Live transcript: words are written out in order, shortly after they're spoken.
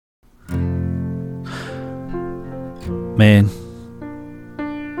Man,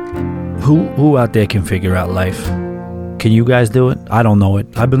 who out there can figure out life? Can you guys do it? I don't know it.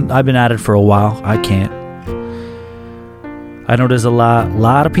 I've been at it for a while. I can't. I know there's a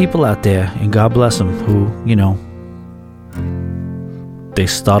lot of people out there, and God bless them, who, they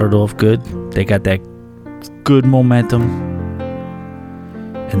started off good. They got that good momentum,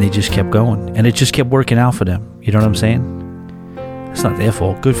 and they just kept going, and it just kept working out for them. You know what I'm saying? It's not their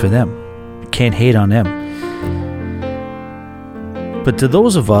fault. Good for them. Can't hate on them. But to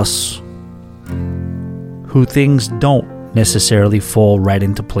those of us who things don't necessarily fall right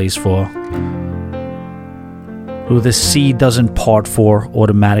into place for, who the sea doesn't part for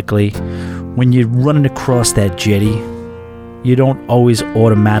automatically, when you're running across that jetty, you don't always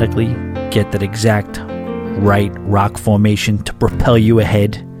automatically get that exact right rock formation to propel you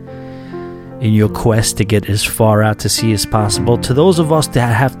ahead in your quest to get as far out to sea as possible. To those of us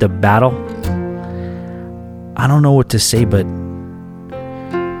that have to battle, I don't know what to say, but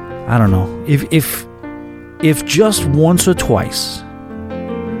I don't know. If just once or twice,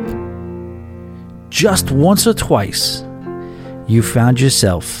 you found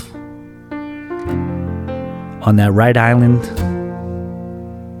yourself on that right island,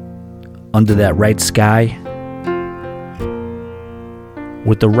 under that right sky,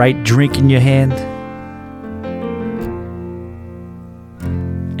 with the right drink in your hand,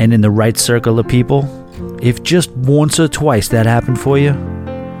 and in the right circle of people, if just once or twice that happened for you,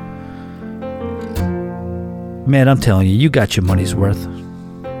 man, I'm telling you, you got your money's worth.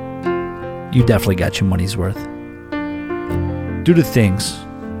 You definitely got your money's worth. Do the things.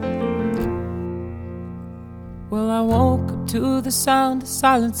 Well, I woke up to the sound of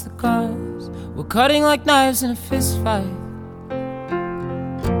silence. The cars were cutting like knives in a fist fight.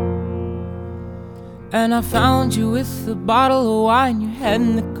 And I found you with a bottle of wine, your head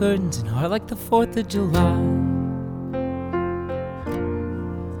in the curtains, and heart like the 4th of July.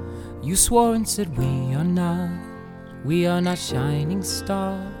 You swore and said we are not shining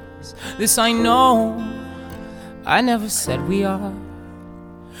stars. This I know, I never said we are.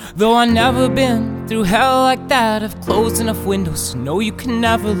 Though I never been through hell like that, I've closed enough windows to know you can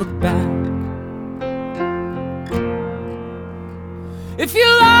never look back. If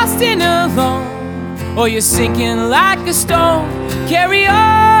you're lost and alone, or you're sinking like a stone, carry on.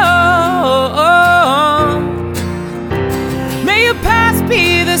 May your past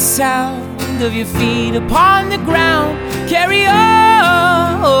be the sound of your feet upon the ground. Carry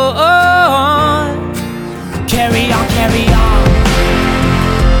on. Carry on, carry on.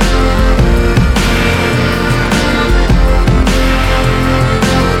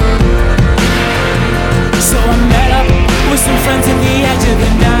 So I met up with some friends at the edge of the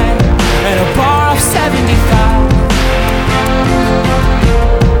night, at a bar off 75.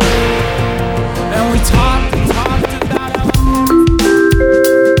 And we talked about our...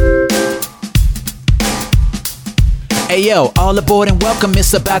 Hey yo, all aboard and welcome,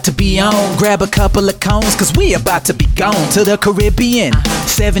 it's about to be on. Grab a couple of cones, cause we about to be gone to the Caribbean.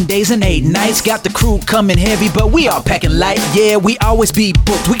 7 days and 8 nights, got the crew coming heavy, but we all packing light. Yeah, we always be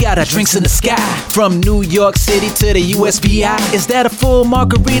booked, we got our drinks in the sky. From New York City to the USVI. Is that a full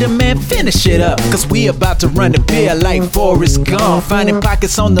margarita, man? Finish it up, cause we about to run the beer like Forrest Gump. Finding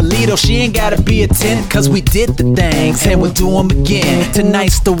pockets on the Lido, she ain't gotta be a 10, cause we did the things, and we'll do them again.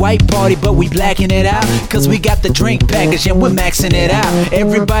 Tonight's the white party, but we blacking it out, cause we got the drink package and we're maxing it out.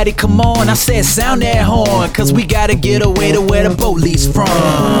 Everybody come on, I said sound that horn, cause we gotta get away to where the boat leaves from.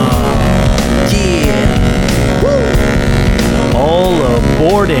 Yeah. Woo. All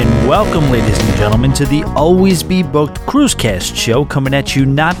aboard and welcome, ladies and gentlemen, to the Always Be Booked Cruisecast show, coming at you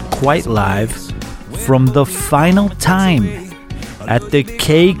not quite live from the final time at the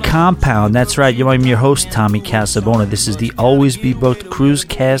K Compound. That's right, I'm your host, Tommy Casabona. This is the Always Be Booked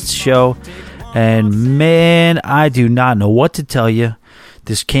Cruisecast show, and man, I do not know what to tell you.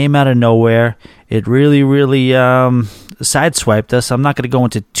 This came out of nowhere. It really sideswiped us. I'm not going to go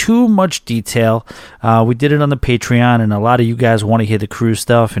into too much detail. We did it on the Patreon, and a lot of you guys want to hear the cruise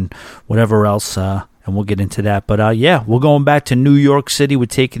stuff and whatever else, and we'll get into that. But yeah, we're going back to New York City. We're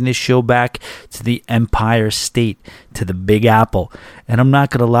taking this show back to the Empire State, to the Big Apple. And I'm not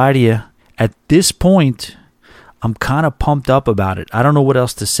going to lie to you, at this point, I'm kind of pumped up about it. I don't know what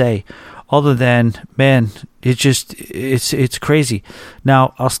else to say other than, man, it's crazy.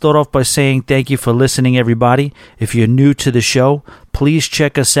 Now, I'll start off by saying thank you for listening, everybody. If you're new to the show, please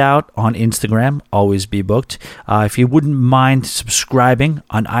check us out on Instagram, Always Be Booked. If you wouldn't mind subscribing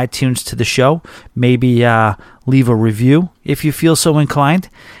on iTunes to the show, maybe leave a review if you feel so inclined.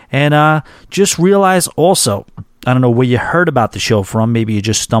 And just realize also, I don't know where you heard about the show from. Maybe you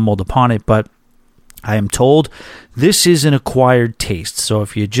just stumbled upon it, but I am told this is an acquired taste. So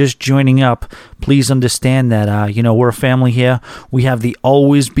if you're just joining up, please understand that, we're a family here. We have the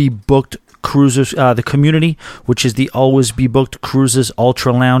Always Be Booked Cruisers, the community, which is the Always Be Booked Cruises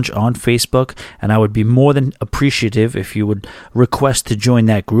Ultra Lounge on Facebook. And I would be more than appreciative if you would request to join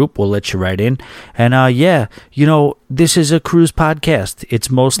that group. We'll let you right in. And this is a cruise podcast.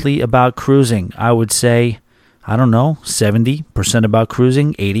 It's mostly about cruising. I would say, 70% about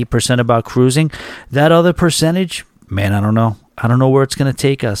cruising, 80% about cruising. That other percentage, man, I don't know. I don't know where it's going to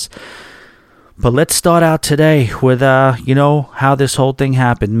take us. But let's start out today with, how this whole thing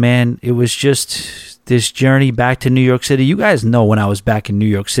happened. Man, it was just this journey back to New York City. You guys know when I was back in New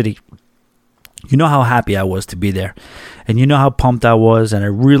York City, you know how happy I was to be there. And you know how pumped I was, and I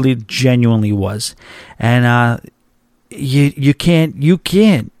really genuinely was. And you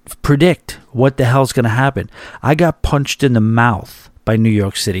can't predict what the hell's going to happen. I got punched in the mouth by New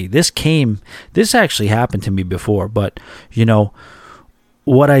York City. This actually happened to me before, but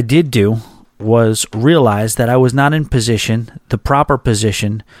what I did do was realize that I was not in the proper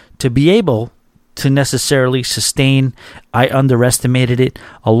position to be able to necessarily sustain. I underestimated it,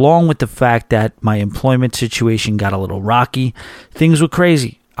 along with the fact that my employment situation got a little rocky. Things were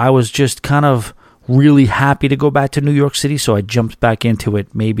crazy. I was just kind of really happy to go back to New York City, so I jumped back into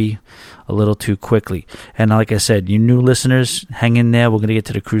it maybe a little too quickly. And like I said, you new listeners, hang in there. We're going to get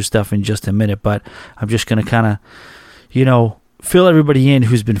to the cruise stuff in just a minute, but I'm just going to kind of, fill everybody in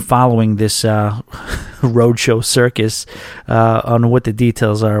who's been following this roadshow circus on what the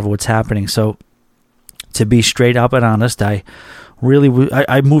details are of what's happening. So to be straight up and honest, I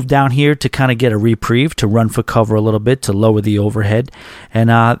moved down here to kind of get a reprieve, to run for cover a little bit, to lower the overhead.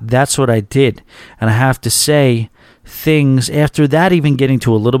 And that's what I did. And I have to say, things, after that even getting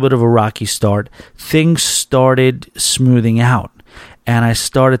to a little bit of a rocky start, things started smoothing out. And I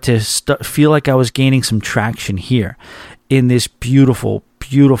started to feel like I was gaining some traction here in this beautiful,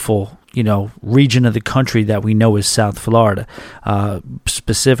 beautiful, region of the country that we know is South Florida,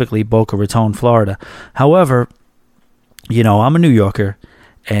 specifically Boca Raton, Florida. However, I'm a New Yorker,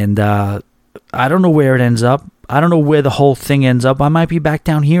 and I don't know where it ends up. I don't know where the whole thing ends up. I might be back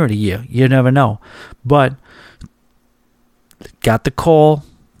down here in a year. You never know. But got the call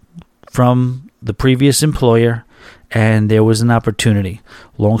from the previous employer, and there was an opportunity.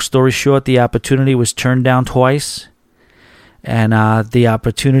 Long story short, the opportunity was turned down twice, and the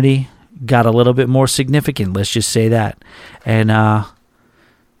opportunity got a little bit more significant. Let's just say that. And I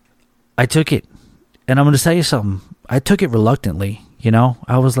took it. And I'm going to tell you something. I took it reluctantly,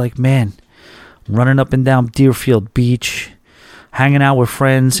 I was like, man, running up and down Deerfield Beach, hanging out with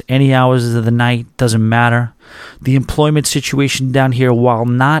friends any hours of the night, doesn't matter. The employment situation down here, while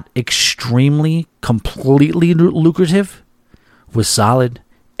not extremely, completely lucrative, was solid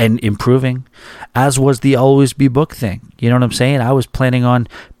and improving, as was the Always Be Booked thing. You know what I'm saying? I was planning on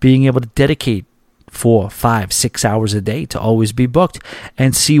being able to dedicate 4, 5, 6 hours a day to Always Be Booked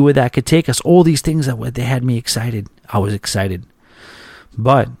and see where that could take us. All these things they had me excited. I was excited.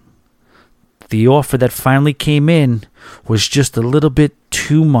 But the offer that finally came in was just a little bit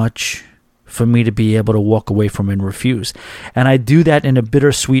too much for me to be able to walk away from and refuse. And I do that in a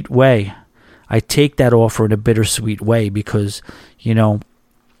bittersweet way. I take that offer in a bittersweet way because,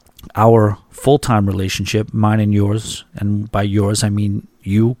 our full-time relationship, mine and yours, and by yours I mean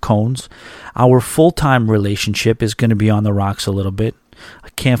you, Cones, our full-time relationship is going to be on the rocks a little bit. I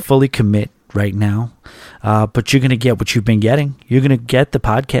can't fully commit right now, but you're going to get what you've been getting. You're going to get the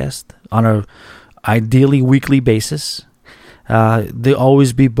podcast on a ideally weekly basis. The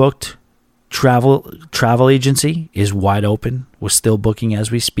Always Be Booked travel agency is wide open. We're still booking as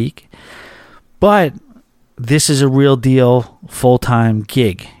we speak. But this is a real deal full-time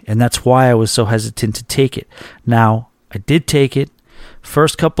gig, and that's why I was so hesitant to take it. Now, I did take it.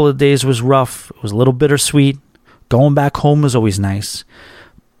 First couple of days was rough. It was a little bittersweet. Going back home was always nice.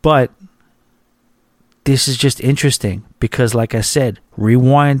 But this is just interesting because, like I said,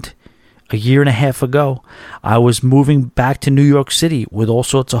 rewind a year and a half ago, I was moving back to New York City with all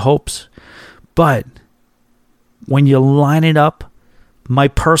sorts of hopes. But when you line it up, my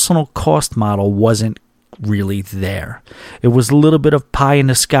personal cost model wasn't really there. It was a little bit of pie in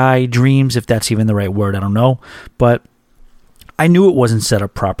the sky dreams, if that's even the right word, I don't know. But I knew it wasn't set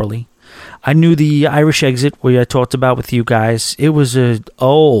up properly. I knew the Irish Exit, where I talked about with you guys, it was an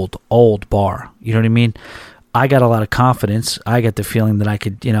old bar. You know what I mean? I got a lot of confidence. I got the feeling that I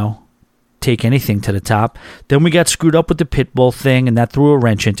could, take anything to the top. Then we got screwed up with the Pitbull thing, and that threw a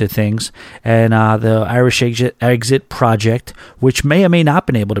wrench into things. And the Irish Exit project, which may or may not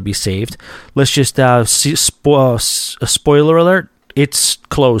been able to be saved. Let's just spoiler alert. it's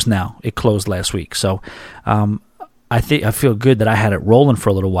closed now. It closed last week. So I feel good that I had it rolling for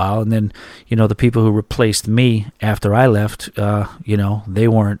a little while. And then, the people who replaced me after I left, they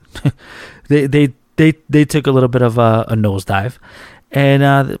weren't, they took a little bit of a nosedive,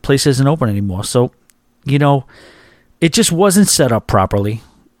 and the place isn't open anymore. So, it just wasn't set up properly,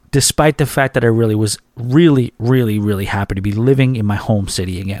 despite the fact that I really was really, really, really happy to be living in my home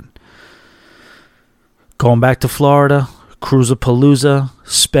city again. Going back to Florida, Cruisapalooza,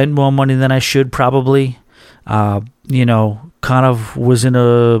 spent more money than I should probably. Kind of was in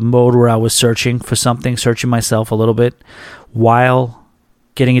a mode where I was searching for something, searching myself a little bit while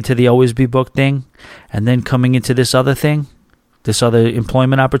getting into the Always Be Booked thing, and then coming into this other thing, this other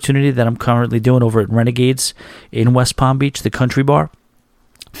employment opportunity that I'm currently doing over at Renegades in West Palm Beach, the country bar.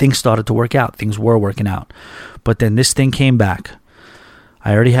 Things started to work out. Things were working out. But then this thing came back.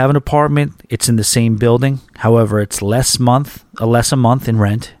 I already have an apartment. It's in the same building. However, it's less a month in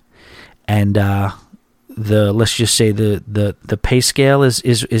rent. And let's just say the pay scale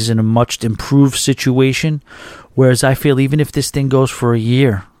is in a much improved situation. Whereas I feel even if this thing goes for a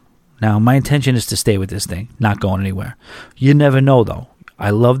year, now my intention is to stay with this thing, not going anywhere. You never know though. I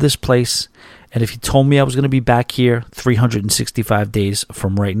love this place. And if you told me I was going to be back here 365 days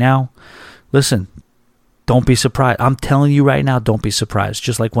from right now, listen, don't be surprised. I'm telling you right now, don't be surprised.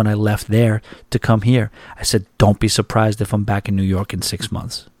 Just like when I left there to come here, I said, don't be surprised if I'm back in New York in 6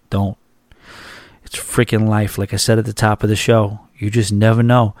 months. Don't. It's freaking life. Like I said at the top of the show, you just never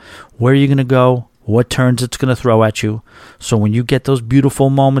know where you're going to go, what turns it's going to throw at you. So when you get those beautiful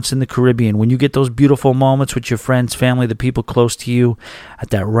moments in the Caribbean, when you get those beautiful moments with your friends, family, the people close to you,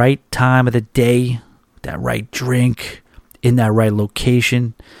 at that right time of the day, that right drink, in that right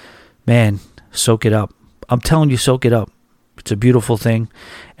location, man, soak it up. I'm telling you, soak it up. It's a beautiful thing.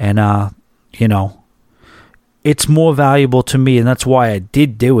 And, it's more valuable to me, and that's why I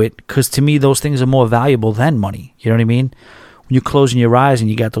did do it, because to me, those things are more valuable than money. You know what I mean? When you're closing your eyes and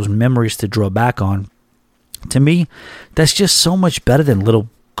you got those memories to draw back on, to me, that's just so much better than little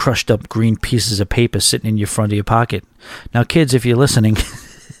crushed up green pieces of paper sitting in your front of your pocket. Now, kids, if you're listening,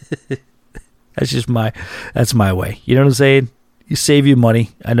 that's my way. You know what I'm saying? You save your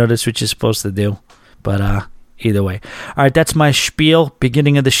money. I know that's what you're supposed to do, but either way. All right, that's my spiel,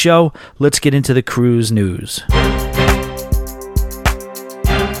 beginning of the show. Let's get into the cruise news.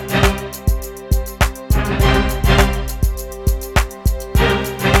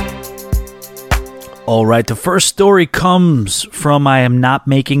 All right, the first story comes from, I am not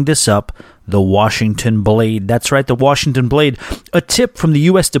making this up, the Washington Blade. That's right, the Washington Blade. A tip from the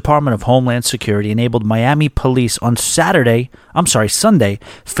U.S. Department of Homeland Security enabled Miami police on Sunday,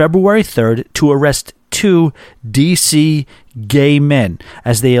 February 3rd, to arrest 2 D.C. gay men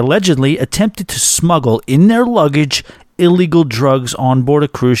as they allegedly attempted to smuggle in their luggage illegal drugs on board a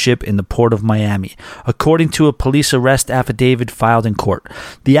cruise ship in the port of Miami, according to a police arrest affidavit filed in court.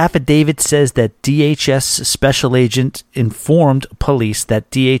 The affidavit says that DHS special agent informed police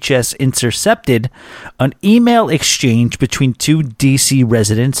that DHS intercepted an email exchange between 2 D.C.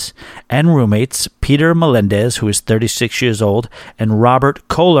 residents and roommates, Peter Melendez, who is 36 years old, and Robert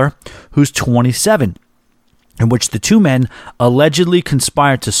Kohler, who's 27. In which the 2 men allegedly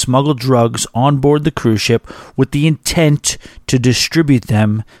conspired to smuggle drugs on board the cruise ship with the intent to distribute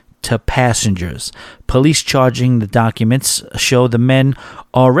them to passengers. Police charging the documents show the men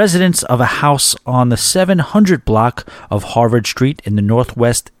are residents of a house on the 700 block of Harvard Street in the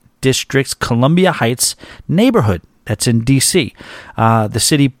Northwest District's Columbia Heights neighborhood. That's in D.C. The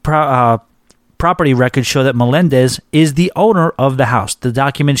city property records show that Melendez is the owner of the house. The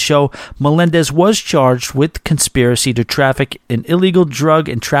documents show Melendez was charged with conspiracy to traffic an illegal drug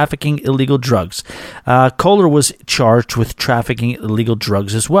and trafficking illegal drugs. Kohler was charged with trafficking illegal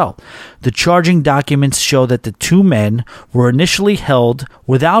drugs as well. The charging documents show that the 2 men were initially held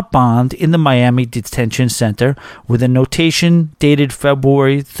without bond in the Miami Detention Center with a notation dated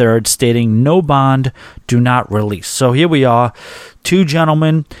February 3rd stating no bond, do not release. So here we are. 2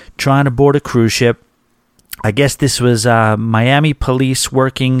 gentlemen trying to board a cruise ship. I guess this was Miami police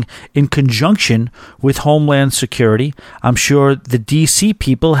working in conjunction with Homeland Security. I'm sure the D.C.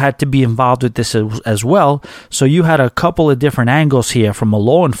 people had to be involved with this as well. So you had a couple of different angles here from a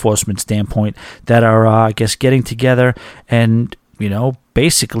law enforcement standpoint that are, I guess, getting together and,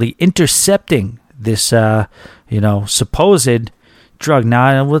 basically intercepting this, supposed drug.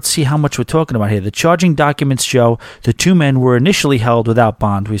 Now, let's see how much we're talking about here. The charging documents show the 2 men were initially held without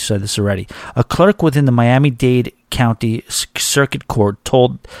bond. We said this already. A clerk within the Miami-Dade County Circuit Court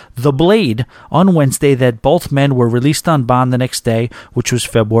told The Blade on Wednesday that both men were released on bond the next day, which was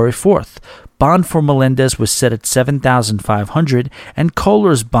February 4th. Bond for Melendez was set at $7,500, and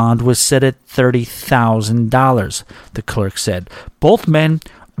Kohler's bond was set at $30,000, the clerk said. Both men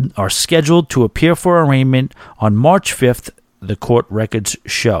are scheduled to appear for arraignment on March 5th, the court records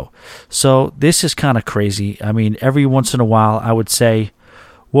show. So this is kind of crazy. I mean, every once in a while, I would say,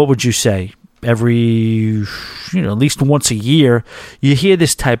 what would you say? At least once a year, you hear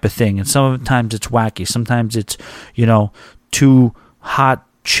this type of thing, and sometimes it's wacky. Sometimes it's, two hot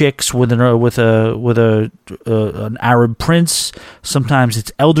chicks with an Arab prince. Sometimes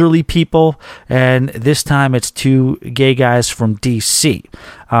it's elderly people, and this time it's two gay guys from D.C.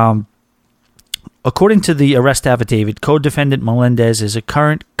 According to the arrest affidavit, co-defendant Melendez is a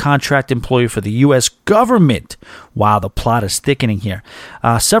current contract employee for the U.S. government. Wow, the plot is thickening here.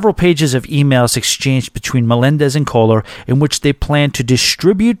 Several pages of emails exchanged between Melendez and Kohler in which they planned to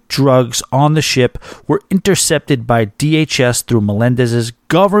distribute drugs on the ship were intercepted by DHS through Melendez's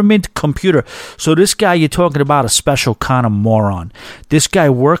government computer. So this guy, you're talking about a special kind of moron. This guy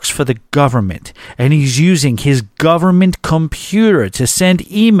works for the government, and he's using his government computer to send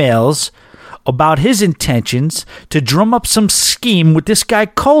emails about his intentions to drum up some scheme with this guy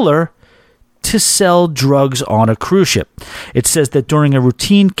Kohler to sell drugs on a cruise ship. It says that during a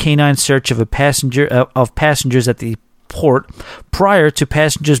routine canine search of passengers at the port prior to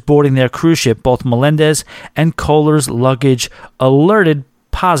passengers boarding their cruise ship, both Melendez and Kohler's luggage alerted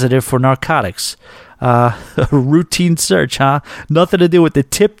positive for narcotics. A routine search, huh? Nothing to do with the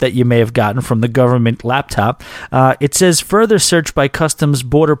tip that you may have gotten from the government laptop. It says further search by Customs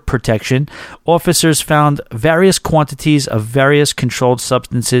Border Protection. Officers found various quantities of various controlled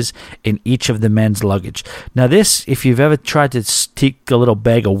substances in each of the men's luggage. Now this, if you've ever tried to take a little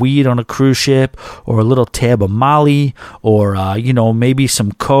bag of weed on a cruise ship, or a little tab of Molly, or, maybe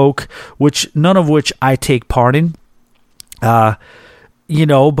some Coke, none of which I take part in,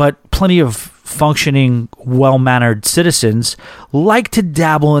 but plenty of functioning, well-mannered citizens like to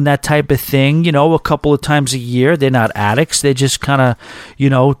dabble in that type of thing, a couple of times a year. They're not addicts. They're just kind of,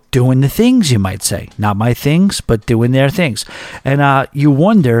 doing the things, you might say. Not my things, but doing their things. And you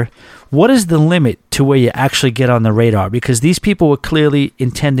wonder, what is the limit to where you actually get on the radar? Because these people were clearly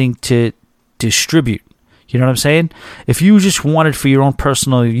intending to distribute. You know what I'm saying? If you just wanted for your own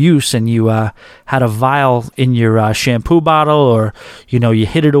personal use and you had a vial in your shampoo bottle, or, you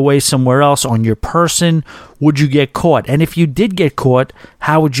hid it away somewhere else on your person, would you get caught? And if you did get caught,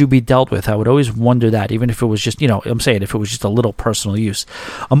 how would you be dealt with? I would always wonder that, even if it was just, if it was just a little personal use.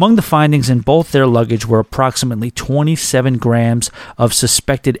 Among the findings in both their luggage were approximately 27 grams of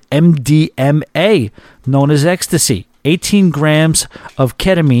suspected MDMA, known as ecstasy, 18 grams of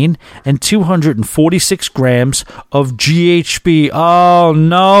ketamine, and 246 grams of GHB. Oh,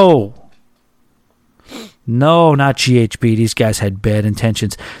 no. No, not GHB. These guys had bad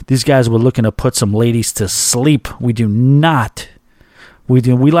intentions. These guys were looking to put some ladies to sleep. We do not. We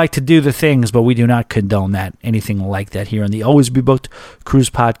like to do the things, but we do not condone that. Anything like that here on the Always Be Booked Cruise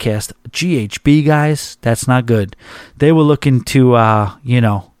Podcast. GHB, guys, that's not good. They were looking to,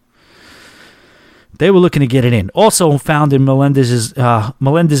 They were looking to get it in. Also found in Melendez's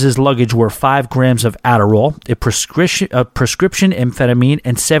luggage were 5 grams of Adderall, a prescription amphetamine,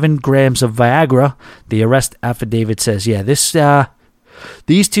 and 7 grams of Viagra. The arrest affidavit says,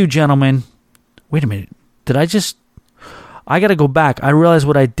 these two gentlemen. Wait a minute. I got to go back. I realized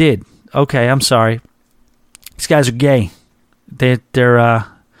what I did. Okay, I'm sorry. These guys are gay. They're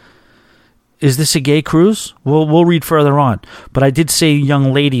Is this a gay cruise? We'll read further on. But I did say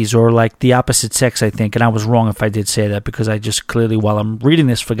young ladies, or like the opposite sex, I think. And I was wrong if I did say that, because I just clearly, while I'm reading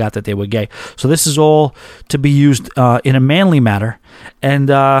this, forgot that they were gay. So this is all to be used in a manly manner. And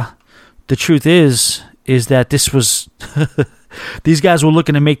the truth is that this was... These guys were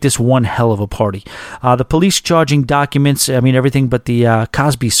looking to make this one hell of a party. The police charging documents, everything but the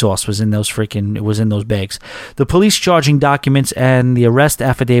Cosby sauce was in those bags. The police charging documents and the arrest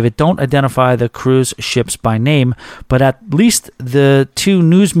affidavit don't identify the cruise ships by name, but at least the two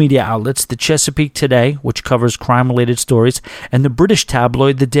news media outlets, the Chesapeake Today, which covers crime-related stories, and the British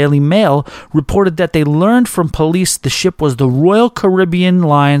tabloid, the Daily Mail, reported that they learned from police the ship was the Royal Caribbean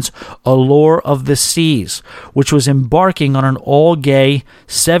Line's Allure of the Seas, which was embarking on an all-gay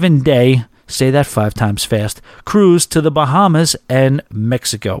 7-day, say that 5 times fast, cruise to the Bahamas and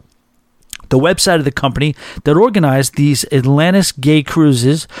Mexico. The website of the company that organized these Atlantis gay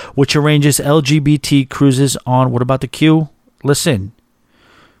cruises, which arranges LGBT cruises on, what about the Q? Listen.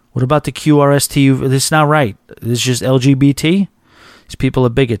 What about the QRSTU? This is not right. This is just LGBT? These people are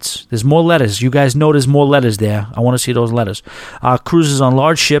bigots. There's more letters. You guys know there's more letters there. I want to see those letters. Cruises on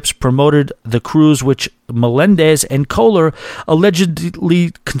large ships promoted the cruise which Melendez and Kohler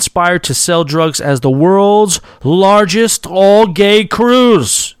allegedly conspired to sell drugs as the world's largest all-gay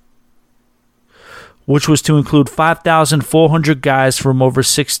cruise, which was to include 5,400 guys from over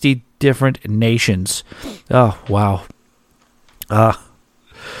 60 different nations. Oh, wow.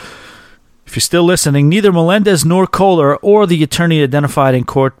 If you're still listening, neither Melendez nor Kohler or the attorney identified in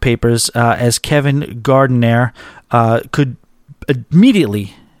court papers as Kevin Gardner could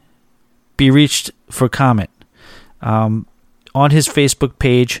immediately be reached for comment. On his Facebook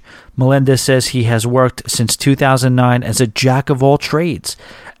page, Melendez says he has worked since 2009 as a jack of all trades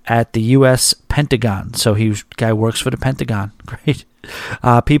at the U.S. Pentagon. So guy works for the Pentagon. Great.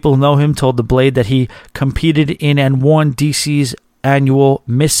 People who know him told The Blade that he competed in and won DC's annual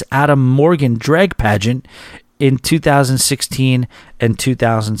Miss Adam Morgan drag pageant in 2016 and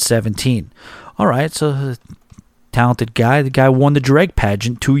 2017. All right, so talented guy. The guy won the drag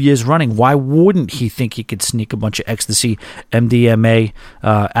pageant 2 years running. Why wouldn't he think he could sneak a bunch of ecstasy, MDMA,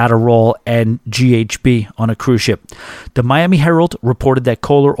 Adderall, and GHB on a cruise ship? The Miami Herald reported that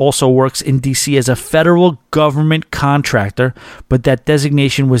Kohler also works in D.C. as a federal government contractor, but that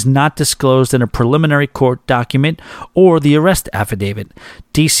designation was not disclosed in a preliminary court document or the arrest affidavit.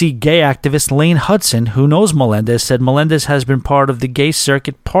 D.C. gay activist Lane Hudson, who knows Melendez, said Melendez has been part of the gay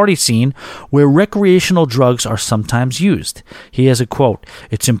circuit party scene where recreational drugs are sometimes used. He has a quote,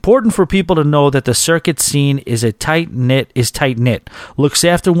 "It's important for people to know that the circuit scene is tight-knit, looks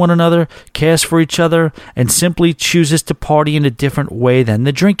after one another, cares for each other, and simply chooses to party in a different way than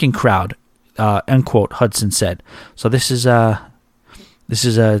the drinking crowd," end quote, Hudson said. So this is a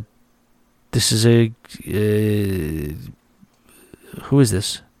who is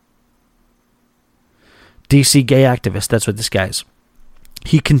this? DC gay activist. That's what this guy is.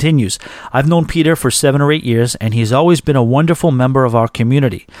 He continues, "I've known Peter for 7 or 8 years, and he's always been a wonderful member of our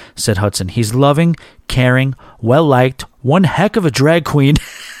community," said Hudson. "He's loving, caring, well-liked, one heck of a drag queen."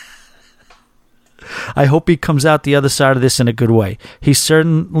 I hope he comes out the other side of this in a good way. He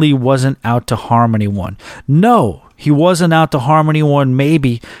certainly wasn't out to harm anyone. No, he wasn't out to harm anyone,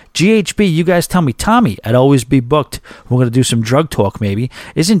 maybe. GHB, you guys tell me. Tommy, I'd always be booked. We're going to do some drug talk, maybe.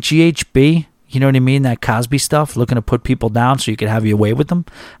 Isn't GHB, you know what I mean, that Cosby stuff, looking to put people down so you can have your way with them?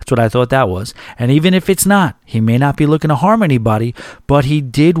 That's what I thought that was. And even if it's not, he may not be looking to harm anybody, but he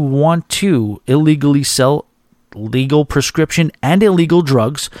did want to illegally sell legal prescription and illegal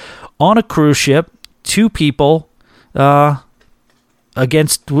drugs on a cruise ship to people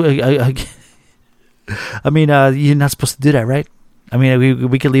against... I mean, you're not supposed to do that, right? I mean,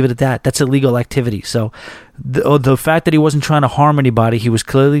 we could leave it at that. That's illegal activity. So the fact that he wasn't trying to harm anybody, he was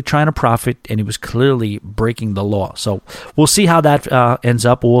clearly trying to profit, and he was clearly breaking the law. So we'll see how that ends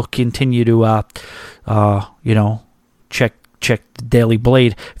up. We'll continue to, check the Daily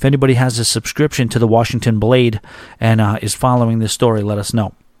Blade. If anybody has a subscription to the Washington Blade and is following this story, let us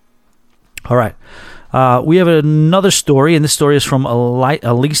know. All right. We have another story, and this story is from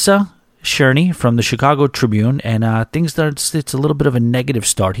Elisa Cherney from the Chicago Tribune, and it's a little bit of a negative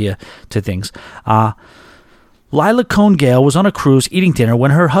start here to things. Lila Cohn-Gale was on a cruise eating dinner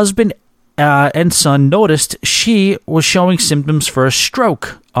when her husband and son noticed she was showing symptoms for a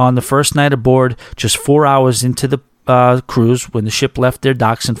stroke on the first night aboard, just 4 hours into the cruise when the ship left their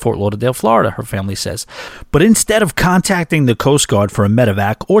docks in Fort Lauderdale, Florida, her family says. But instead of contacting the Coast Guard for a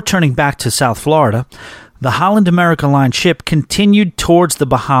medevac or turning back to South Florida, the Holland America Line ship continued towards the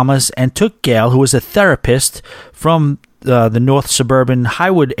Bahamas and took Gale, who was a therapist from the North Suburban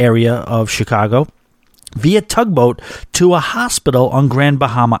Highwood area of Chicago, via tugboat to a hospital on Grand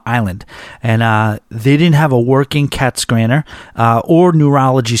Bahama Island. And they didn't have a working CAT scanner or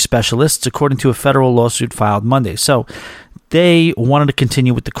neurology specialists, according to a federal lawsuit filed Monday. So they wanted to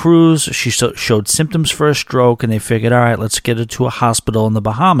continue with the cruise. She showed symptoms for a stroke, and they figured, all right, let's get her to a hospital in the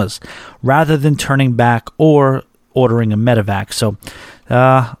Bahamas, rather than turning back or ordering a medevac. So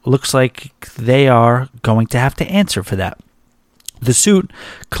looks like they are going to have to answer for that. The suit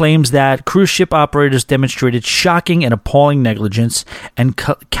claims that cruise ship operators demonstrated shocking and appalling negligence and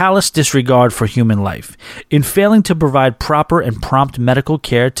callous disregard for human life in failing to provide proper and prompt medical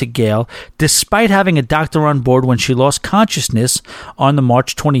care to Gale, despite having a doctor on board when she lost consciousness on the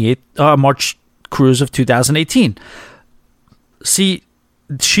March cruise of 2018. See,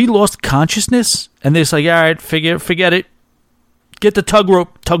 she lost consciousness, and they're like, all right, forget it. Get the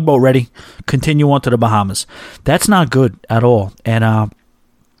tugboat ready. Continue on to the Bahamas. That's not good at all. And I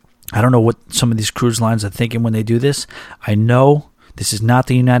don't know what some of these cruise lines are thinking when they do this. I know This is not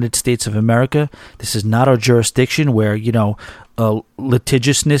the United States of America. This is not our jurisdiction where,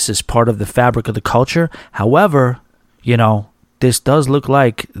 litigiousness is part of the fabric of the culture. However, this does look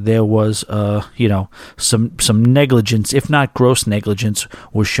like there was, some negligence, if not gross negligence,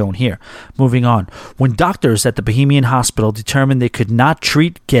 was shown here. Moving on. When doctors at the Bohemian Hospital determined they could not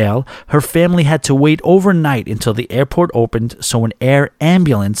treat Gail, her family had to wait overnight until the airport opened so an air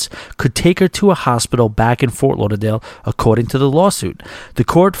ambulance could take her to a hospital back in Fort Lauderdale, according to the lawsuit. The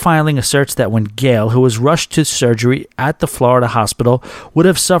court filing asserts that when Gail, who was rushed to surgery at the Florida hospital, would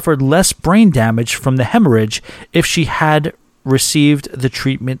have suffered less brain damage from the hemorrhage if she had received the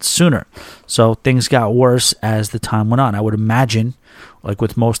treatment sooner. So things got worse as the time went on. I would imagine, like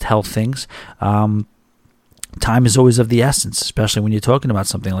with most health things, time is always of the essence, especially when you're talking about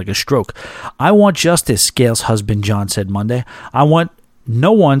something like a stroke. I want justice, Gail's husband John said Monday. I want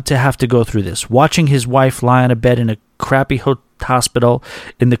no one to have to go through this. Watching his wife lie on a bed in a crappy hospital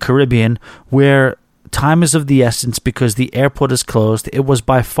in the Caribbean where time is of the essence because the airport is closed. It was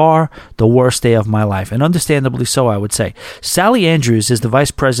by far the worst day of my life, and understandably so, I would say. Sally Andrews is the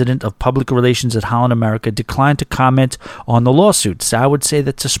vice president of public relations at Holland America, declined to comment on the lawsuits. So I would say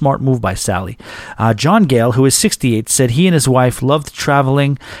that's a smart move by Sally. John Gale, who is 68, said he and his wife loved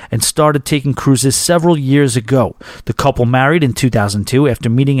traveling and started taking cruises several years ago. The couple married in 2002 after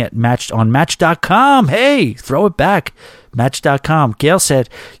meeting at Match.com. Hey, throw it back. Match.com. Gail said,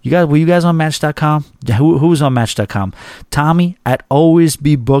 were you guys on Match.com? Who was on Match.com? Tommy at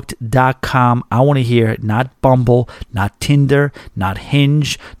alwaysbebooked.com. I want to hear it. Not Bumble, not Tinder, not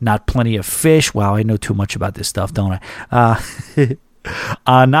Hinge, not Plenty of Fish. Wow, I know too much about this stuff, don't I? Not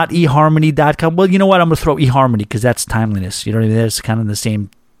eHarmony.com. Well, you know what? I'm going to throw eHarmony because that's timeliness. You know what I mean? That's kind of the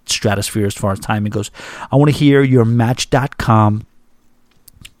same stratosphere as far as timing goes. I want to hear your Match.com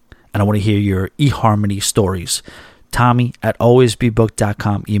and I want to hear your eHarmony stories. Tommy at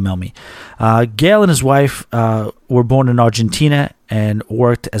alwaysbebooked.com. Email me. Gail and his wife were born in Argentina and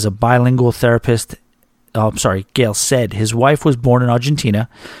worked as a bilingual therapist. Gail said his wife was born in Argentina.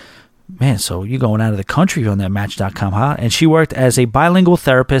 Man, so you're going out of the country on that Match.com, huh? And she worked as a bilingual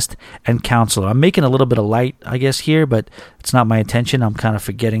therapist and counselor. I'm making a little bit of light, I guess, here, but it's not my intention. I'm kind of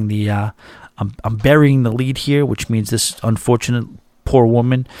forgetting I'm burying the lead here, which means this unfortunate poor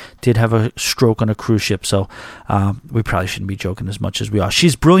woman did have a stroke on a cruise ship, so we probably shouldn't be joking as much as we are.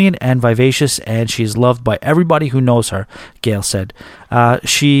 She's brilliant and vivacious, and she's loved by everybody who knows her, Gail said.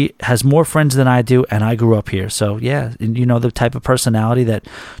 She has more friends than I do, and I grew up here. So, yeah, the type of personality that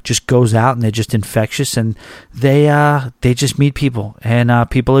just goes out, and they're just infectious, and they just meet people, and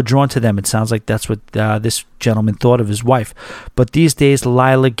people are drawn to them. It sounds like that's what this gentleman thought of his wife. But these days,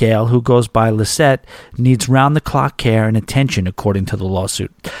 Lila Gale, who goes by Lisette, needs round-the-clock care and attention, according to the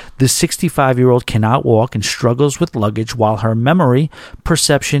lawsuit. The 65-year-old cannot walk and struggles with luggage while her memory,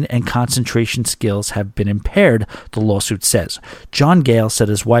 perception, and concentration skills have been impaired, the lawsuit says. John Gale said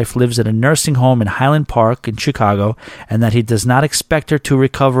his wife lives at a nursing home in Highland Park in Chicago and that he does not expect her to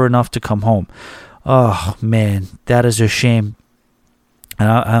recover enough to come home. Oh, man, that is a shame.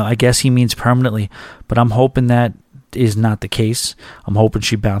 I guess he means permanently, but I'm hoping that is not the case. I'm hoping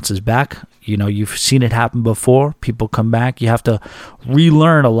she bounces back. You've seen it happen before. People come back. You have to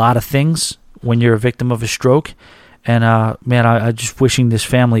relearn a lot of things when you're a victim of a stroke. And, man, I just wishing this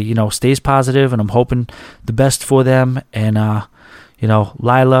family, stays positive, and I'm hoping the best for them. And,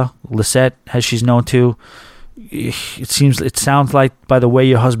 Lila, Lisette, as she's known to, it sounds like by the way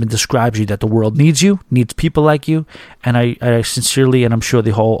your husband describes you that the world needs you, needs people like you, and I sincerely, and I'm sure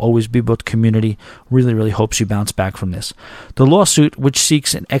the whole Always Be Booked community really, really hopes you bounce back from this. The lawsuit, which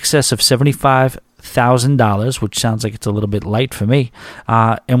seeks an excess of $75,000, which sounds like it's a little bit light for me,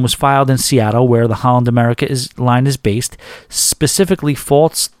 and was filed in Seattle, where the Holland America line is based, specifically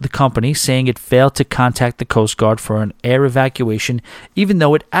faults the company, saying it failed to contact the Coast Guard for an air evacuation, even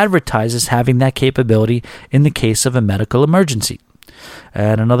though it advertises having that capability in the case of a medical emergency.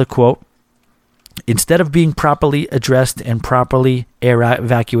 And another quote, instead of being properly addressed and properly air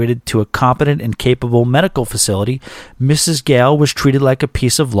evacuated to a competent and capable medical facility, Mrs. Gale was treated like a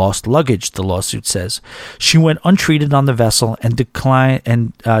piece of lost luggage, the lawsuit says. She went untreated on the vessel and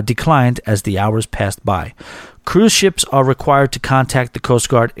declined as the hours passed by. Cruise ships are required to contact the Coast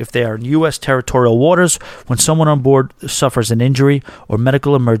Guard if they are in U.S. territorial waters when someone on board suffers an injury or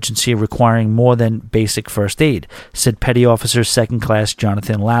medical emergency requiring more than basic first aid, said Petty Officer Second Class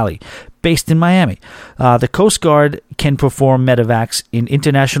Jonathan Lally. based in Miami. The Coast Guard can perform medevacs in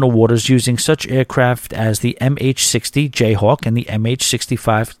international waters using such aircraft as the MH-60 Jayhawk and the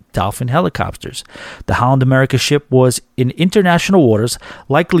MH-65 Dolphin helicopters. The Holland America ship was in international waters,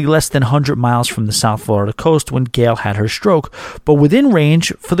 likely less than 100 miles from the South Florida coast when Gail had her stroke, but within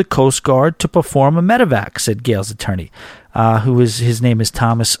range for the Coast Guard to perform a medevac, said Gail's attorney. His name is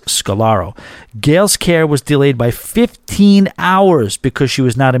Thomas Scolaro. Gail's care was delayed by 15 hours because she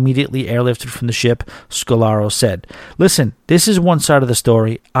was not immediately airlifted from the ship, Scolaro said. Listen, this is one side of the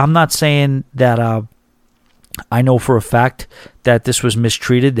story. I'm not saying that I know for a fact that this was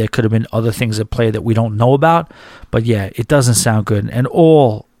mistreated. There could have been other things at play that we don't know about. But yeah, it doesn't sound good. And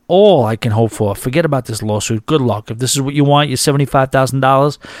all I can hope for, forget about this lawsuit. Good luck. If this is what you want, your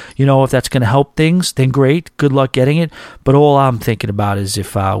 $75,000, if that's going to help things, then great. Good luck getting it. But all I'm thinking about is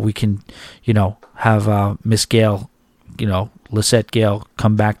if we can, have Miss Gail, Lisette Gail,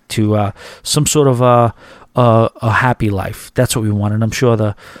 come back to some sort of a happy life. That's what we want. And I'm sure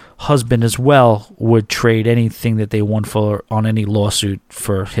the husband as well would trade anything that they won for on any lawsuit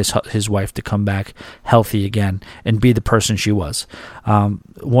for his wife to come back healthy again and be the person she was.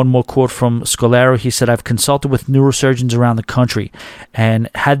 One more quote from Scolaro. He said, "I've consulted with neurosurgeons around the country, and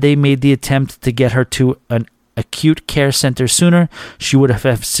had they made the attempt to get her to an acute care center sooner, she would have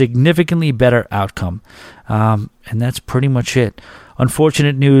a significantly better outcome." And that's pretty much it.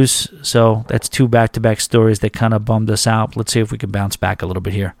 Unfortunate news. So that's two back-to-back stories that kind of bummed us out. Let's see if we can bounce back a little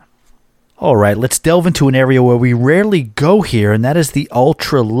bit here. All right, let's delve into an area where we rarely go here, and that is the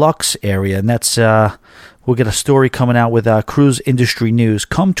Ultra Luxe area. And that's we'll get a story coming out with Cruise Industry News.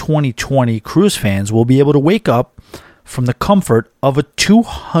 Come 2020, cruise fans will be able to wake up from the comfort of a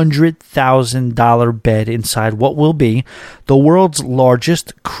 $200,000 bed inside what will be the world's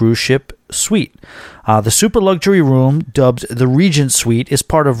largest cruise ship suite. The super luxury room, dubbed the Regent Suite, is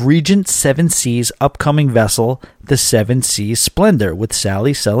part of Regent Seven Seas' upcoming vessel, the Seven Seas Splendor, with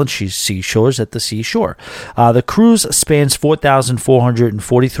Sally selling seashores at the seashore. The cruise spans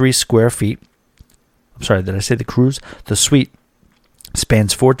 4,443 square feet. I'm sorry, did I say the cruise? The suite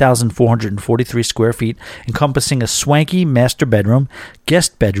spans 4,443 square feet, encompassing a swanky master bedroom,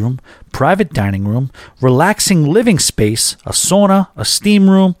 guest bedroom, private dining room, relaxing living space, a sauna, a steam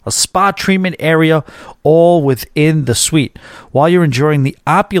room, a spa treatment area, all within the suite. While you're enjoying the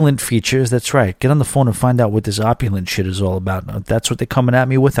opulent features, that's right, get on the phone and find out what this opulent shit is all about. If that's what they're coming at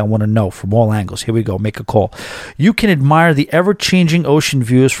me with, I want to know from all angles. Here we go, make a call. You can admire the ever-changing ocean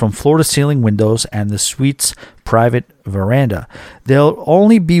views from floor-to-ceiling windows and the suite's private veranda. There'll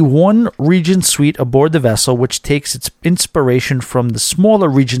only be one Regent Suite aboard the vessel, which takes its inspiration from the smaller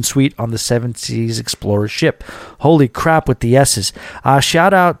Regent Suite on the Seven Seas Explorer ship. Holy crap with the S's.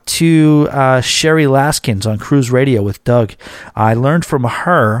 Shout out to Sherry Laskins on Cruise Radio with Doug. I learned from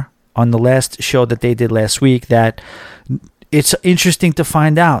her on the last show that they did last week that it's interesting to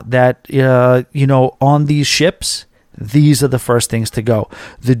find out that, on these ships, these are the first things to go.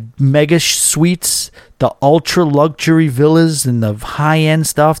 The mega suites, the ultra luxury villas, and the high-end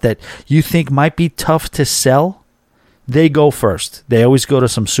stuff that you think might be tough to sell, they go first. They always go to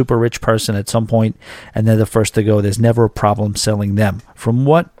some super rich person at some point, and they're the first to go. There's never a problem selling them, from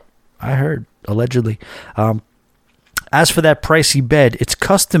what I heard, allegedly. As for that pricey bed, it's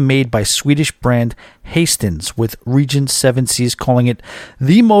custom made by Swedish brand Hastings, with Regent Seven Seas calling it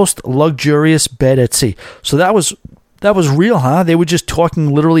the most luxurious bed at sea. So that was real, huh? They were just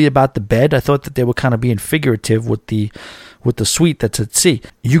talking literally about the bed. I thought that they were kind of being figurative with the suite that's at sea.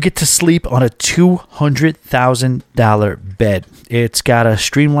 You get to sleep on a $200,000 bed. It's got a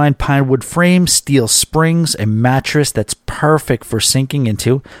streamlined pine wood frame, steel springs, a mattress that's perfect for sinking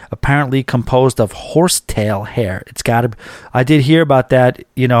into, apparently composed of horsetail hair. I did hear about that,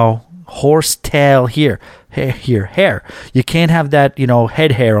 horsetail hair. You can't have that,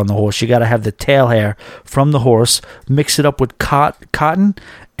 head hair on the horse. You got to have the tail hair from the horse. Mix it up with cotton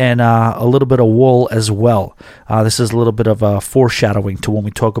and a little bit of wool as well. This is a little bit of a foreshadowing to when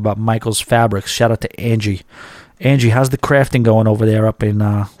we talk about Michael's Fabrics. Shout out to Angie. Angie, how's the crafting going over there up in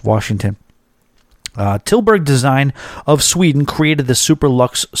Washington? Tilburg Design of Sweden created the Super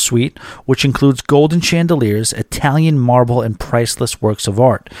Luxe Suite, which includes golden chandeliers, Italian marble, and priceless works of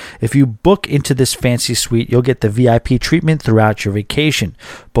art. If you book into this fancy suite, you'll get the VIP treatment throughout your vacation.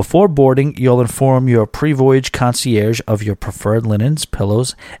 Before boarding, you'll inform your pre-voyage concierge of your preferred linens,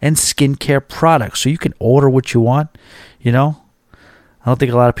 pillows, and skincare products, so you can order what you want, I don't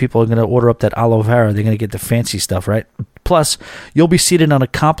think a lot of people are going to order up that aloe vera. They're going to get the fancy stuff, right? Plus, you'll be seated on a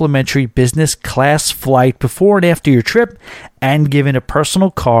complimentary business class flight before and after your trip, and given a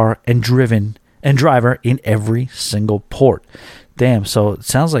personal car and driver in every single port. Damn, so it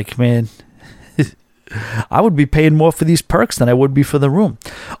sounds like, man, I would be paying more for these perks than I would be for the room.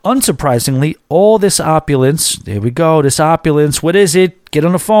 Unsurprisingly, all this opulence, there we go, this opulence, what is it? Get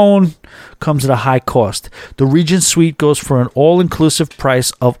on the phone, comes at a high cost. The Regent Suite goes for an all-inclusive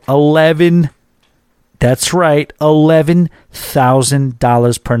price of that's right,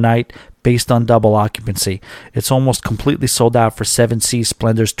 $11,000 per night based on double occupancy. It's almost completely sold out for Seven Seas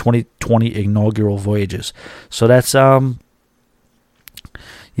Splendor's 2020 inaugural voyages. So that's,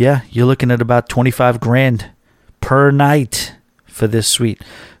 yeah, you're looking at about $25,000 per night for this suite.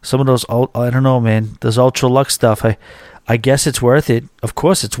 Some of those, I don't know, man, those ultra luxe stuff, I guess it's worth it. Of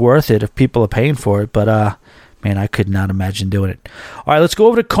course it's worth it if people are paying for it, but man, I could not imagine doing it. All right, let's go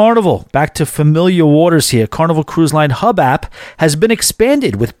over to Carnival. Back to familiar waters here. Carnival Cruise Line Hub app has been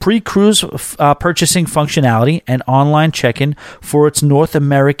expanded with pre-cruise purchasing functionality and online check-in for its North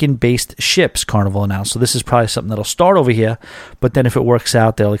American-based ships, Carnival announced. So this is probably something that'll start over here, but then if it works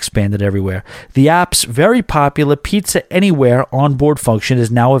out, they'll expand it everywhere. The app's very popular Pizza Anywhere onboard function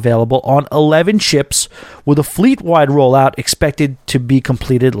is now available on 11 ships, with a fleet-wide rollout expected to be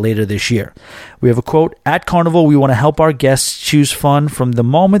completed later this year. We have a quote, "At Carnival, we want to help our guests choose fun from the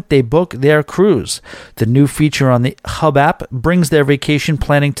moment they book their cruise. The new feature on the Hub app brings their vacation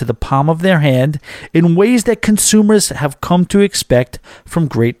planning to the palm of their hand in ways that consumers have come to expect from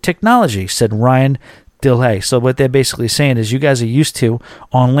great technology," said Ryan Dillhay. So what they're basically saying is you guys are used to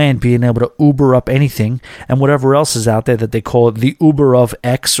on land being able to Uber up anything and whatever else is out there that they call it the Uber of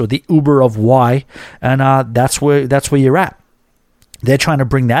X or the Uber of Y, and that's where you're at. They're trying to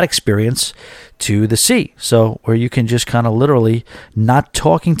bring that experience to the sea. So where you can just kind of literally not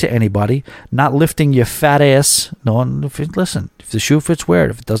talking to anybody, not lifting your fat ass. Listen, if the shoe fits, wear it.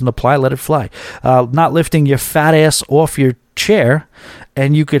 If it doesn't apply, let it fly. Not lifting your fat ass off your chair,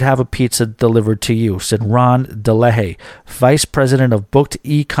 and you could have a pizza delivered to you, said Ron DeLehay, Vice President of Booked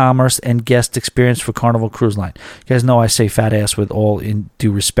E-Commerce and Guest Experience for Carnival Cruise Line. You guys know I say fat ass with all in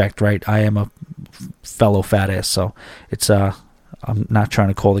due respect, right? I am a fellow fat ass, so it's I'm not trying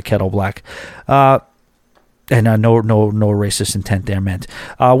to call the kettle black. And no racist intent there meant.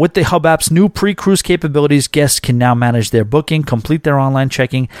 With the Hub app's new pre-cruise capabilities, guests can now manage their booking, complete their online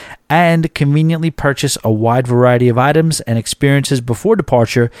checking, and conveniently purchase a wide variety of items and experiences before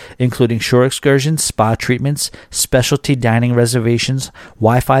departure, including shore excursions, spa treatments, specialty dining reservations,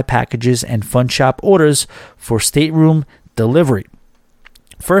 Wi-Fi packages, and fun shop orders for stateroom delivery.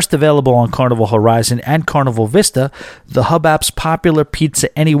 First available on Carnival Horizon and Carnival Vista, the Hub app's popular Pizza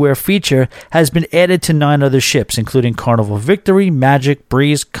Anywhere feature has been added to 9 other ships, including Carnival Victory, Magic,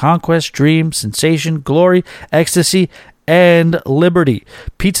 Breeze, Conquest, Dream, Sensation, Glory, Ecstasy, and Liberty.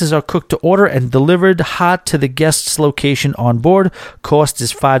 Pizzas are cooked to order and delivered hot to the guest's location on board. Cost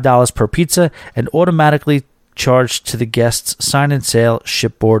is $5 per pizza and automatically charged to the guests' sign and sale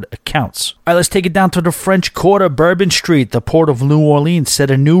shipboard accounts. All right, let's take it down to the French Quarter. Bourbon Street, the port of New Orleans, set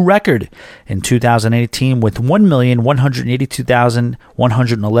a new record in 2018 with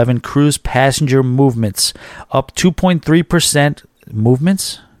 1,182,111 cruise passenger movements, up 2.3%.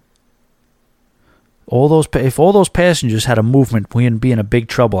 Movements? If all those passengers had a movement, we'd be in a big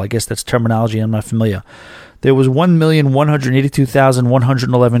trouble. I guess that's terminology I'm not familiar. There was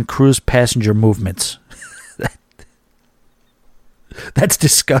 1,182,111 cruise passenger movements. That's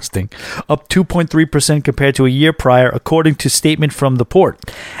disgusting. Up 2.3% compared to a year prior, according to statement from the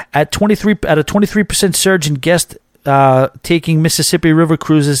port. At a 23% surge in guests taking Mississippi River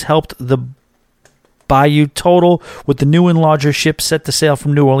cruises helped the Bayou total, with the new and larger ships set to sail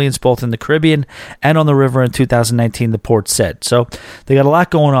from New Orleans both in the Caribbean and on the river in 2019, the port said. So they got a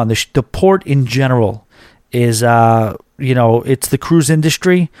lot going on. The port in general is it's the cruise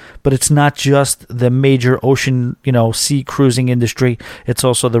industry, but it's not just the major ocean, sea cruising industry. It's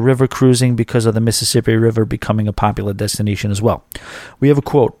also the river cruising because of the Mississippi River becoming a popular destination as well. We have a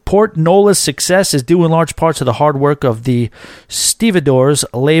quote, "Port Nola's success is due in large part to the hard work of the stevedores,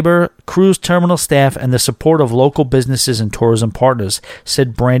 labor, cruise terminal staff, and the support of local businesses and tourism partners,"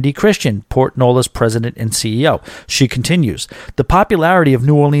 said Brandy Christian, Port Nola's president and CEO. She continues, "The popularity of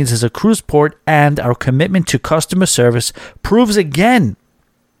New Orleans as a cruise port and our commitment to customer service proves again,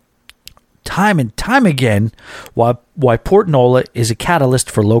 time and time again, why Port Nola is a catalyst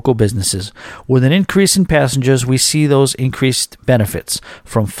for local businesses. With an increase in passengers, we see those increased benefits.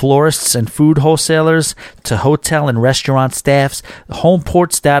 From florists and food wholesalers to hotel and restaurant staffs, home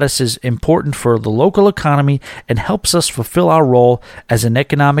port status is important for the local economy and helps us fulfill our role as an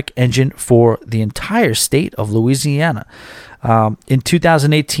economic engine for the entire state of Louisiana." In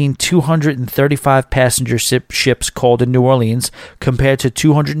 2018, 235 passenger ships called in New Orleans compared to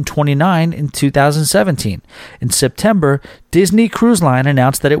 229 in 2017. In September September, Disney Cruise Line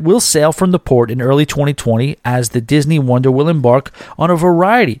announced that it will sail from the port in early 2020 as the Disney Wonder will embark on a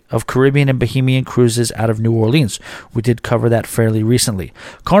variety of Caribbean and Bahamian cruises out of New Orleans. We did cover that fairly recently.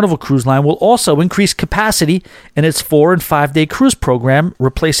 Carnival Cruise Line will also increase capacity in its 4- and 5-day cruise program,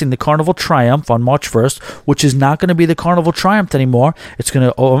 replacing the Carnival Triumph on March 1st, which is not going to be the Carnival Triumph anymore. It's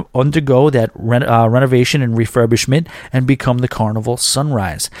going to undergo that renovation and refurbishment and become the Carnival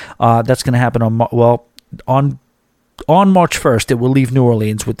Sunrise. That's going to happen on March 1st. It will leave New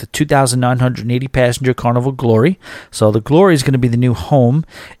Orleans with the 2,980 passenger Carnival Glory. So the Glory is going to be the new home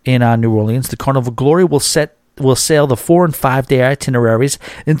in New Orleans. The Carnival Glory will sail the 4- and 5-day itineraries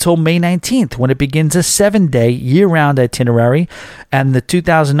until May 19th, when it begins a 7-day year-round itinerary, and the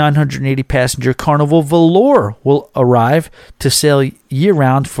 2,980 passenger Carnival Velour will arrive to sail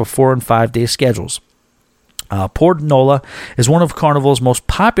year-round for 4- and 5-day schedules. Port Nola is one of Carnival's most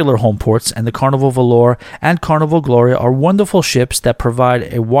popular home ports, and the Carnival Velour and Carnival Gloria are wonderful ships that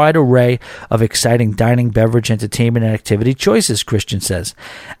provide a wide array of exciting dining, beverage, entertainment, and activity choices, Christian says.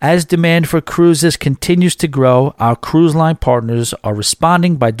 As demand for cruises continues to grow, our cruise line partners are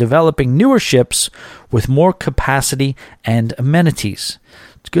responding by developing newer ships with more capacity and amenities.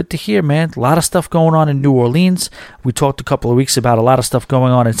 It's good to hear, man. A lot of stuff going on in New Orleans. We talked a couple of weeks about a lot of stuff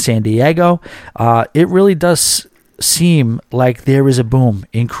going on in San Diego. It really does seem like there is a boom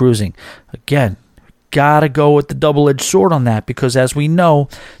in cruising. Again, gotta go with the double-edged sword on that, because as we know,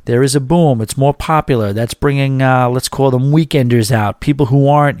 there is a boom. It's more popular. That's bringing, let's call them weekenders out, people who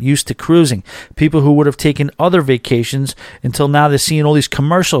aren't used to cruising, people who would have taken other vacations until now they're seeing all these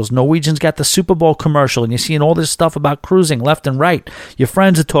commercials. Norwegian's got the Super Bowl commercial, and you're seeing all this stuff about cruising left and right. Your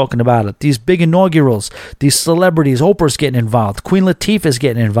friends are talking about it. These big inaugurals, these celebrities, Oprah's getting involved, Queen Latifah's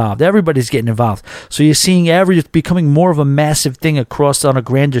getting involved, everybody's getting involved. So you're seeing it's becoming more of a massive thing across on a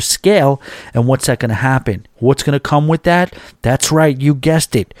grander scale, and what's that going to happen? What's going to come with that? That's right, you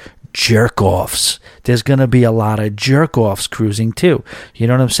guessed it. Jerk-offs. There's going to be a lot of jerk-offs cruising too. You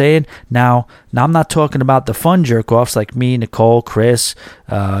know what I'm saying? Now I'm not talking about the fun jerk-offs like me, Nicole, Chris,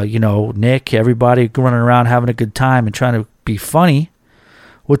 Nick, everybody running around having a good time and trying to be funny.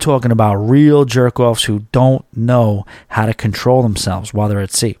 We're talking about real jerk-offs who don't know how to control themselves while they're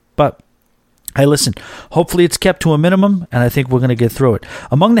at sea. But hey, listen, hopefully it's kept to a minimum, and I think we're going to get through it.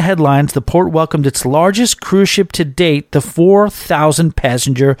 Among the headlines, the port welcomed its largest cruise ship to date, the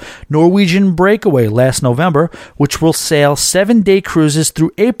 4,000-passenger Norwegian Breakaway, last November, which will sail 7-day cruises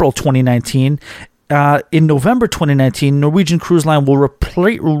through April 2019. In November 2019, Norwegian Cruise Line will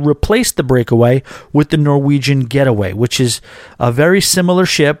replace the Breakaway with the Norwegian Getaway, which is a very similar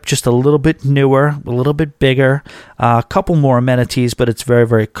ship, just a little bit newer, a little bit bigger, a couple more amenities, but it's very,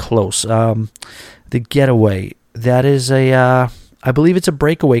 very close. The Getaway, that is I believe it's a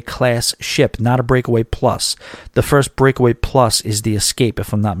Breakaway class ship, not a Breakaway Plus. The first Breakaway Plus is the Escape,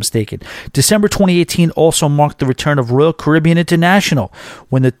 if I'm not mistaken. December 2018 also marked the return of Royal Caribbean International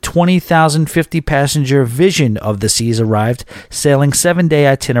when the 20,050-passenger Vision of the Seas arrived, sailing 7-day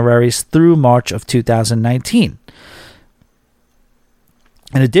itineraries through March of 2019.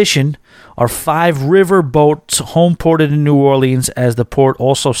 In addition, our 5 river boats home ported in New Orleans, as the port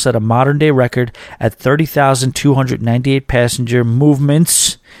also set a modern-day record at 30,298 passenger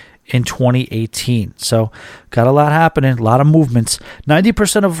movements in 2018. So got a lot happening, a lot of movements.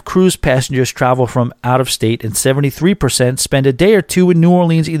 90% of cruise passengers travel from out of state, and 73% spend a day or two in New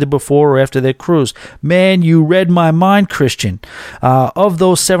Orleans either before or after their cruise. Man, you read my mind, Christian. Of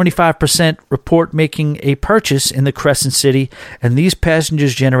those, 75% report making a purchase in the Crescent City, and these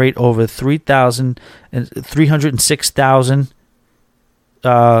passengers generate over 306,000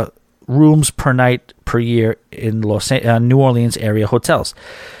 rooms per night per year in New Orleans area hotels.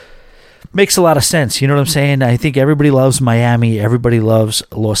 Makes a lot of sense. You know what I'm saying? I think everybody loves Miami. Everybody loves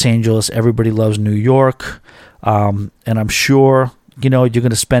Los Angeles. Everybody loves New York. And I'm sure, you're going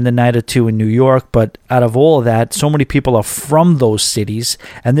to spend a night or two in New York. But out of all of that, so many people are from those cities,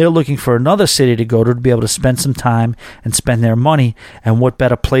 and they're looking for another city to go to be able to spend some time and spend their money. And what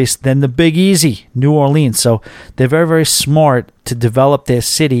better place than the Big Easy, New Orleans? So they're very, very smart to develop their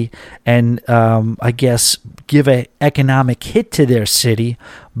city and, I guess, give an economic hit to their city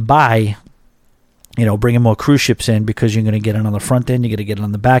by bringing more cruise ships in, because you're going to get it on the front end, you're going to get it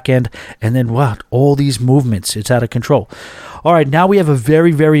on the back end, and then what? All these movements. It's out of control. All right, now we have a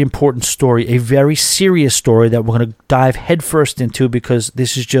very, very important story, a very serious story that we're going to dive headfirst into, because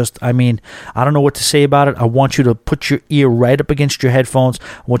this is just, I don't know what to say about it. I want you to put your ear right up against your headphones.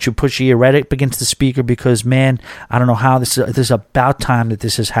 I want you to put your ear right up against the speaker, because, man, I don't know how this is about time that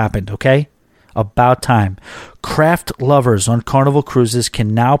this has happened, okay? About time. Craft lovers on Carnival Cruises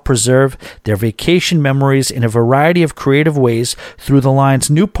can now preserve their vacation memories in a variety of creative ways through the line's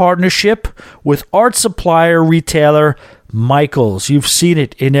new partnership with art supplier retailer Michaels. You've seen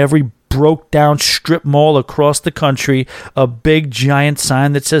it in every broke down strip mall across the country, a big giant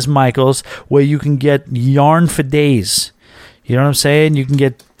sign that says Michaels, where you can get yarn for days. You know what I'm saying? You can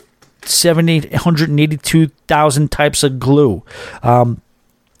get 182,000 types of glue.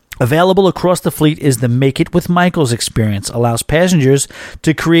 Available across the fleet is the Make It with Michaels experience. Allows passengers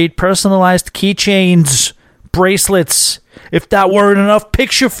to create personalized keychains, bracelets, if that weren't enough,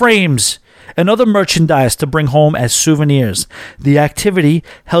 picture frames, and other merchandise to bring home as souvenirs. The activity,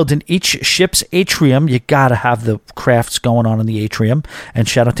 held in each ship's atrium — you gotta have the crafts going on in the atrium, and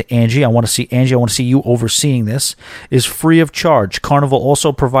shout out to Angie. I want to see you overseeing this — is free of charge. Carnival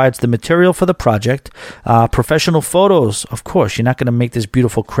also provides the material for the project. Professional photos, of course. You're not going to make this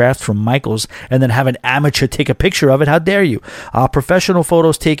beautiful craft from Michaels and then have an amateur take a picture of it. How dare you? Professional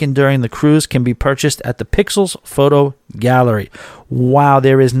photos taken during the cruise can be purchased at the Pixels Photo Gallery. Wow,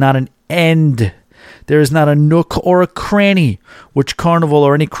 there is not an end. There is not a nook or a cranny which Carnival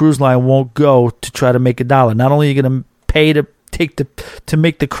or any cruise line won't go to try to make a dollar. Not only are you going to pay to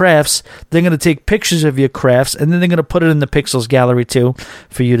make the crafts, they're going to take pictures of your crafts, and then they're going to put it in the Pixels Gallery too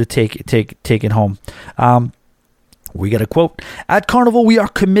for you to take it home. We got a quote. At Carnival, we are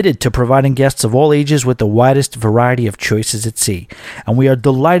committed to providing guests of all ages with the widest variety of choices at sea, and we are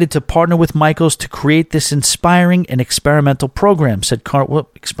delighted to partner with Michaels to create this inspiring and experimental program, said Carnival.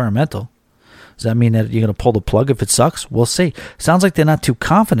 Experimental? Does that mean that you're going to pull the plug if it sucks? We'll see. Sounds like they're not too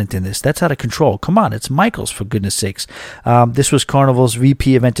confident in this. That's out of control. Come on, it's Michaels, for goodness sakes. This was Carnival's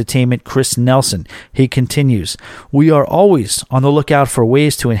VP of Entertainment, Chris Nelson. He continues, we are always on the lookout for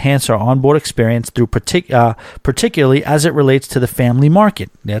ways to enhance our onboard experience through particularly as it relates to the family market.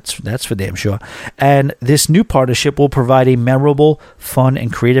 That's for damn sure. And this new partnership will provide a memorable, fun,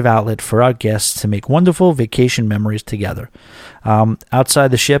 and creative outlet for our guests to make wonderful vacation memories together. Outside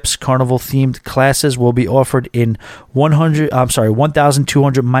the ships, Carnival-themed classes will be offered in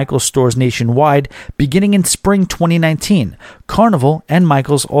 1,200 Michaels stores nationwide, beginning in spring 2019. Carnival and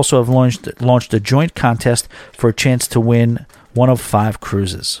Michaels also have launched a joint contest for a chance to win one of 5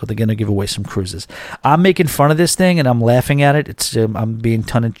 cruises. So they're going to give away some cruises. I'm making fun of this thing and I'm laughing at it. I'm being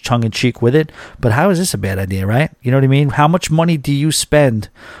tongue-in-cheek with it. But how is this a bad idea, right? You know what I mean? How much money do you spend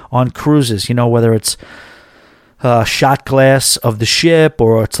on cruises? You know, whether it's shot glass of the ship,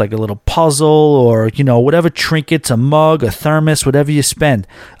 or it's like a little puzzle, or, you know, whatever trinkets, a mug, a thermos, whatever you spend.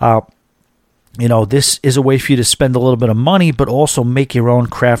 You know, this is a way for you to spend a little bit of money, but also make your own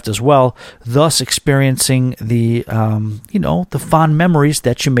craft as well, thus experiencing the, the fond memories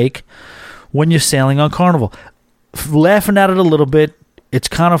that you make when you're sailing on Carnival. Laughing at it a little bit. It's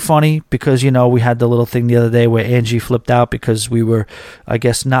kind of funny because, you know, we had the little thing the other day where Angie flipped out because we were, I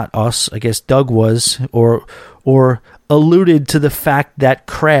guess not us, I guess Doug was, or alluded to the fact that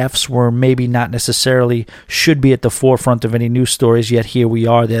crafts were maybe not necessarily should be at the forefront of any news stories, yet here we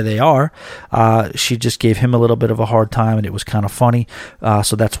are, there they are. She just gave him a little bit of a hard time, and it was kind of funny.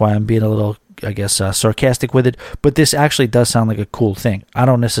 So that's why I'm being a little, I guess, sarcastic with it. But this actually does sound like a cool thing. I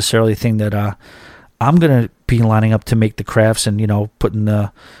don't necessarily think that I'm going to be lining up to make the crafts and, you know,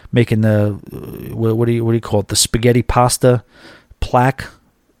 making the, what do you call it? The spaghetti pasta plaque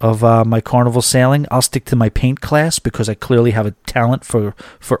of my Carnival sailing. I'll stick to my paint class because I clearly have a talent for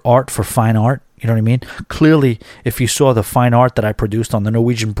art, for fine art. You know what I mean? Clearly, if you saw the fine art that I produced on the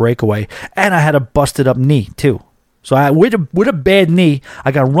Norwegian Breakaway, and I had a busted up knee too. So with a bad knee,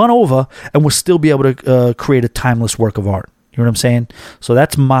 I got run over and will still be able to create a timeless work of art. You know what I'm saying? So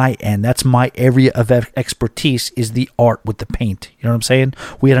that's my end. That's my area of expertise, is the art with the paint. You know what I'm saying?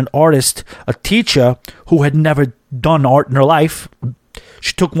 We had an artist, a teacher, who had never done art in her life.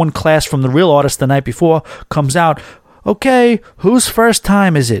 She took one class from the real artist the night before, comes out, okay, whose first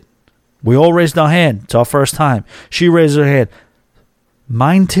time is it? We all raised our hand. It's our first time. She raised her hand.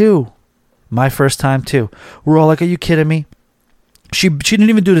 Mine too. My first time too. We're all like, are you kidding me? She didn't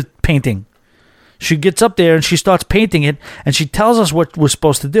even do the painting. She gets up there and she starts painting it, and she tells us what we're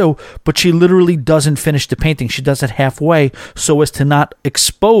supposed to do, but she literally doesn't finish the painting. She does it halfway so as to not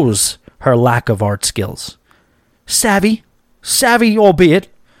expose her lack of art skills. Savvy albeit,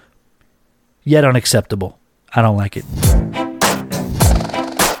 yet unacceptable. I don't like it.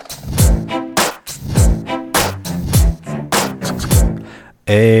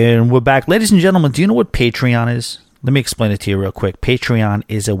 And we're back. Ladies and gentlemen, do you know what Patreon is? Let me explain it to you real quick. Patreon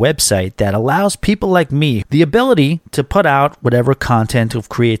is a website that allows people like me the ability to put out whatever content of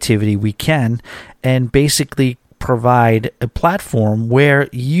creativity we can, and basically provide a platform where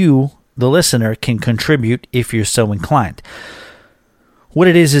you, the listener, can contribute if you're so inclined. What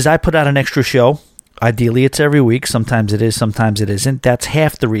it is I put out an extra show. Ideally, it's every week. Sometimes it is, sometimes it isn't. That's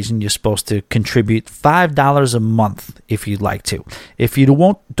half the reason you're supposed to contribute $5 a month if you'd like to. If you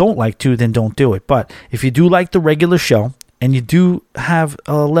don't like to, then don't do it. But if you do like the regular show, and you do have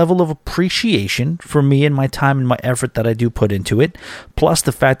a level of appreciation for me and my time and my effort that I do put into it, plus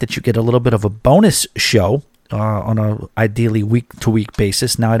the fact that you get a little bit of a bonus show on a ideally week-to-week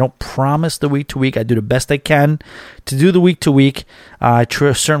basis. Now, I don't promise the week-to-week. I do the best I can to do the week-to-week. I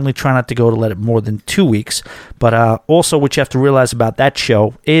certainly try not to let it more than 2 weeks. But also what you have to realize about that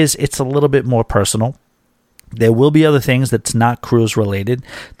show is it's a little bit more personal. There will be other things that's not cruise related.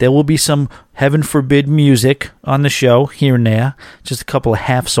 There will be some, heaven forbid, music on the show here and there. Just a couple of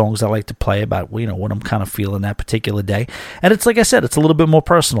half songs I like to play about, what I'm kind of feeling that particular day. And it's like I said, it's a little bit more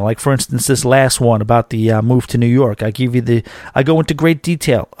personal. Like, for instance, this last one about the move to New York. I go into great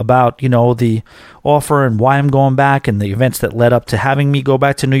detail about, the offer and why I'm going back and the events that led up to having me go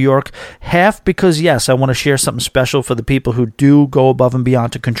back to New York. Half because, yes, I want to share something special for the people who do go above and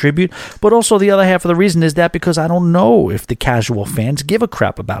beyond to contribute. But also the other half of the reason is that because I don't know if the casual fans give a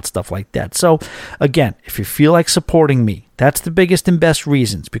crap about stuff like that. So, again, if you feel like supporting me, that's the biggest and best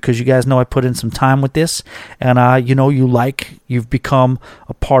reasons, because you guys know I put in some time with this, and you've become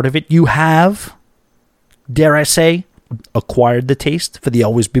a part of it. You have, dare I say, acquired the taste for the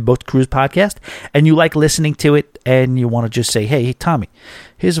Always Be Booked Cruise podcast, and you like listening to it, and you want to just say, hey, Tommy,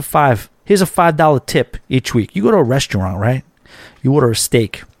 here's a $5 tip each week. You go to a restaurant, right? You order a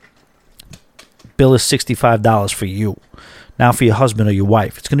steak. Bill is $65 for you. Now for your husband or your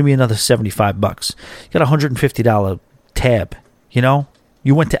wife, it's going to be another $75. You got a $150 tab,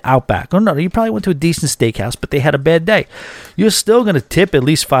 You went to Outback. Oh, no, you probably went to a decent steakhouse, but they had a bad day. You're still going to tip at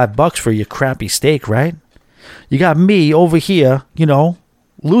least $5 for your crappy steak, right? You got me over here,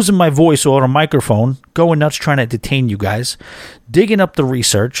 losing my voice over a microphone, going nuts trying to entertain you guys, digging up the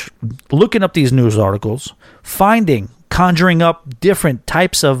research, looking up these news articles, conjuring up different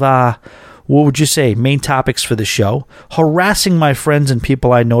types of, main topics for the show, harassing my friends and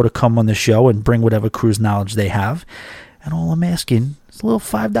people I know to come on the show and bring whatever cruise knowledge they have. And all I'm asking is a little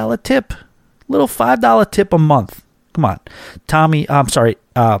 $5 tip. $5 tip a month. Come on.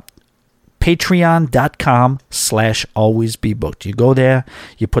 Patreon.com/alwaysbebooked. You go there,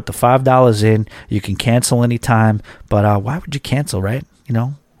 you put the $5 in, you can cancel anytime, but why would you cancel, right?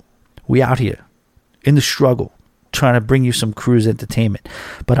 We out here in the struggle, trying to bring you some cruise entertainment.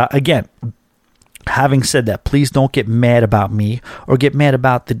 But again, having said that, please don't get mad about me or get mad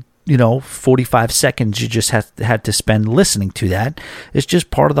about the 45 seconds you just had to spend listening to that. It's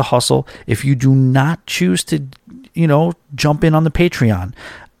just part of the hustle. If you do not choose to, jump in on the Patreon,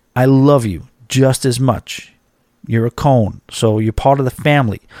 I love you just as much. You're a cone, so you're part of the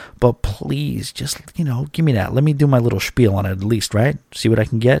family. But please, just, give me that. Let me do my little spiel on it at least, right? See what I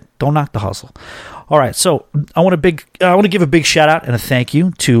can get. Don't knock the hustle. All right, so I want to give a big shout out and a thank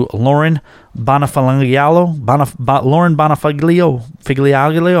you to Lauren Bonafigliaro,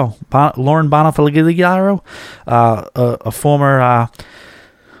 a former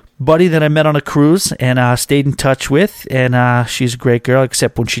buddy that I met on a cruise and stayed in touch with, and she's a great girl,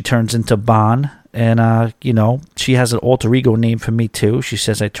 except when she turns into Bon. And, she has an alter ego name for me, too. She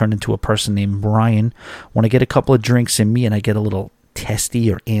says I turn into a person named Brian when I get a couple of drinks in me and I get a little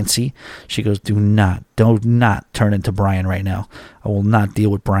testy or antsy. She goes, do not turn into Brian right now. I will not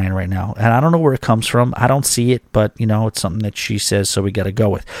deal with Brian right now. And I don't know where it comes from. I don't see it, but, it's something that she says, so we got to go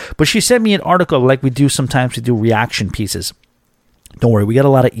with. But she sent me an article like we do sometimes. We do reaction pieces. Don't worry, we got a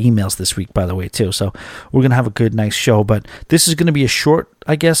lot of emails this week, by the way, too. So we're going to have a good, nice show. But this is going to be a shorter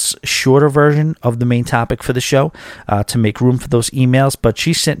version of the main topic for the show to make room for those emails. But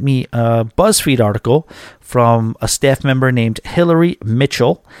she sent me a BuzzFeed article from a staff member named Hillary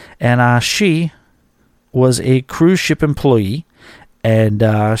Mitchell. And she was a cruise ship employee. And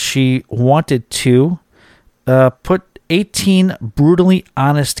she wanted to put 18 brutally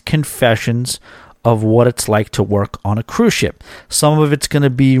honest confessions of what it's like to work on a cruise ship. Some of it's going to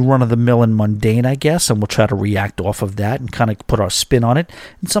be run-of-the-mill and mundane, I guess, and we'll try to react off of that and kind of put our spin on it.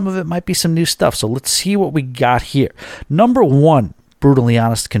 And some of it might be some new stuff. So let's see what we got here. Number 1, brutally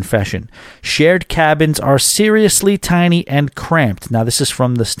honest confession. Shared cabins are seriously tiny and cramped. Now, this is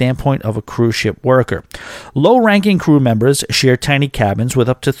from the standpoint of a cruise ship worker. Low-ranking crew members share tiny cabins with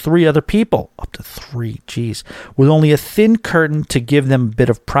up to 3 other people. Up to 3, geez. With only a thin curtain to give them a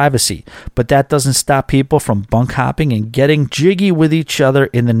bit of privacy. But that doesn't stop people from bunk hopping and getting jiggy with each other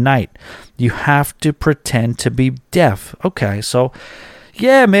in the night. You have to pretend to be deaf. Okay, so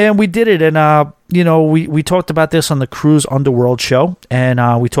Yeah, man, we did it. And, we talked about this on the Cruise Underworld show.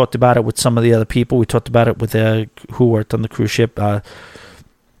 And we talked about it with some of the other people. We talked about it with who worked on the cruise ship,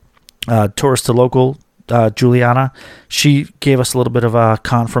 Tourist to Local, Juliana. She gave us a little bit of a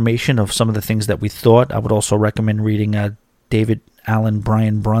confirmation of some of the things that we thought. I would also recommend reading David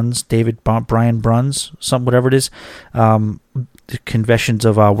Brian Bruns, whatever it is. Confessions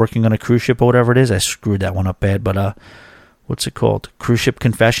of Working on a Cruise Ship or whatever it is. I screwed that one up bad, but what's it called? Cruise Ship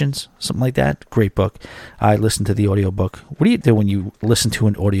Confessions, something like that. Great book. I listened to the audiobook. What do you do when you listen to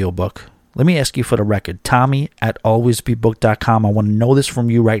an audiobook? Let me ask you for the record. Tommy at alwaysbebooked.com. I want to know this from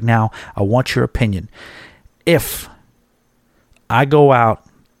you right now. I want your opinion. If I go out,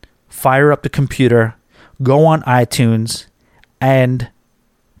 fire up the computer, go on iTunes, and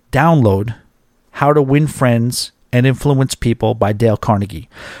download How to Win Friends and Influence People by Dale Carnegie.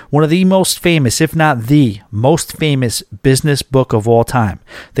 One of the most famous, if not the most famous business book of all time.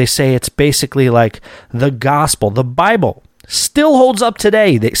 They say it's basically like the gospel. The Bible still holds up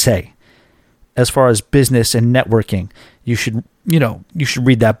today, they say, as far as business and networking. You should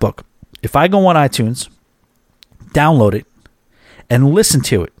read that book. If I go on iTunes, download it, and listen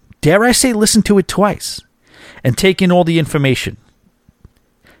to it, dare I say listen to it twice, and take in all the information,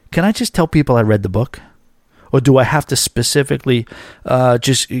 can I just tell people I read the book? Or do I have to specifically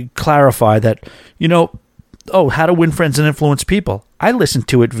just clarify that, How to Win Friends and Influence People? I listen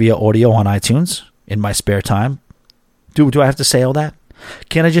to it via audio on iTunes in my spare time. Do I have to say all that?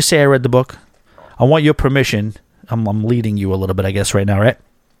 Can't I just say I read the book? I want your permission. I'm leading you a little bit, I guess, right now, right?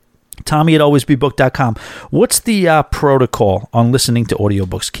 Tommy at alwaysbebooked.com. What's the protocol on listening to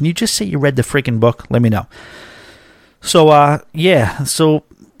audiobooks? Can you just say you read the freaking book? Let me know. So,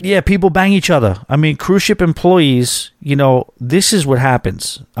 people bang each other. I mean, cruise ship employees, this is what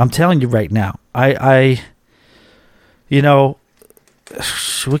happens. I'm telling you right now. What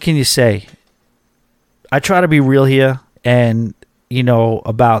can you say? I try to be real here and,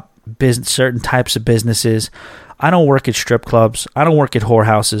 about certain types of businesses. I don't work at strip clubs. I don't work at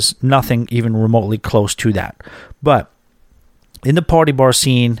whorehouses. Nothing even remotely close to that. But in the party bar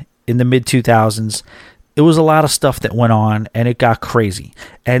scene in the mid-2000s, there was a lot of stuff that went on, and it got crazy.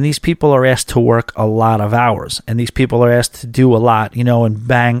 And these people are asked to work a lot of hours, and these people are asked to do a lot, and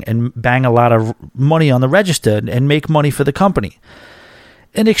bang a lot of money on the register and make money for the company.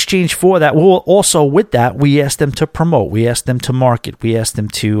 In exchange for that, also with that, we asked them to promote, we asked them to market, we asked them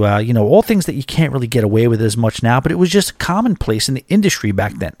to, all things that you can't really get away with as much now, but it was just commonplace in the industry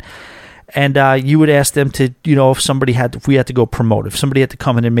back then. And you would ask them to, if we had to go promote, if somebody had to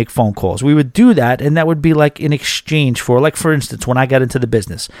come in and make phone calls, we would do that. And that would be like in exchange for, like, for instance, when I got into the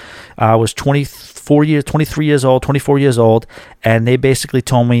business, I was 24 years old. And they basically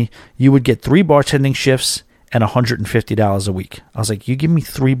told me you would get 3 bartending shifts and $150 a week. I was like, you give me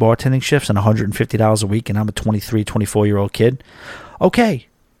 3 bartending shifts and $150 a week, and I'm a 23, 24-year-old kid? Okay.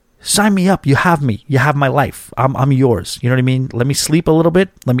 Sign me up. You have me. You have my life. I'm yours. You know what I mean? Let me sleep a little bit.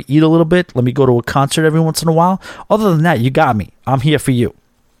 Let me eat a little bit. Let me go to a concert every once in a while. Other than that, you got me. I'm here for you.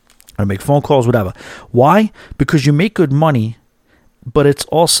 I make phone calls, whatever. Why? Because you make good money, but it's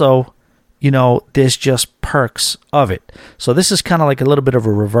also, there's just perks of it. So this is kind of like a little bit of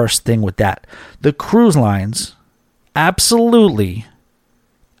a reverse thing with that. The cruise lines absolutely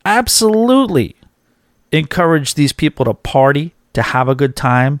encourage these people to party, to have a good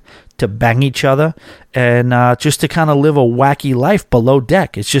time, to bang each other, and just to kind of live a wacky life below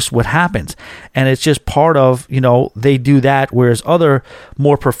deck. It's just what happens. And it's just part of, they do that, whereas other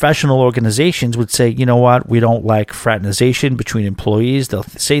more professional organizations would say, you know what, we don't like fraternization between employees. They'll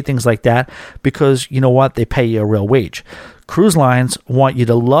say things like that because, they pay you a real wage. Cruise lines want you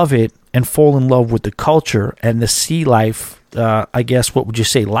to love it and fall in love with the culture and the sea life, I guess, what would you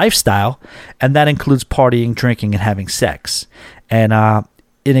say, lifestyle, and that includes partying, drinking, and having sex. And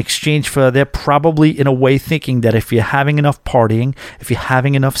in exchange for, they're probably in a way thinking that if you're having enough partying, if you're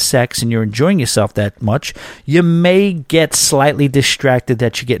having enough sex and you're enjoying yourself that much, you may get slightly distracted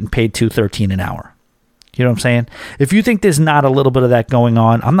that you're getting paid $2.13 an hour. You know what I'm saying? If you think there's not a little bit of that going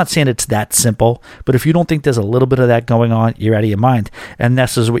on, I'm not saying it's that simple, but if you don't think there's a little bit of that going on, you're out of your mind. And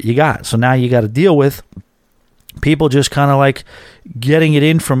this is what you got. So now you got to deal with people just kind of like getting it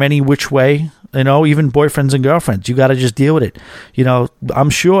in from any which way, even boyfriends and girlfriends. You got to just deal with it. I'm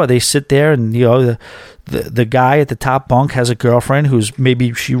sure they sit there and, the guy at the top bunk has a girlfriend who's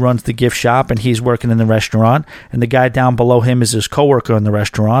maybe she runs the gift shop and he's working in the restaurant. And the guy down below him is his coworker in the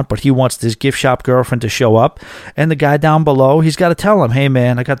restaurant, but he wants this gift shop girlfriend to show up. And the guy down below, he's got to tell him, hey,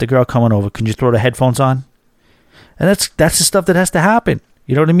 man, I got the girl coming over. Can you throw the headphones on? And that's the stuff that has to happen.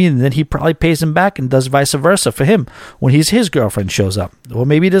 You know what I mean? And then he probably pays him back and does vice versa for him when his girlfriend shows up. Or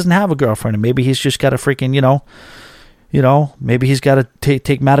maybe he doesn't have a girlfriend, and maybe he's just got a freaking, maybe he's got to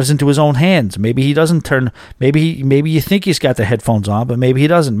take matters into his own hands. Maybe he doesn't turn. Maybe you think he's got the headphones on, but maybe he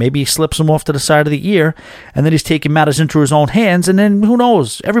doesn't. Maybe he slips them off to the side of the ear, and then he's taking matters into his own hands. And then who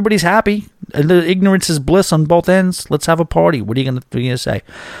knows? Everybody's happy. The ignorance is bliss on both ends. Let's have a party. What are you gonna say?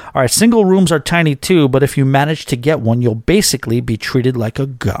 All right, single rooms are tiny too, but if you manage to get one, you'll basically be treated like a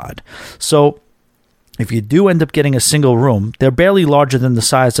god. So if you do end up getting a single room, they're barely larger than the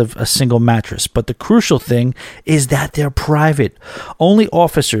size of a single mattress. But the crucial thing is that they're private. Only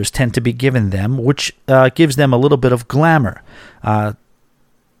officers tend to be given them, which gives them a little bit of glamour.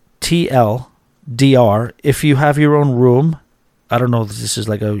 TLDR, if you have your own room, I don't know if this is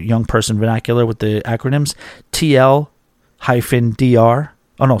like a young person vernacular with the acronyms, TL-DR,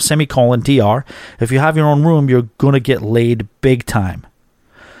 semicolon DR. If you have your own room, you're going to get laid big time.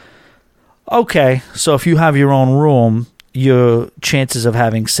 Okay, so if you have your own room, your chances of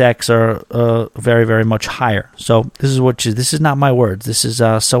having sex are very, very much higher. So this is not my words. This is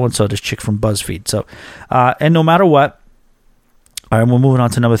so-and-so, this chick from BuzzFeed. So, and no matter what, all right, we're moving on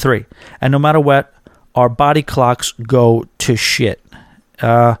to number 3. And no matter what, our body clocks go to shit.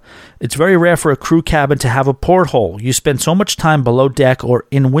 It's very rare for a crew cabin to have a porthole. You spend so much time below deck or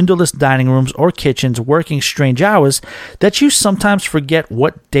in windowless dining rooms or kitchens working strange hours that you sometimes forget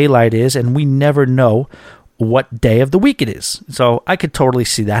what daylight is, and we never know what day of the week it is. So I could totally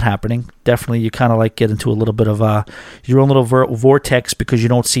see that happening. Definitely, you kind of like get into a little bit of your own little vortex because you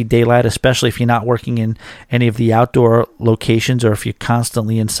don't see daylight, especially if you're not working in any of the outdoor locations or if you're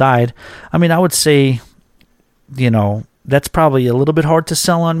constantly inside. I mean, I would say, that's probably a little bit hard to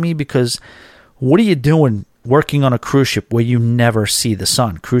sell on me because what are you doing working on a cruise ship where you never see the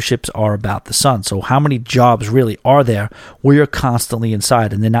sun? Cruise ships are about the sun. So how many jobs really are there where you're constantly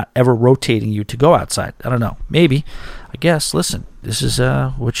inside and they're not ever rotating you to go outside? I don't know. Maybe. I guess. Listen, this is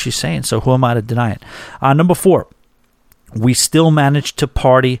what she's saying. So who am I to deny it? Number 4, we still manage to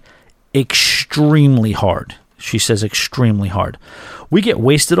party extremely hard. She says extremely hard. We get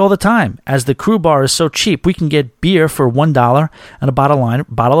wasted all the time. As the crew bar is so cheap, we can get beer for $1 and a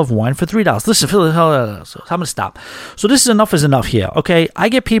bottle of wine for $3. Listen, I'm going to stop. So this is enough is enough here, okay? I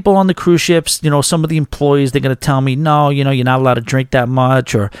get people on the cruise ships, some of the employees, they're going to tell me, no, you're not allowed to drink that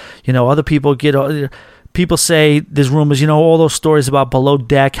much, or, other people get... People say there's rumors, all those stories about below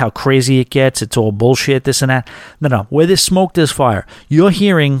deck, how crazy it gets. It's all bullshit, this and that. No. Where there's smoke, there's fire. You're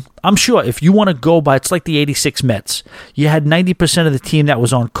hearing, I'm sure if you want to go by, it's like the 86 Mets. You had 90% of the team that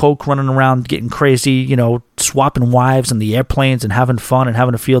was on coke running around getting crazy, swapping wives on the airplanes and having fun and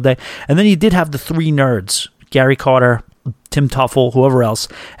having a field day. And then you did have the 3 nerds, Gary Carter, Tim Tuffle, whoever else,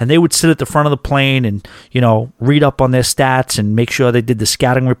 and they would sit at the front of the plane and, read up on their stats and make sure they did the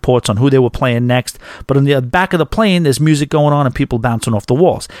scouting reports on who they were playing next. But in the back of the plane, there's music going on and people bouncing off the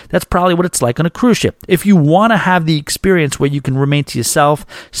walls. That's probably what it's like on a cruise ship. If you want to have the experience where you can remain to yourself,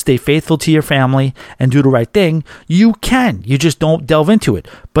 stay faithful to your family, and do the right thing, you can. You just don't delve into it.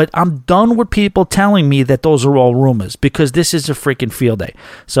 But I'm done with people telling me that those are all rumors because this is a freaking field day.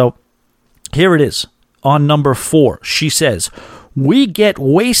 So here it is. On number 4, she says, we get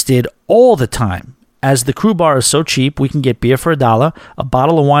wasted all the time. As the crew bar is so cheap, we can get beer for $1, a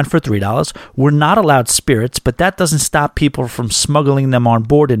bottle of wine for $3. We're not allowed spirits, but that doesn't stop people from smuggling them on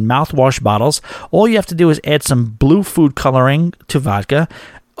board in mouthwash bottles. All you have to do is add some blue food coloring to vodka.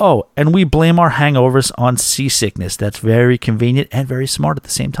 Oh, and we blame our hangovers on seasickness. That's very convenient and very smart at the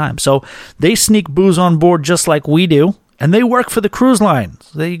same time. So they sneak booze on board just like we do. And they work for the cruise line.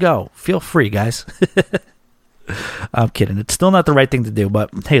 So there you go. Feel free, guys. I'm kidding. It's still not the right thing to do. But,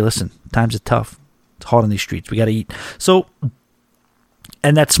 hey, listen. Times are tough. It's hard on these streets. We got to eat. So,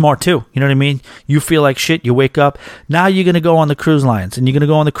 and that's smart, too. You know what I mean? You feel like shit. You wake up. Now you're going to go on the cruise lines. And you're going to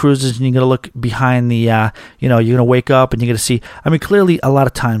go on the cruises. And you're going to look behind the, you're going to wake up. And you're going to see. I mean, clearly, a lot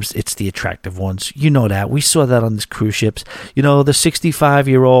of times, it's the attractive ones. You know that. We saw that on these cruise ships. The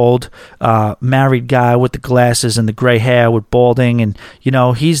 65-year-old married guy with the glasses and the gray hair with balding. And,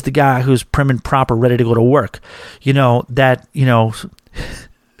 he's the guy who's prim and proper, ready to go to work.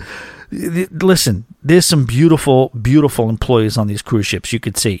 Listen, there's some beautiful, beautiful employees on these cruise ships. You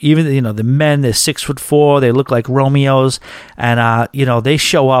could see even, the men, they're 6'4", they look like Romeos, and, they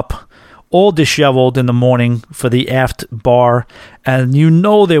show up all disheveled in the morning for the aft bar, and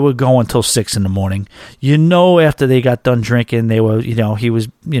they were going till 6 in the morning. After they got done drinking, they were,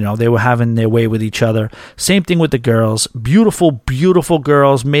 they were having their way with each other. Same thing with the girls. Beautiful, beautiful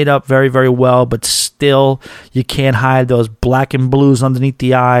girls, made up very, very well, but still, you can't hide those black and blues underneath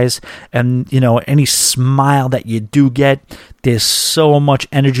the eyes, and, any smile that you do get, there's so much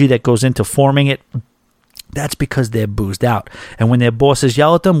energy that goes into forming it. That's because they're boozed out. And when their bosses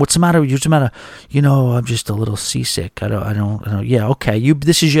yell at them, what's the matter? What's the matter? I'm just a little seasick. I don't. Yeah, okay.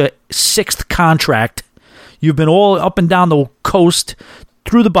 This is your 6th contract. You've been all up and down the coast,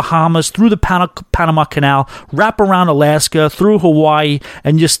 through the Bahamas, through the Panama Canal, wrap around Alaska, through Hawaii,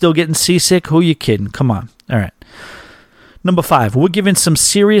 and you're still getting seasick? Who you kidding? Come on. All right. Number 5, we're giving some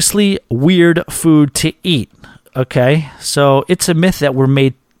seriously weird food to eat. Okay? So it's a myth that we're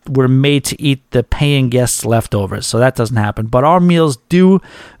made to eat the paying guests' leftovers, so that doesn't happen. But our meals do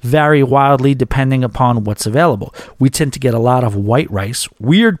vary wildly depending upon what's available. We tend to get a lot of white rice,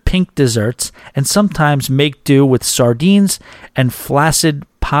 weird pink desserts, and sometimes make do with sardines and flaccid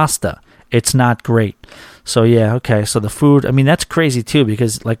pasta. It's not great. So yeah, okay, so the food, that's crazy too,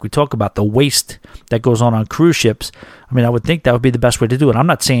 because like we talk about the waste that goes on cruise ships. I would think that would be the best way to do it. I'm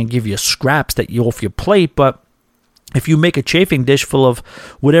not saying give you scraps that you off your plate, but if you make a chafing dish full of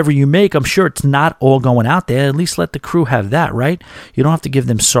whatever you make, I'm sure it's not all going out there. At least let the crew have that, right? You don't have to give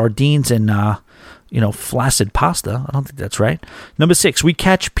them sardines and, flaccid pasta. I don't think that's right. Number 6, we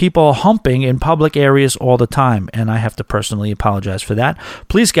catch people humping in public areas all the time, and I have to personally apologize for that.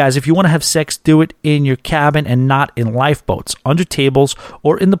 Please, guys, if you want to have sex, do it in your cabin and not in lifeboats, under tables,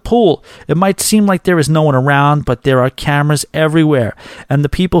 or in the pool. It might seem like there is no one around, but there are cameras everywhere, and the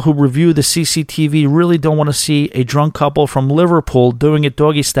people who review the CCTV really don't want to see a drunk couple from Liverpool doing it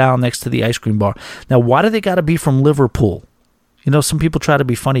doggy style next to the ice cream bar. Now, why do they got to be from Liverpool? Some people try to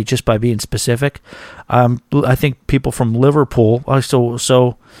be funny just by being specific. I think people from Liverpool. So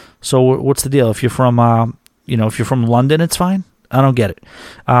what's the deal? If you're from, if you're from London, it's fine. I don't get it.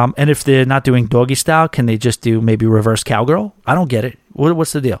 And if they're not doing doggy style, can they just do maybe reverse cowgirl? I don't get it.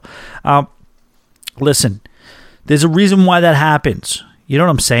 What's the deal? Listen, there's a reason why that happens. You know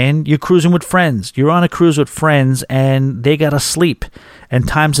what I'm saying? You're cruising with friends. You're on a cruise with friends, and they gotta sleep, and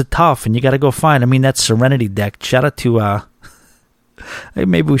times are tough, and you gotta go find. That's Serenity Deck. Shout out to.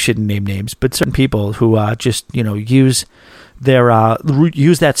 Maybe we shouldn't name names, but certain people who just use their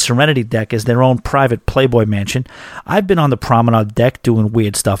use that Serenity Deck as their own private Playboy mansion. I've been on the promenade deck doing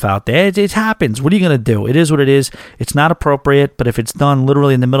weird stuff out there. It happens. What are you going to do? It is what it is. It's not appropriate, but if it's done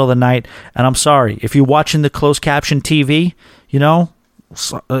literally in the middle of the night, and I'm sorry, if you're watching the closed caption TV,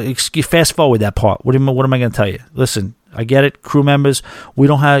 fast forward that part. What am I going to tell you? Listen, I get it. Crew members, we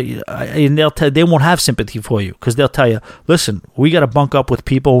don't have, and they won't have sympathy for you, because they'll tell you, listen, we got to bunk up with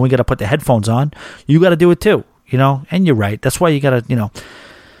people and we got to put the headphones on. You got to do it too, and you're right. That's why you got to,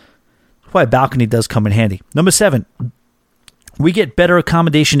 that's why a balcony does come in handy. Number 7, we get better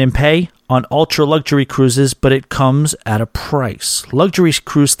accommodation and pay on ultra-luxury cruises, but it comes at a price. Luxury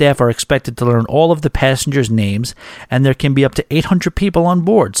cruise staff are expected to learn all of the passengers' names, and there can be up to 800 people on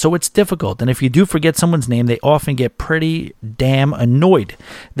board, so it's difficult. And if you do forget someone's name, they often get pretty damn annoyed.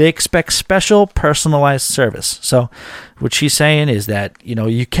 They expect special, personalized service. So what she's saying is that,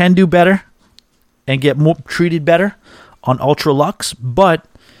 you can do better and get more treated better on ultra-lux, but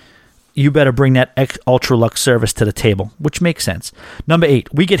you better bring that ultra luxe service to the table, which makes sense. Number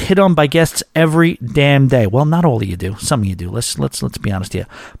 8, we get hit on by guests every damn day. Well, not all of you do. Some of you do. Let's be honest here.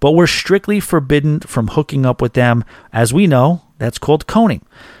 But we're strictly forbidden from hooking up with them. As we know, that's called coning.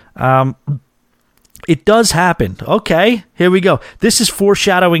 It does happen. Okay, here we go. This is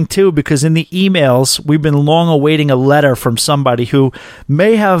foreshadowing too, because in the emails, we've been long awaiting a letter from somebody who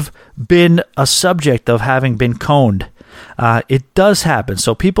may have been a subject of having been coned. It does happen.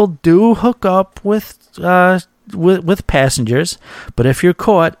 So people do hook up with passengers, but if you're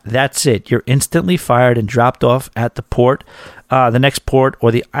caught, that's it. You're instantly fired and dropped off at the port, the next port,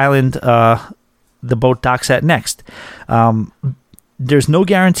 or the island the boat docks at next. There's no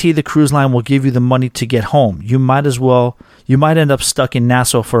guarantee the cruise line will give you the money to get home. You might end up stuck in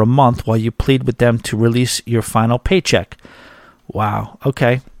Nassau for a month while you plead with them to release your final paycheck. Wow.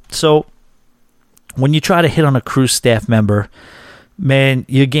 Okay. So when you try to hit on a cruise staff member, man,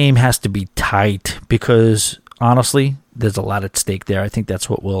 your game has to be tight, because honestly, there's a lot at stake there. I think that's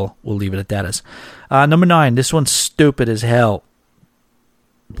what we'll leave it at that as. Number 9, this one's stupid as hell.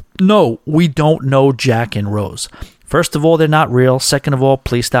 No, we don't know Jack and Rose. First of all, they're not real. Second of all,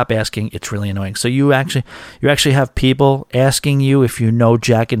 please stop asking. It's really annoying. So you actually have people asking you if you know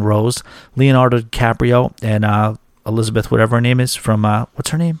Jack and Rose, Leonardo DiCaprio and Elizabeth, whatever her name is, from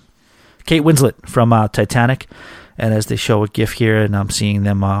what's her name? Kate Winslet from Titanic. And as they show a GIF here, and I'm seeing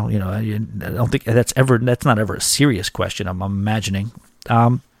them, I don't think that's not ever a serious question. I'm imagining.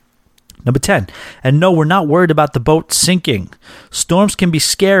 Number 10, and no, we're not worried about the boat sinking. Storms can be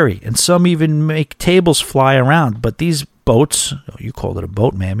scary, and some even make tables fly around. But these boats, you called it a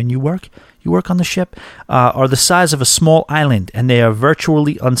boat, ma'am, and you work on the ship, are the size of a small island, and they are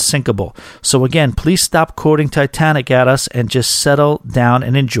virtually unsinkable. So again, please stop quoting Titanic at us and just settle down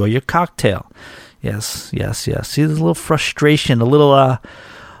and enjoy your cocktail. Yes. See, there's a little frustration, a little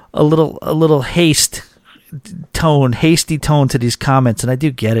hasty tone to these comments, and I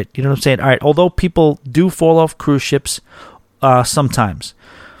do get it. You know what I'm saying? All right, although people do fall off cruise ships sometimes,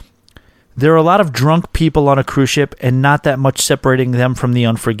 there are a lot of drunk people on a cruise ship and not that much separating them from the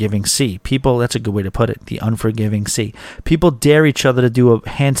unforgiving sea. People, that's a good way to put it, the unforgiving sea. People dare each other to do a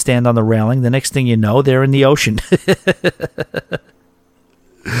handstand on the railing. The next thing you know, they're in the ocean.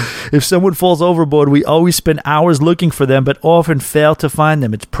 If someone falls overboard, we always spend hours looking for them, but often fail to find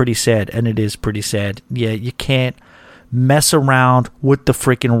them. It's pretty sad, and it is pretty sad. Yeah, you can't mess around with the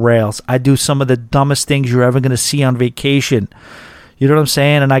freaking rails. I do some of the dumbest things you're ever going to see on vacation. You know what I'm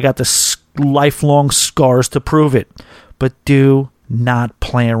saying? And I got the lifelong scars to prove it. But do not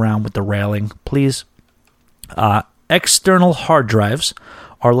play around with the railing, please. External hard drives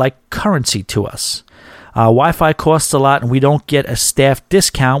are like currency to us. Wi-Fi costs a lot, and we don't get a staff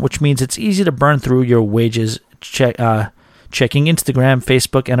discount, which means it's easy to burn through your wages checking Instagram,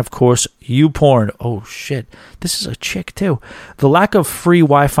 Facebook, and, of course, YouPorn. Oh, shit. This is a chick, too. The lack of free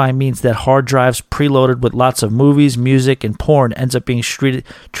Wi-Fi means that hard drives preloaded with lots of movies, music, and porn ends up being treated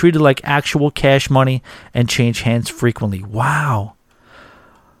like actual cash money and change hands frequently. Wow.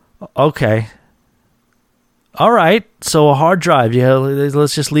 Okay. All right, so a hard drive, yeah,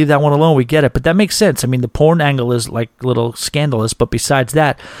 let's just leave that one alone. We get it, but that makes sense. I mean, the porn angle is like a little scandalous, but besides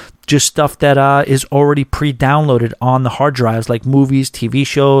that, just stuff that is already pre-downloaded on the hard drives, like movies, TV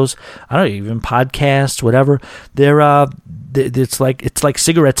shows, I don't know, even podcasts, whatever. It's like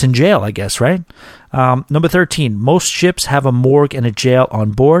cigarettes in jail, I guess, right? Number 13, most ships have a morgue and a jail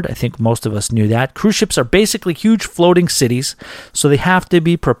on board. I think most of us knew that. Cruise ships are basically huge floating cities, so they have to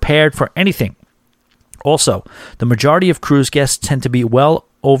be prepared for anything. Also, the majority of cruise guests tend to be well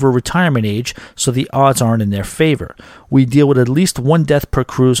over retirement age, so the odds aren't in their favor. We deal with at least one death per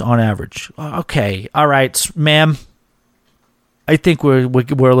cruise on average. Okay, all right, ma'am. I think we're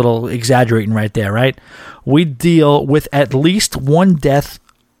a little exaggerating right there, right? We deal with at least one death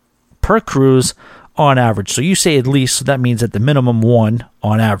per cruise on average. So you say at least, so that means at the minimum one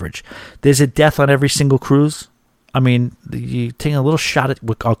on average. There's a death on every single cruise. I mean, you're taking a little shot at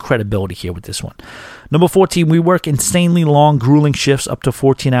our credibility here with this one. Number 14, we work insanely long, grueling shifts up to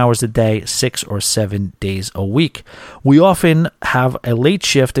 14 hours a day, 6 or 7 days a week. We often have a late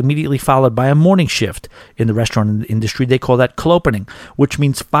shift immediately followed by a morning shift. In the restaurant industry, they call that clopening, which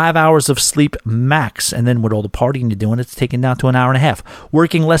means 5 hours of sleep max. And then with all the partying you're doing, it's taken down to an hour and a half.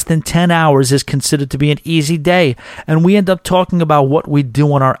 Working less than 10 hours is considered to be an easy day. And we end up talking about what we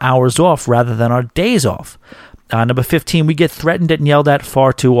do on our hours off rather than our days off. Number 15, we get threatened and yelled at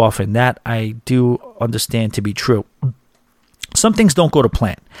far too often. That I do understand to be true. Some things don't go to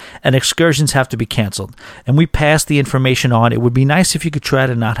plan, and excursions have to be canceled, and we pass the information on. It would be nice if you could try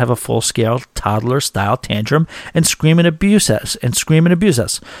to not have a full-scale toddler-style tantrum and scream and abuse us.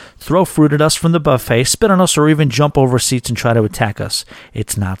 Throw fruit at us from the buffet, spit on us, or even jump over seats and try to attack us.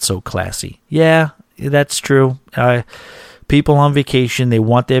 It's not so classy. Yeah, that's true. People on vacation, they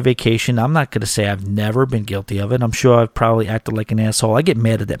want their vacation. I'm not going to say I've never been guilty of it. I'm sure I've probably acted like an asshole. I get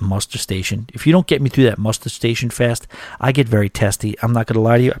mad at that muster station. If you don't get me through that muster station fast, I get very testy. I'm not going to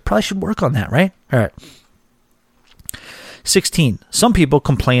lie to you. I probably should work on that, right? All right. 16. Some people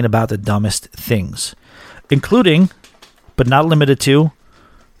complain about the dumbest things, including, but not limited to,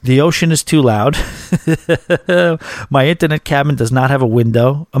 the ocean is too loud. My internet cabin does not have a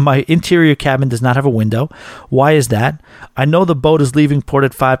window. My interior cabin does not have a window. Why is that? I know the boat is leaving port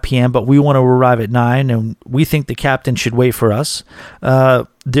at 5 p.m., but we want to arrive at 9, and we think the captain should wait for us.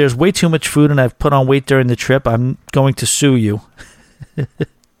 There's way too much food, and I've put on weight during the trip. I'm going to sue you.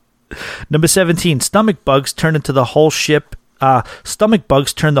 Number 17, stomach bugs turn the whole ship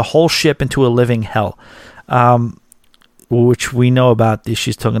into a living hell. Which we know about.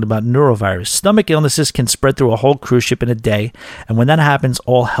 She's talking about neurovirus. Stomach illnesses can spread through a whole cruise ship in a day, and when that happens,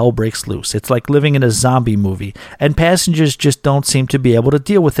 all hell breaks loose. It's like living in a zombie movie, and passengers just don't seem to be able to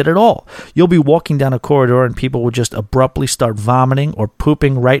deal with it at all. You'll be walking down a corridor, and people will just abruptly start vomiting or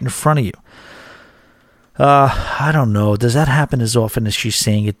pooping right in front of you. I don't know. Does that happen as often as she's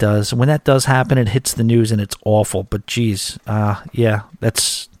saying it does? When that does happen, it hits the news, and it's awful. But geez, yeah,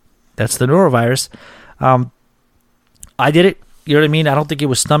 that's That's the norovirus. I did it. You know what I mean? I don't think it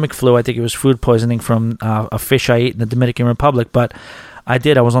was stomach flu. I think it was food poisoning from a fish I ate in the Dominican Republic. But I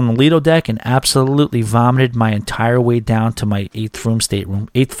did. I was on the Lido deck and absolutely vomited my entire way down to my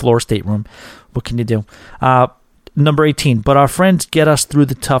 8th floor stateroom. What can you do? Number 18, but our friends get us through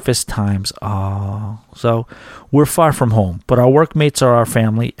the toughest times. So we're far from home, but our workmates are our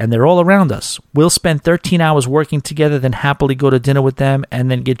family, and they're all around us. We'll spend 13 hours working together, then happily go to dinner with them,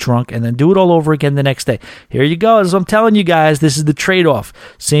 and then get drunk, and then do it all over again the next day. Here you go. As I'm telling you guys, this is the trade-off.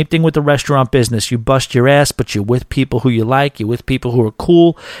 Same thing with the restaurant business. You bust your ass, but you're with people who you like. You're with people who are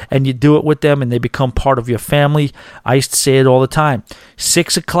cool, and you do it with them, and they become part of your family. I used to say it all the time.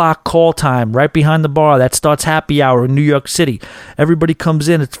 6 o'clock call time right behind the bar. That starts happy hour in New York City. Everybody comes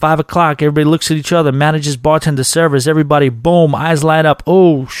in. It's 5 o'clock. Everybody looks at each other. Managers, bartender, servers. Everybody, boom, eyes light up.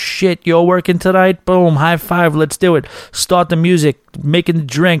 Oh, shit, you're working tonight? Boom, high five. Let's do it. Start the music. Making the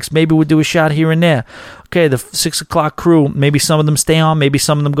drinks. Maybe we'll do a shot here and there. Okay, the 6 o'clock crew, maybe some of them stay on, maybe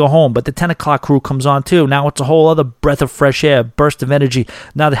some of them go home, but the 10 o'clock crew comes on too. Now it's a whole other breath of fresh air, burst of energy.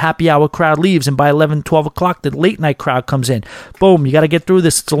 Now the happy hour crowd leaves, and by 11, 12 o'clock, the late night crowd comes in. Boom, you got to get through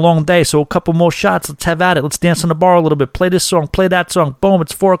this. It's a long day, so a couple more shots. Let's have at it. Let's dance on the bar a little bit. Play this song, play that song. Boom,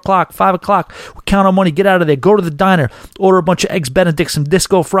 it's 4 o'clock, 5 o'clock. We count our money, get out of there, go to the diner, order a bunch of Eggs Benedict, some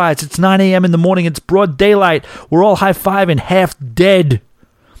disco fries. It's 9 a.m. in the morning. It's broad daylight. We're all high-fiving, half dead.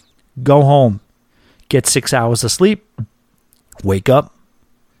 Go home. Get 6 hours of sleep, wake up,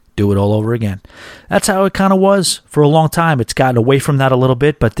 do it all over again. That's how it kind of was for a long time. It's gotten away from that a little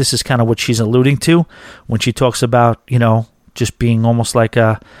bit, but this is kind of what she's alluding to when she talks about, just being almost like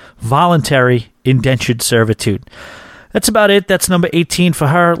a voluntary indentured servitude. That's about it. That's number 18 for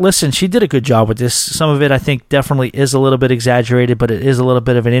her. Listen, she did a good job with this. Some of it, I think, definitely is a little bit exaggerated, but it is a little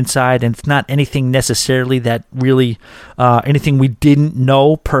bit of an insight, and it's not anything necessarily that really, anything we didn't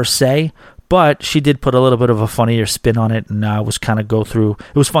know per se. But she did put a little bit of a funnier spin on it, and it was fun to go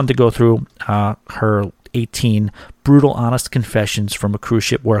through her 18 brutal, honest confessions from a cruise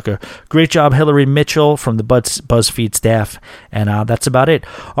ship worker. Great job, Hillary Mitchell from the BuzzFeed staff, and that's about it.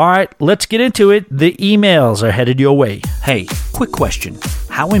 All right, let's get into it. The emails are headed your way. Hey, quick question.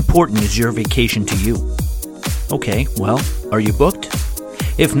 How important is your vacation to you? Okay, well, are you booked?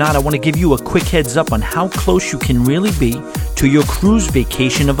 If not, I want to give you a quick heads up on how close you can really be to your cruise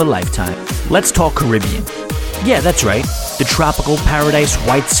vacation of a lifetime. Let's talk Caribbean. Yeah, that's right. The tropical paradise,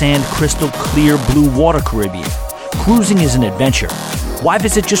 white sand, crystal clear blue water Caribbean. Cruising is an adventure. Why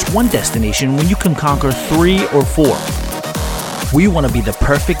visit just one destination when you can conquer 3 or 4? We want to be the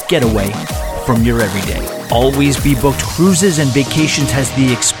perfect getaway from your everyday. Always Be Booked Cruises and Vacations has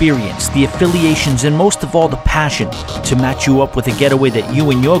the experience, the affiliations, and most of all the passion to match you up with a getaway that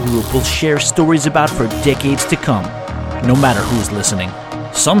you and your group will share stories about for decades to come, no matter who's listening.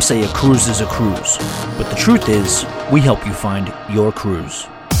 Some say a cruise is a cruise, but the truth is, we help you find your cruise.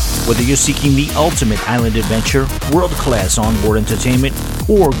 Whether you're seeking the ultimate island adventure, world-class onboard entertainment,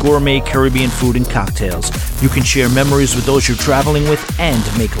 or gourmet Caribbean food and cocktails, you can share memories with those you're traveling with and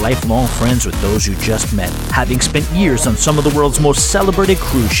make lifelong friends with those you just met. Having spent years on some of the world's most celebrated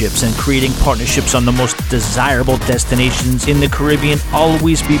cruise ships and creating partnerships on the most desirable destinations in the Caribbean,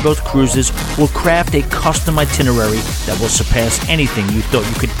 Always Be Booked Cruises will craft a custom itinerary that will surpass anything you thought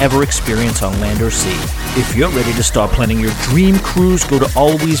you could ever experience on land or sea. If you're ready to start planning your dream cruise, go to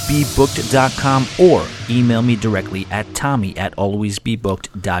alwaysbebooked.com or email me directly at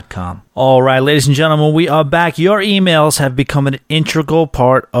tommy@alwaysbebooked.com. All right, ladies and gentlemen, we are back. Your emails have become an integral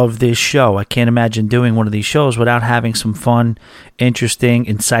part of this show. I can't imagine doing one of these shows without having some fun, interesting,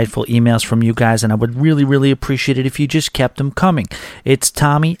 insightful emails from you guys, and I would really, really appreciate it if you just kept them coming. It's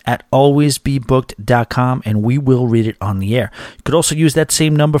tommy@alwaysbebooked.com, and we will read it on the air. You could also use that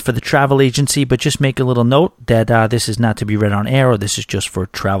same number for the travel agency, but just make a little note that this is not to be read on air, or this is just for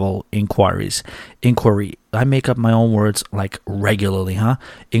travel inquiries. Inquiry. I make up my own words like regularly, huh?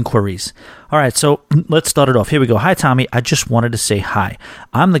 Inquiries. All right, so let's start it off. Here we go. Hi, Tommy. I just wanted to say hi.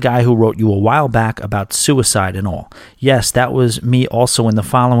 I'm the guy who wrote you a while back about suicide and all. Yes, that was me also in the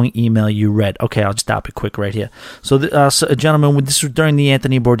following email you read. Okay, I'll stop it quick right here. So, gentlemen, this was during the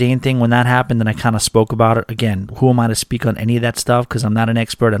Anthony Bourdain thing. When that happened, and I kind of spoke about it. Again, who am I to speak on any of that stuff? Because I'm not an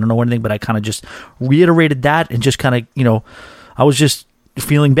expert. I don't know anything, but I kind of just reiterated that and just kind of, I was just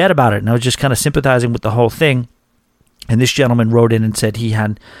feeling bad about it, and I was just kind of sympathizing with the whole thing. And this gentleman wrote in and said he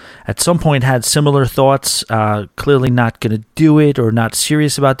had at some point had similar thoughts, clearly not going to do it or not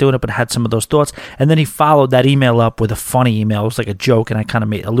serious about doing it, but had some of those thoughts. And then he followed that email up with a funny email. It was like a joke, and I kind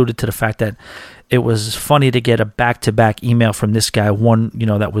of alluded to the fact that it was funny to get a back-to-back email from this guy, one,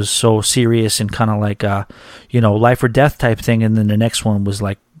 that was so serious and kind of like, life or death type thing, and then the next one was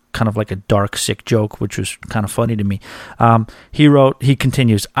like kind of like a dark, sick joke, which was kind of funny to me. He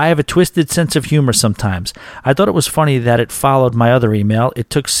continues, I have a twisted sense of humor sometimes. I thought it was funny that it followed my other email. It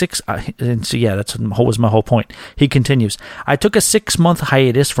took and so yeah, that was my whole point. He continues, I took a 6-month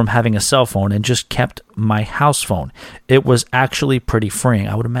hiatus from having a cell phone and just kept my house phone. It was actually pretty freeing.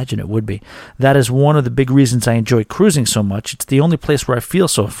 I would imagine it would be. That is one of the big reasons I enjoy cruising so much. It's the only place where I feel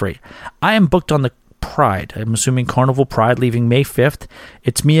so free. I am booked on the Pride. I'm assuming Carnival Pride, leaving May 5th.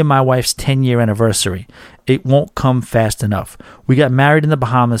 It's me and my wife's 10-year anniversary. It won't come fast enough. We got married in the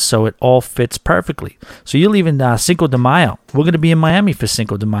Bahamas, so it all fits perfectly. So you're leaving Cinco de Mayo. We're going to be in Miami for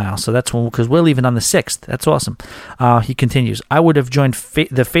Cinco de Mayo, so that's when, because we're leaving on the 6th. That's awesome. He continues, I would have joined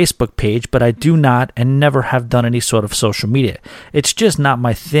the Facebook page, but I do not and never have done any sort of social media. It's just not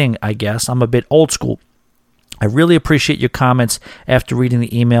my thing, I guess. I'm a bit old school. I really appreciate your comments after reading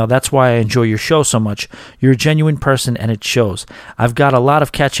the email. That's why I enjoy your show so much. You're a genuine person, and it shows. I've got a lot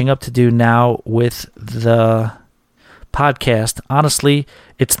of catching up to do now with the podcast. Honestly,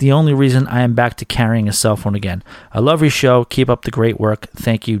 it's the only reason I am back to carrying a cell phone again. I love your show. Keep up the great work.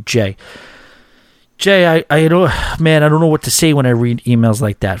 Thank you, Jay. Jay, I don't know what to say when I read emails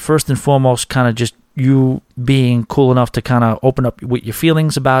like that. First and foremost, kind of just you being cool enough to kind of open up with your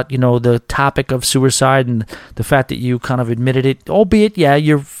feelings about, the topic of suicide and the fact that you kind of admitted it, albeit, yeah,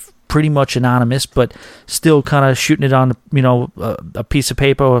 you're pretty much anonymous, but still kind of shooting it on, a piece of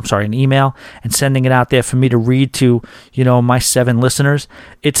paper, an email, and sending it out there for me to read to, my 7 listeners.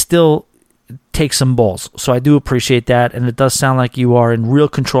 It still takes some balls. So I do appreciate that. And it does sound like you are in real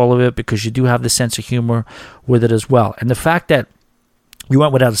control of it because you do have the sense of humor with it as well. And the fact that you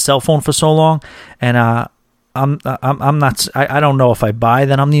went without a cell phone for so long, and I'm not. I don't know if I buy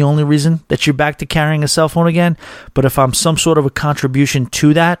that I'm the only reason that you're back to carrying a cell phone again. But if I'm some sort of a contribution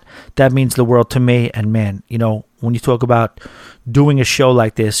to that, that means the world to me. And man, when you talk about doing a show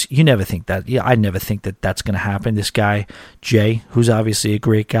like this, you never think that. Yeah, I never think that that's going to happen. This guy Jay, who's obviously a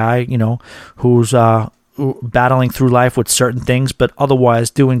great guy, who's battling through life with certain things, but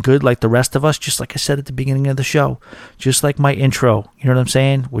otherwise doing good like the rest of us, just like I said at the beginning of the show, just like my intro, you know what I'm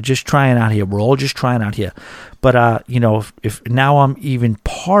saying? We're just trying out here. We're all just trying out here. But, if now I'm even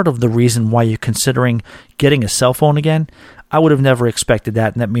part of the reason why you're considering getting a cell phone again, I would have never expected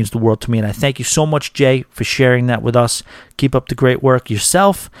that, and that means the world to me. And I thank you so much, Jay, for sharing that with us. Keep up the great work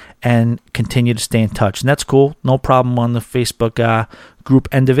yourself and continue to stay in touch. And that's cool. No problem on the Facebook group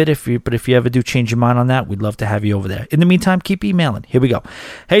end of it. But if you ever do change your mind on that, we'd love to have you over there. In the meantime, keep emailing. Here we go.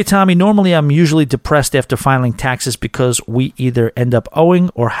 Hey, Tommy, normally I'm usually depressed after filing taxes because we either end up owing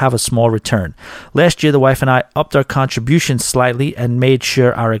or have a small return. Last year, the wife and I upped our contributions slightly and made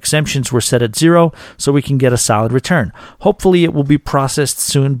sure our exemptions were set at 0 so we can get a solid return. Hopefully, it will be processed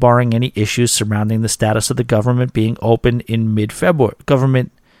soon, barring any issues surrounding the status of the government being open in mid-February.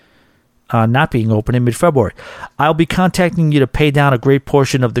 Not being open in mid-February. I'll be contacting you to pay down a great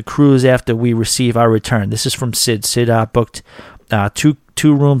portion of the cruise after we receive our return. This is from Sid. Sid booked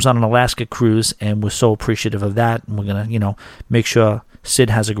two rooms on an Alaska cruise, and we're so appreciative of that. And we're going to, make sure Sid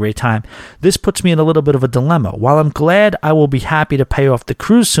has a great time. This puts me in a little bit of a dilemma. While I'm glad I will be happy to pay off the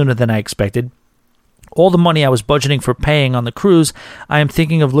cruise sooner than I expected, all the money I was budgeting for paying on the cruise, I am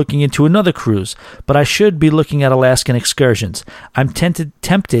thinking of looking into another cruise, but I should be looking at Alaskan excursions. I'm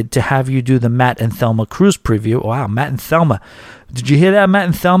tempted to have you do the Matt and Thelma cruise preview. Wow, Matt and Thelma. Did you hear that, Matt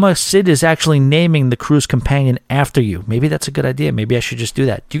and Thelma? Sid is actually naming the cruise companion after you. Maybe that's a good idea. Maybe I should just do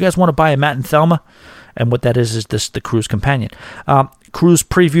that. Do you guys want to buy a Matt and Thelma? And what that is the cruise companion. Cruise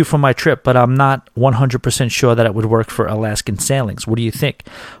preview for my trip, but I'm not 100% sure that it would work for Alaskan sailings. What do you think?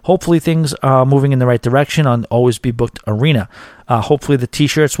 Hopefully things are moving in the right direction on Always Be Booked Arena. Hopefully the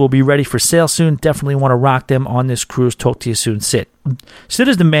t-shirts will be ready for sale soon. Definitely want to rock them on this cruise. Talk to you soon, Sid. Sid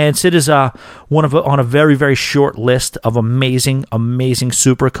is the man. Sid is on a very, very short list of amazing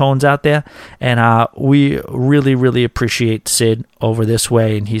super cones out there, and we really, really appreciate Sid over this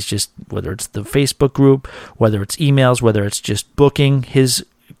way. And he's just, whether it's the Facebook group, whether it's emails, whether it's just booking his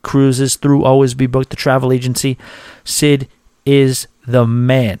cruises through Always Be Booked, the travel agency, Sid is the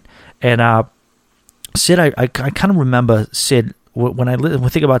man. And Sid, I kind of remember Sid. When I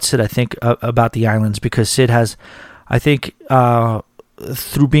think about Sid, I think about the islands, because Sid has, I think,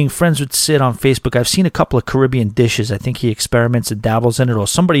 through being friends with Sid on Facebook, I've seen a couple of Caribbean dishes. I think he experiments and dabbles in it, or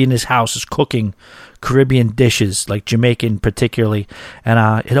somebody in his house is cooking Caribbean dishes, like Jamaican particularly, and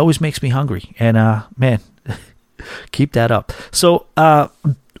it always makes me hungry. And man, keep that up. So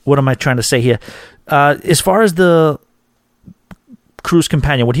what am I trying to say here? As far as the Cruise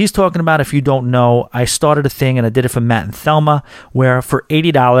Companion. What he's talking about, if you don't know, I started a thing and I did it for Matt and Thelma, where for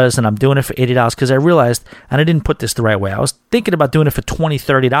 $80, and I'm doing it for $80 because I realized, and I didn't put this the right way, I was thinking about doing it for $20,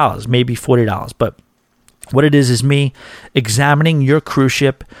 $30, maybe $40, but what it is me examining your cruise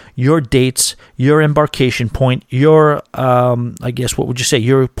ship, your dates, your embarkation point, your, I guess, what would you say,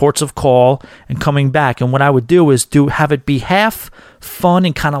 your ports of call, and coming back. And what I would do is have it be half fun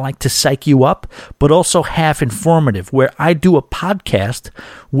and kind of like to psych you up, but also half informative, where I do a podcast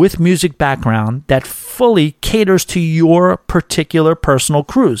with music background that fully caters to your particular personal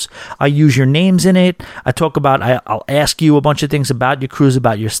cruise. I use your names in it. I talk about, I'll ask you a bunch of things about your cruise,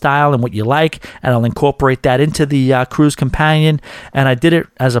 about your style and what you like, and I'll incorporate that into the Cruise Companion. And I did it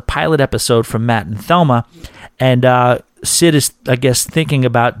as a pilot episode from Matt and Thelma, and Sid is, I guess, thinking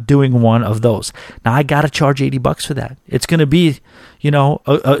about doing one of those. Now, I got to charge $80 for that. It's going to be,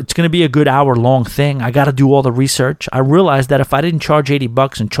 it's going to be a good hour-long thing. I got to do all the research. I realized that if I didn't charge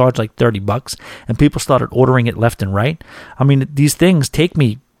 $80 and charge like $30 and people started ordering it left and right, I mean, these things take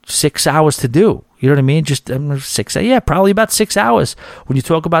me 6 hours to do. You know what I mean? Just 6, probably about 6 hours. When you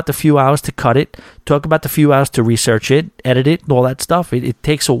talk about the few hours to cut it, talk about the few hours to research it, edit it, and all that stuff, it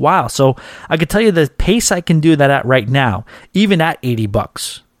takes a while. So I can tell you the pace I can do that at right now, even at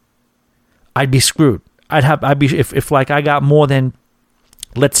 $80, I'd be screwed. I'd be if like I got more than,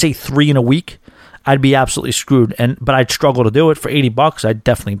 let's say, 3 in a week, I'd be absolutely screwed. But I'd struggle to do it for $80. I'd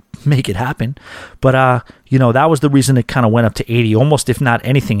definitely make it happen. But that was the reason it kind of went up to 80, almost, if not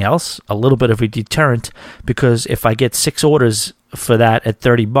anything else, a little bit of a deterrent, because if I get 6 orders for that at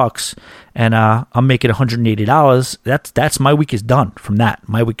 $30 and I'm making $180, that's my week is done from that.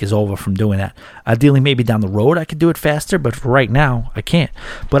 My week is over from doing that. Ideally, maybe down the road I could do it faster, but for right now I can't.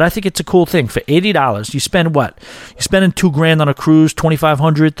 But I think it's a cool thing. For $80, you spend what? You're spending $2,000 on a cruise,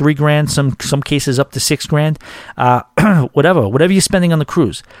 $2,500, $3,000, some cases up to $6,000, whatever you're spending on the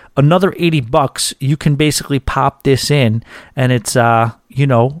cruise. Another $80, you can basically pop this in, and it's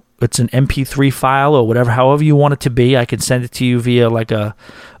it's an MP3 file or whatever, however you want it to be. I could send it to you via like a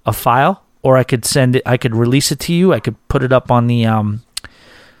file, or I could release it to you. I could put it up on the on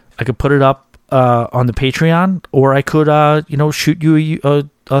the Patreon, or I could shoot you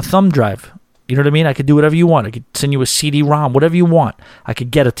a thumb drive. You know what I mean? I could do whatever you want. I could send you a CD-ROM, whatever you want. I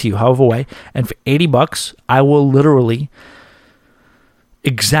could get it to you, however way. And for $80, I will literally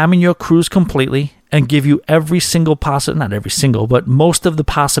examine your cruise completely and give you every single not every single, but most of the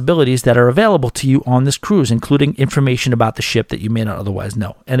possibilities that are available to you on this cruise, including information about the ship that you may not otherwise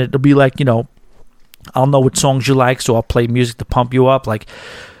know. And it'll be like, I'll know what songs you like, so I'll play music to pump you up. Like,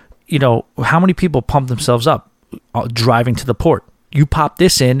 how many people pump themselves up driving to the port? You pop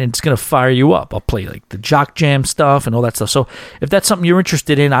this in, and it's going to fire you up. I'll play like the Jock Jam stuff and all that stuff. So if that's something you're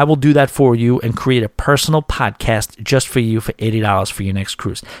interested in, I will do that for you and create a personal podcast just for you for $80 for your next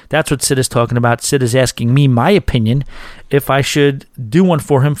cruise. That's what Sid is talking about. Sid is asking me my opinion if I should do one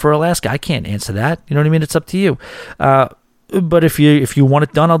for him for Alaska. I can't answer that. You know what I mean? It's up to you. But if you want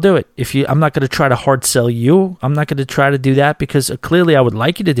it done, I'll do it. I'm not going to try to hard sell you. I'm not going to try to do that, because clearly I would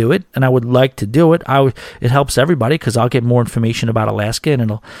like you to do it, and I would like to do it. It helps everybody, because I'll get more information about Alaska, and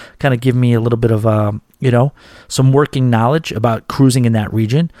it'll kind of give me a little bit of some working knowledge about cruising in that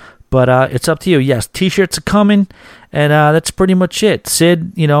region. But it's up to you. Yes, T-shirts are coming, and that's pretty much it.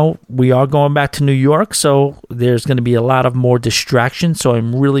 Sid, we are going back to New York, so there's going to be a lot of more distraction. So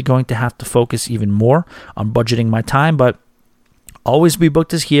I'm really going to have to focus even more on budgeting my time. But Always Be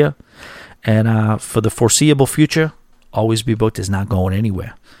Booked is here, and for the foreseeable future, Always Be Booked is not going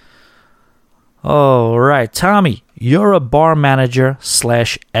anywhere. All right, Tommy, you're a bar manager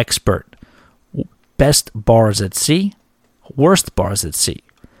 / expert. Best bars at sea, worst bars at sea.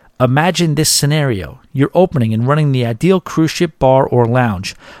 Imagine this scenario. You're opening and running the ideal cruise ship bar or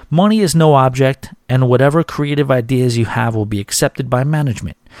lounge. Money is no object, and whatever creative ideas you have will be accepted by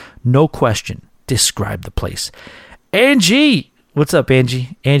management. No question. Describe the place. Angie! What's up,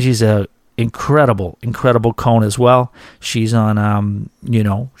 Angie? Angie's a incredible cone as well. She's on,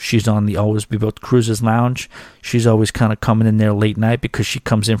 she's on the Always Be Booked Cruises Lounge. She's always kind of coming in there late night, because she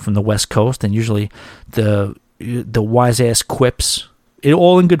comes in from the West Coast, and usually the wise ass quips,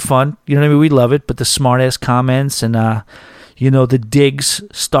 all in good fun. You know what I mean? We love it, but the smart ass comments and the digs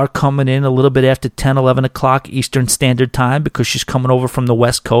start coming in a little bit after 10, 11 o'clock Eastern Standard Time, because she's coming over from the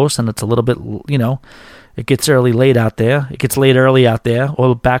West Coast, and it's a little bit, it gets late out there. It gets late early out there,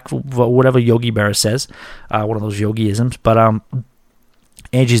 or back, whatever Yogi Berra says, one of those yogi-isms. But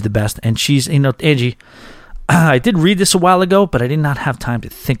Angie's the best, and she's, Angie, I did read this a while ago, but I did not have time to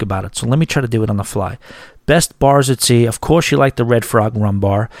think about it, so let me try to do it on the fly. Best bars at sea. Of course, you like the Red Frog Rum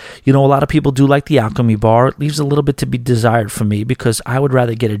Bar. You know, a lot of people do like the Alchemy Bar. It leaves a little bit to be desired for me because I would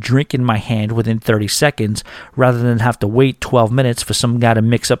rather get a drink in my hand within 30 seconds rather than have to wait 12 minutes for some guy to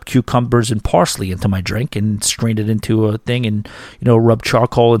mix up cucumbers and parsley into my drink and strain it into a thing and, you know, rub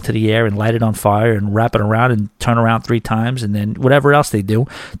charcoal into the air and light it on fire and wrap it around and turn around 3 times and then whatever else they do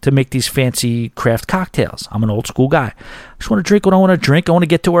to make these fancy craft cocktails. I'm an old school guy. I just want to drink what I want to drink. I want to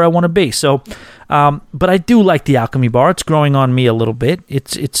get to where I want to be. So, but I do like the Alchemy Bar. It's growing on me a little bit.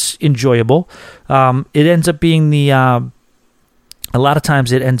 It's enjoyable. It ends up being a lot of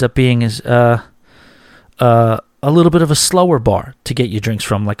times it ends up being a little bit of a slower bar to get your drinks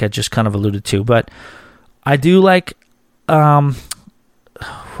from, like I just kind of alluded to. But I do like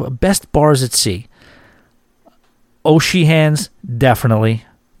best bars at sea. O'Sheehan's, definitely.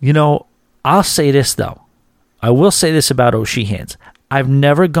 You know, I'll say this though. I will say this about O'Sheehan's. I've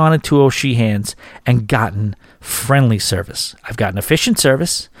never gone into O'Sheehan's and gotten friendly service. I've gotten efficient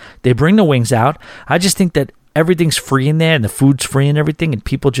service. They bring the wings out. I just think that everything's free in there and the food's free and everything, and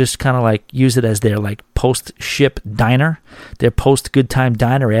people just kind of like use it as their like post-ship diner, their post-good time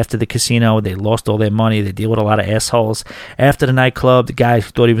diner after the casino. They lost all their money. They deal with a lot of assholes. After the nightclub, the guy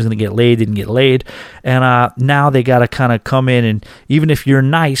who thought he was going to get laid didn't get laid, and now they got to kind of come in, and even if you're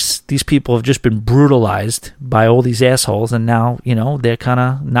nice, these people have just been brutalized by all these assholes, and now, you know, they're kind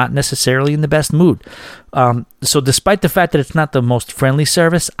of not necessarily in the best mood. So despite the fact that it's not the most friendly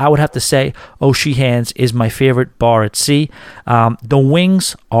service, I would have to say O'Sheehan's is my favorite bar at sea. The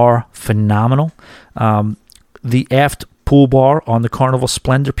wings are phenomenal. The aft pool bar on the Carnival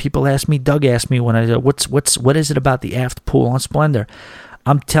Splendor, people ask me, Doug asked me when I what is it about the aft pool on Splendor?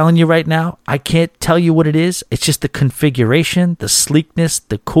 I'm telling you right now, I can't tell you what it is. It's just the configuration, the sleekness,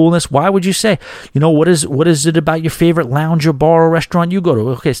 the coolness. Why would you say? You know, what is it about your favorite lounge or bar or restaurant you go to?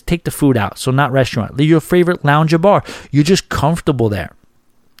 Okay, so take the food out. So not restaurant. Your favorite lounge or bar. You're just comfortable there.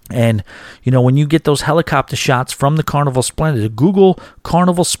 And, you know, when you get those helicopter shots from the Carnival Splendor, Google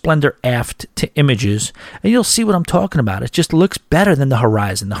Carnival Splendor aft to images, and you'll see what I'm talking about. It just looks better than the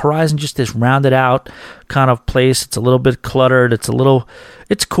Horizon. The Horizon just this rounded out kind of place. It's a little bit cluttered. It's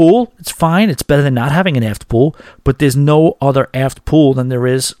cool. It's fine. It's better than not having an aft pool, but there's no other aft pool than there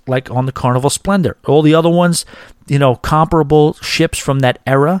is like on the Carnival Splendor. All the other ones, you know, comparable ships from that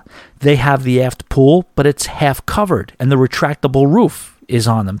era, they have the aft pool, but it's half covered, and the retractable roof is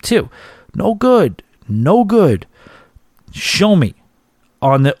on them too. No good. Show me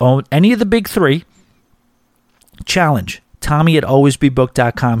on any of the big 3. Challenge. Tommy at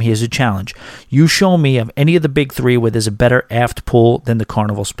alwaysbebooked.com. Here's a challenge. You show me of any of the big 3 where there's a better aft pool than the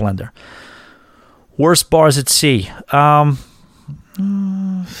Carnival Splendor. Worst bars at sea.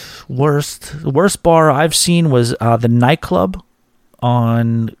 Worst bar I've seen was the nightclub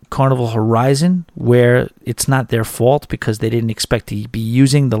on Carnival Horizon, where it's not their fault because they didn't expect to be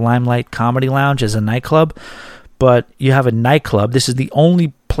using the Limelight Comedy Lounge as a nightclub. But you have a nightclub. This is the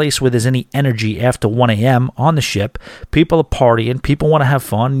only place where there's any energy after 1 a.m. on the ship. People are partying. People want to have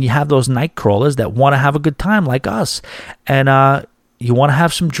fun. And you have those night crawlers that want to have a good time like us. And you want to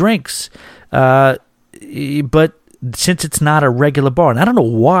have some drinks. But since it's not a regular bar, and I don't know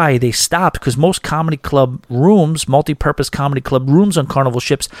why they stopped, because most comedy club rooms, multi-purpose comedy club rooms on Carnival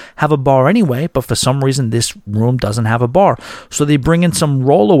ships have a bar anyway, but for some reason this room doesn't have a bar. So they bring in some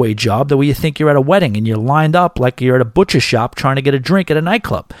rollaway job that way you think you're at a wedding and you're lined up like you're at a butcher shop trying to get a drink at a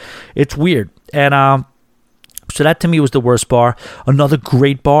nightclub. It's weird. And so that to me was the worst bar. Another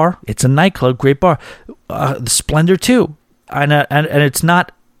great bar, it's a nightclub, great bar. The Splendor too. And it's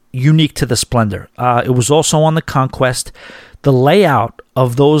not unique to the Splendor. It was also on the Conquest. The layout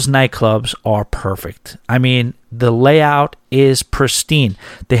of those nightclubs are perfect. I mean, the layout is pristine.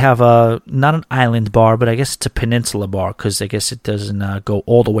 They have not an island bar, but I guess it's a peninsula bar, because I guess it doesn't go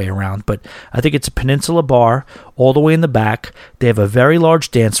all the way around. But I think it's a peninsula bar all the way in the back. They have a very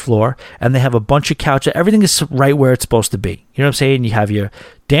large dance floor, and they have a bunch of couches. Everything is right where it's supposed to be. You know what I'm saying? You have your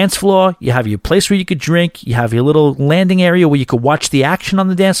dance floor, you have your place where you could drink, you have your little landing area where you could watch the action on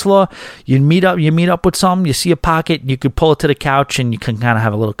the dance floor. You meet up with something, you see a pocket, you could pull it to the couch, and you can kind of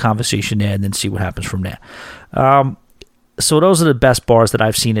have a little conversation there and then see what happens from there. So those are the best bars that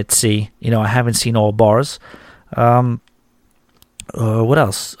I've seen at sea. You know, I haven't seen all bars. What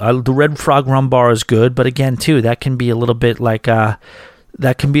else? The Red Frog Rum Bar is good, but again, too, that can be a little bit like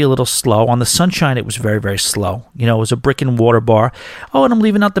that can be a little slow. On the Sunshine, it was very, very slow. You know, it was a brick and mortar bar. Oh, and I'm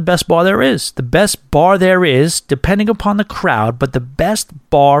leaving out the best bar there is. The best bar there is, depending upon the crowd, but the best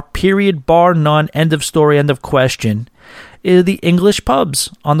bar, period, bar none, end of story, end of question, is the English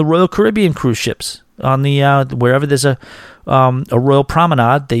pubs on the Royal Caribbean cruise ships. On the wherever there's a a Royal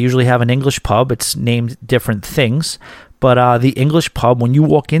Promenade, they usually have an English pub. It's named different things. But the English pub, when you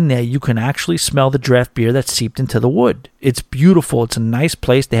walk in there, you can actually smell the draft beer that's seeped into the wood. It's beautiful. It's a nice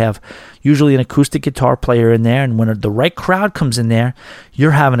place. They have usually an acoustic guitar player in there. And when the right crowd comes in there,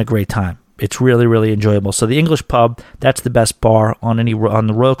 you're having a great time. It's really, really enjoyable. So the English pub, that's the best bar on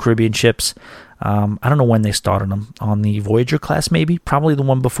the Royal Caribbean ships. I don't know when they started them. On the Voyager class, maybe? Probably the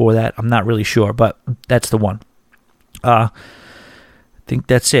one before that. I'm not really sure, but that's the one. I think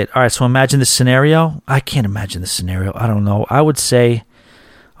that's it. All right, so imagine the scenario. I can't imagine the scenario. I don't know. I would say,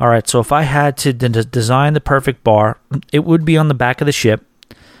 all right, so if I had to design the perfect bar, it would be on the back of the ship.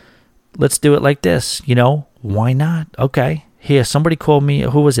 Let's do it like this. Why not? Okay. Here, somebody called me,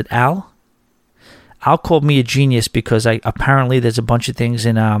 who was it, Al? Al called me a genius because apparently there's a bunch of things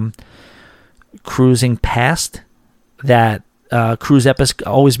in Cruising Past that Cruise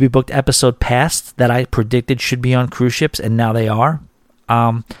Always Be Booked episode past that I predicted should be on cruise ships, and now they are.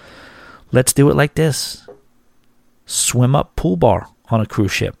 Let's do it like this. Swim up pool bar on a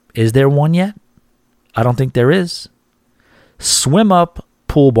cruise ship. Is there one yet? I don't think there is. Swim up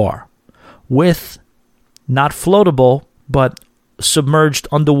pool bar with not floatable, but submerged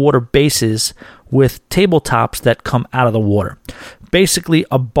underwater bases with tabletops that come out of the water. Basically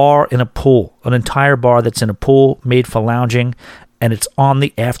a bar in a pool, an entire bar that's in a pool made for lounging, and it's on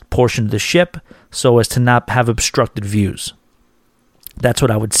the aft portion of the ship so as to not have obstructed views. That's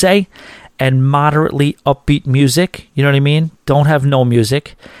what I would say. And moderately upbeat music, you know what I mean? Don't have no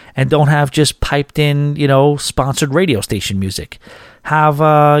music, and don't have just piped in, sponsored radio station music. Have,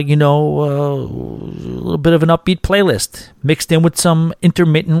 a little bit of an upbeat playlist mixed in with some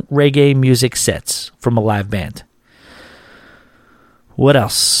intermittent reggae music sets from a live band. What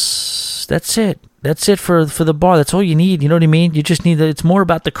else? That's it. That's it for the bar. That's all you need. You know what I mean? You just need it's more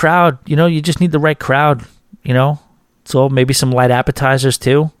about the crowd. You just need the right crowd, So maybe some light appetizers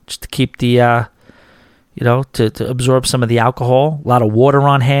too, just to keep the, to absorb some of the alcohol. A lot of water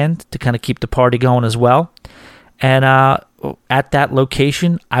on hand to kind of keep the party going as well. And at that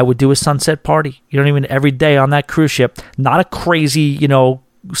location, I would do a sunset party. You know what I mean? Every day on that cruise ship, not a crazy,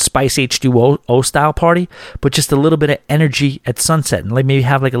 Spice H2O style party, but just a little bit of energy at sunset, and maybe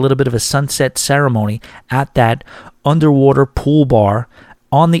have like a little bit of a sunset ceremony at that underwater pool bar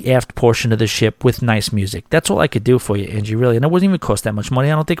on the aft portion of the ship with nice music. That's all I could do for you, Angie, really. And it wouldn't even cost that much money,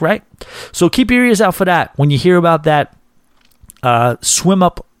 I don't think, right? So keep your ears out for that. When you hear about that swim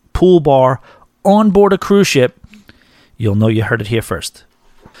up pool bar on board a cruise ship, you'll know you heard it here first.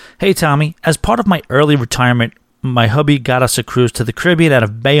 Hey, Tommy, as part of my early retirement, my hubby got us a cruise to the Caribbean out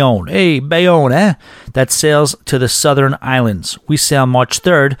of Bayonne. Hey, Bayonne, eh? That sails to the southern islands. We sail March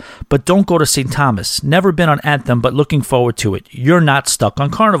 3rd, but don't go to St. Thomas. Never been on Anthem, but looking forward to it. You're not stuck on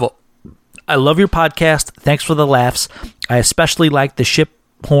Carnival. I love your podcast. Thanks for the laughs. I especially like the ship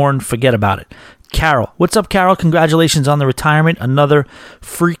horn. Forget about it. Carol. What's up, Carol? Congratulations on the retirement. Another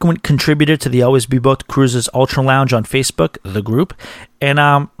frequent contributor to the Always Be Booked Cruises Ultra Lounge on Facebook, the group.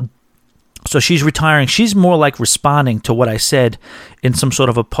 And, so she's retiring. She's more like responding to what I said in some sort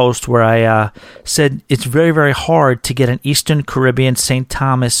of a post where I said it's very, very hard to get an Eastern Caribbean St.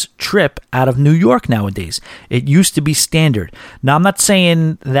 Thomas trip out of New York nowadays. It used to be standard. Now, I'm not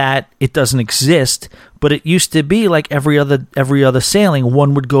saying that it doesn't exist, but it used to be like every other sailing.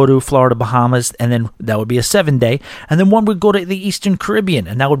 One would go to Florida, Bahamas, and then that would be a 7-day. And then one would go to the Eastern Caribbean,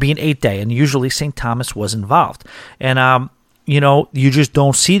 and that would be an 8-day. And usually St. Thomas was involved. And, you just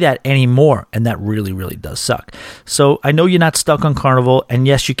don't see that anymore, and that really, really does suck. So I know you're not stuck on Carnival, and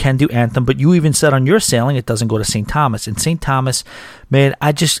yes, you can do Anthem, but you even said on your sailing it doesn't go to St. Thomas. And St. Thomas, man,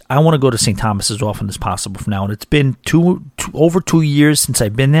 I want to go to St. Thomas as often as possible from now on. It's been over 2 years since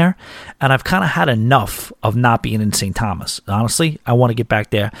I've been there, and I've kind of had enough of not being in St. Thomas. Honestly, I want to get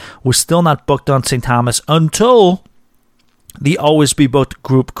back there. We're still not booked on St. Thomas until the Always Be Booked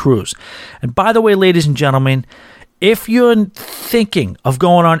group cruise. And by the way, ladies and gentlemen, if you're thinking of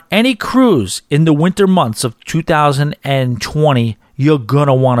going on any cruise in the winter months of 2020, you're going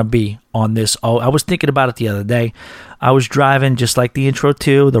to want to be on this. Oh, I was thinking about it the other day. I was driving just like the intro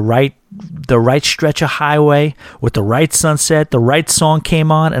to the right stretch of highway with the right sunset. The right song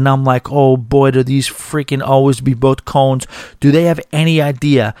came on, and I'm like, oh boy, do these freaking Always Be Booked cones. Do they have any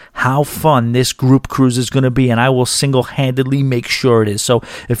idea how fun this group cruise is going to be? And I will single-handedly make sure it is. So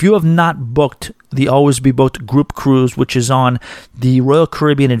if you have not booked the Always Be Booked group cruise, which is on the Royal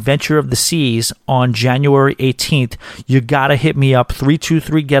Caribbean Adventure of the Seas on January 18th, you got to hit me up,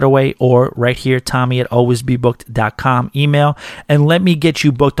 323-GETAWAY, or right here, Tommy@alwaysbebooked.com email, and let me get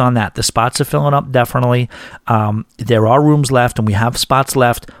you booked on that. The spots are filling up, definitely. There are rooms left, and we have spots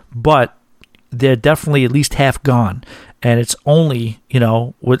left, but they're definitely at least half gone. And it's only,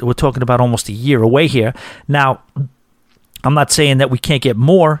 we're talking about almost a year away here. Now, I'm not saying that we can't get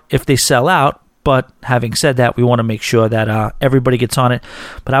more if they sell out, but having said that, we want to make sure that everybody gets on it.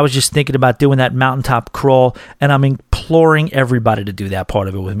 But I was just thinking about doing that mountaintop crawl, and I'm imploring everybody to do that part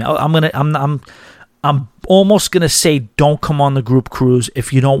of it with me. I'm almost gonna say don't come on the group cruise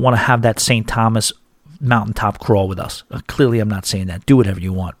if you don't want to have that St. Thomas mountaintop crawl with us. Clearly, I'm not saying that. Do whatever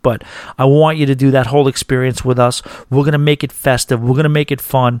you want, but I want you to do that whole experience with us. We're gonna make it festive. We're gonna make it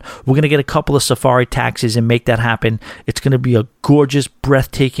fun. We're gonna get a couple of safari taxis and make that happen. It's gonna be a gorgeous,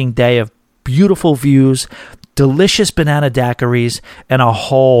 breathtaking day of beautiful views, delicious banana daiquiris, and a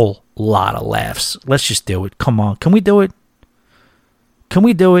whole lot of laughs. Let's just do it. Come on. Can we do it? Can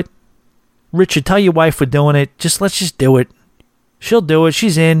we do it? Richard, tell your wife we're doing it. Let's just do it. She'll do it.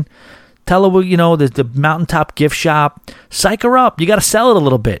 She's in. Tell her, the mountaintop gift shop. Psych her up. You got to sell it a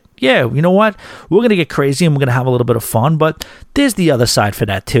little bit. Yeah, you know what? We're going to get crazy and we're going to have a little bit of fun, but there's the other side for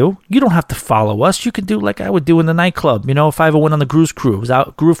that too. You don't have to follow us. You can do like I would do in the nightclub. If I ever went on the Groove Cruise,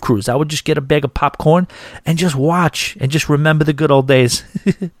 I would just get a bag of popcorn and just watch and just remember the good old days.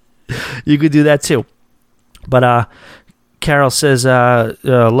 You could do that too. But Carol says,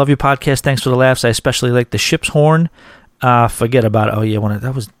 love your podcast. Thanks for the laughs. I especially like the ship's horn. Forget about it. Oh yeah,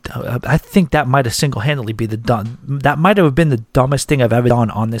 I think that might have single-handedly that might have been the dumbest thing I've ever done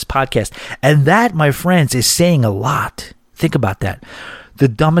on this podcast. And that, my friends, is saying a lot. Think about that. The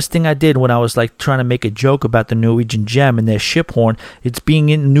dumbest thing I did when I was like trying to make a joke about the Norwegian Gem and their ship horn, it's being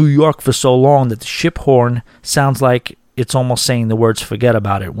in New York for so long that the ship horn sounds like it's almost saying the words "forget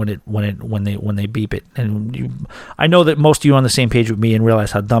about it" when they beep it. And I know that most of you are on the same page with me and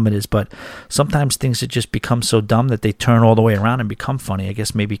realize how dumb it is, but sometimes things that just become so dumb that they turn all the way around and become funny. I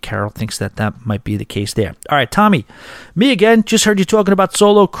guess maybe Carol thinks that might be the case there. All right, Tommy, me again. Just heard you talking about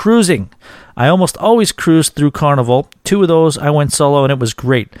solo cruising. I almost always cruise through Carnival. 2 of those I went solo and it was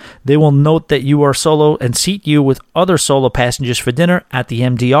great. They will note that you are solo and seat you with other solo passengers for dinner at the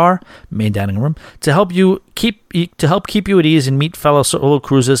MDR, main dining room, to help keep you at ease and meet fellow solo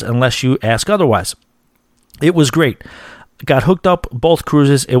cruisers unless you ask otherwise. It was great. Got hooked up both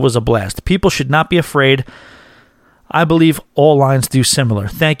cruises. It was a blast. People should not be afraid. I believe all lines do similar.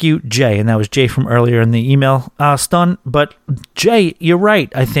 Thank you, Jay. And that was Jay from earlier in the email. Stun. But Jay, you're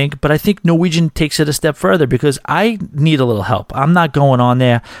right, I think. But I think Norwegian takes it a step further because I need a little help. I'm not going on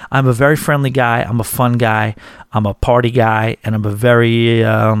there. I'm a very friendly guy. I'm a fun guy. I'm a party guy. And I'm a very,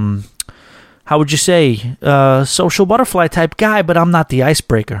 how would you say, social butterfly type guy, but I'm not the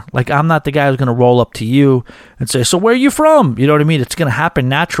icebreaker. Like, I'm not the guy who's going to roll up to you and say, so where are you from? You know what I mean? It's going to happen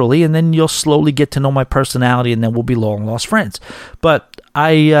naturally, and then you'll slowly get to know my personality, and then we'll be long lost friends. But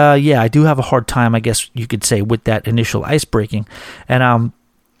I do have a hard time, I guess you could say, with that initial icebreaking. And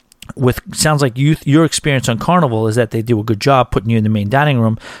sounds like your experience on Carnival is that they do a good job putting you in the main dining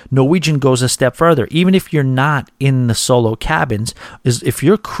room. Norwegian goes a step further. Even if you're not in the solo cabins, if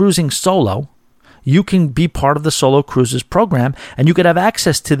you're cruising solo, you can be part of the Solo Cruises program, and you could have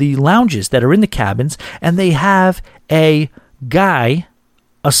access to the lounges that are in the cabins, and they have a guy,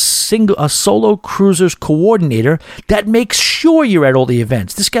 a Solo Cruisers coordinator that makes sure you're at all the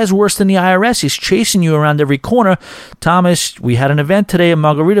events. This guy's worse than the IRS. He's chasing you around every corner. Thomas, we had an event today in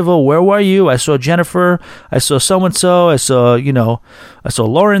Margaritaville. Where were you? I saw Jennifer. I saw so-and-so. I saw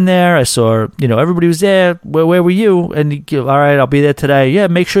Lauren there. I saw, everybody was there. Where were you? And all right, I'll be there today. Yeah,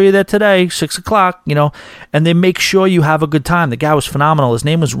 make sure you're there today, 6:00, and they make sure you have a good time. The guy was phenomenal. His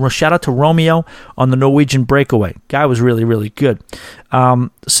name was, shout out to Romeo on the Norwegian Breakaway. Guy was really, really good.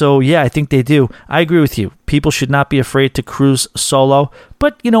 So yeah, I think they do. I agree with you. People should not be afraid to cruise solo,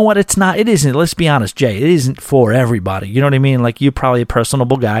 but you know what? It isn't. Let's be honest, Jay. It isn't for everybody. You know what I mean? Like, you're probably a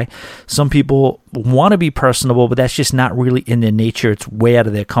personable guy. Some people want to be personable, but that's just not really in their nature. It's way out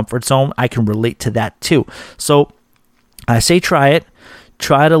of their comfort zone. I can relate to that too. So I say try it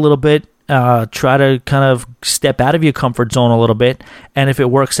a little bit. Try to kind of step out of your comfort zone a little bit. And if it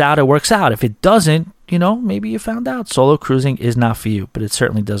works out, it works out. If it doesn't, maybe you found out solo cruising is not for you, but it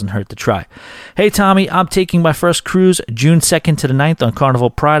certainly doesn't hurt to try. Hey, Tommy, I'm taking my first cruise June 2nd to the 9th on Carnival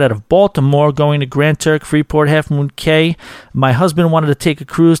Pride out of Baltimore, going to Grand Turk, Freeport, Half Moon Cay. My husband wanted to take a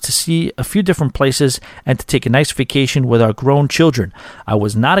cruise to see a few different places and to take a nice vacation with our grown children. I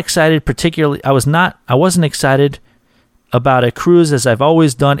wasn't excited about a cruise as I've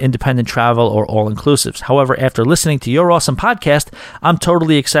always done independent travel or all-inclusives. However, after listening to your awesome podcast, I'm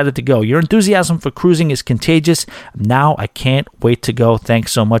totally excited to go. Your enthusiasm for cruising is contagious. Now I can't wait to go.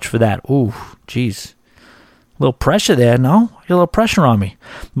 Thanks so much for that. Ooh, geez. little pressure there, no? You're a little pressure on me.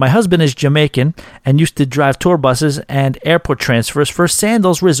 My husband is Jamaican and used to drive tour buses and airport transfers for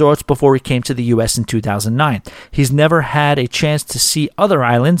Sandals Resorts before he came to the U.S. in 2009. He's never had a chance to see other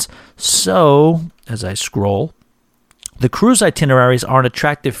islands, so, as I scroll, the cruise itineraries are an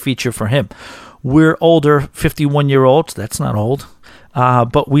attractive feature for him. We're older, 51-year-olds. That's not old.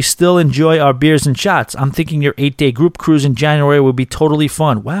 But we still enjoy our beers and shots. I'm thinking your 8-day group cruise in January would be totally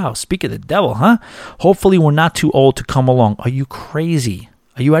fun. Wow, speak of the devil, huh? Hopefully we're not too old to come along. Are you crazy?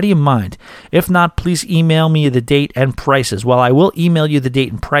 Are you out of your mind? If not, please email me the date and prices. Well, I will email you the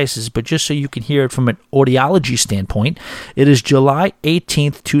date and prices, but just so you can hear it from an audiology standpoint, it is July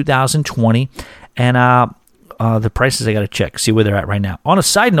 18th, 2020, and the prices I got to check, see where they're at right now. On a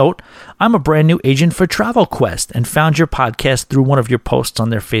side note, I'm a brand new agent for Travel Quest and found your podcast through one of your posts on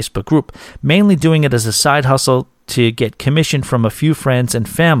their Facebook group, mainly doing it as a side hustle to get commission from a few friends and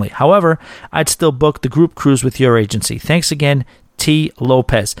family. However, I'd still book the group cruise with your agency. Thanks again, T.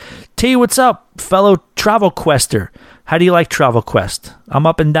 Lopez. T, what's up, fellow Travel Quester? How do you like Travel Quest? I'm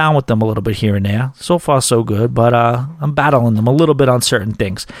up and down with them a little bit here and there. So far, so good, but I'm battling them a little bit on certain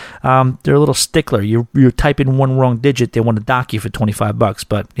things. They're a little stickler. You type in one wrong digit, they want to dock you for $25.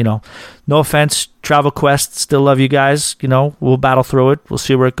 But, no offense, Travel Quest, still love you guys. We'll battle through it. We'll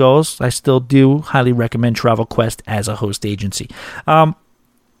see where it goes. I still do highly recommend Travel Quest as a host agency. But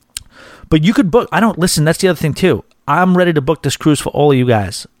you could book. That's the other thing, too. I'm ready to book this cruise for all of you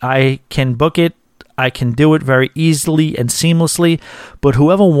guys. I can book it. I can do it very easily and seamlessly, but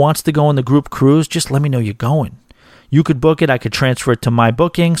whoever wants to go on the group cruise, just let me know you're going. You could book it. I could transfer it to my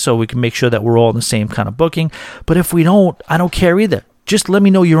booking so we can make sure that we're all in the same kind of booking. But if we don't, I don't care either. Just let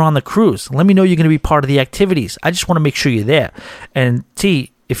me know you're on the cruise. Let me know you're going to be part of the activities. I just want to make sure you're there. And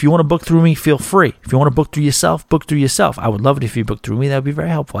T, if you want to book through me, feel free. If you want to book through yourself, book through yourself. I would love it if you book through me. That would be very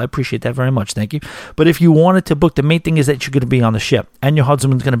helpful. I appreciate that very much. Thank you. But if you wanted to book, the main thing is that you're going to be on the ship and your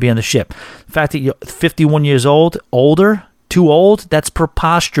husband's going to be on the ship. The fact that you're 51 years old, older, too old, that's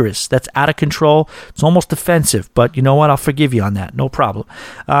preposterous. That's out of control. It's almost offensive. But you know what? I'll forgive you on that. No problem.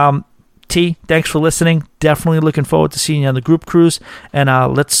 T, thanks for listening. Definitely looking forward to seeing you on the group cruise. And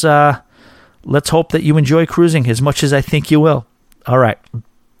let's hope that you enjoy cruising as much as I think you will. All right.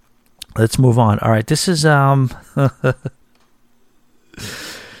 Let's move on. All right, this is this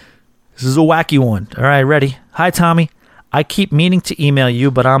is a wacky one. All right, ready? Hi, Tommy. I keep meaning to email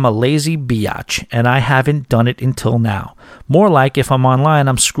you, but I'm a lazy biatch, and I haven't done it until now. More like if I'm online,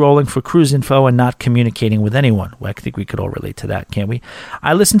 I'm scrolling for cruise info and not communicating with anyone. Well, I think we could all relate to that, can't we?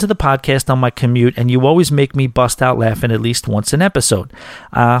 I listen to the podcast on my commute, and you always make me bust out laughing at least once an episode.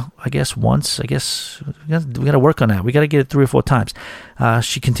 I guess once. I guess we got to work on that. We got to get it 3 or 4 times.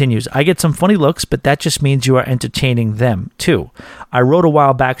 She continues, I get some funny looks, but that just means you are entertaining them, too. I wrote a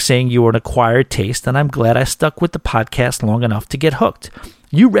while back saying you were an acquired taste, and I'm glad I stuck with the podcast long enough to get hooked.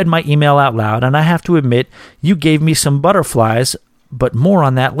 You read my email out loud, and I have to admit, you gave me some butterflies, but more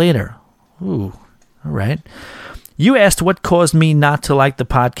on that later. Ooh, all right. You asked what caused me not to like the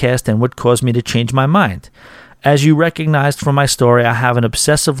podcast and what caused me to change my mind. As you recognized from my story, I have an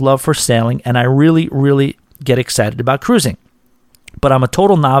obsessive love for sailing, and I really, really get excited about cruising. But I'm a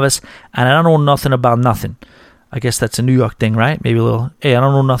total novice, and I don't know nothing about nothing. I guess that's a New York thing, right? Maybe a little, hey, I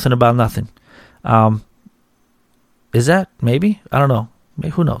don't know nothing about nothing. Is that? Maybe? I don't know.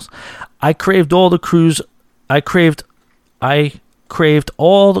 Maybe, who knows? I craved all the cruise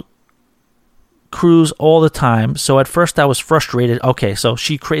all the time. So at first I was frustrated. Okay, so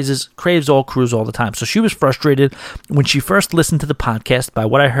she craves all cruise all the time. So she was frustrated when she first listened to the podcast by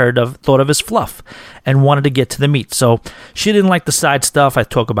what I thought of as fluff and wanted to get to the meat. So she didn't like the side stuff. I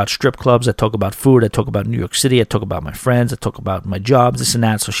talk about strip clubs. I talk about food. I talk about New York City. I talk about my friends. I talk about my jobs, this and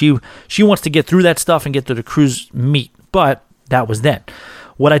that. So she wants to get through that stuff and get to the cruise meat. But that was then.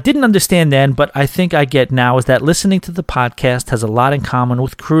 What I didn't understand then, but I think I get now, is that listening to the podcast has a lot in common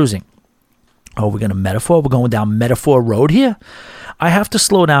with cruising. Oh, we're going to metaphor? We're going down metaphor road here? I have to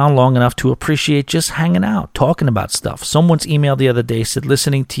slow down long enough to appreciate just hanging out, talking about stuff. Someone's email the other day said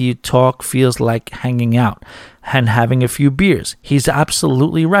listening to you talk feels like hanging out and having a few beers. He's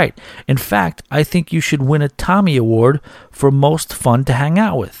absolutely right. In fact, I think you should win a Tommy Award for most fun to hang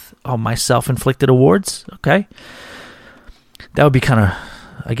out with. Oh, my self-inflicted awards? Okay. That would be kind of,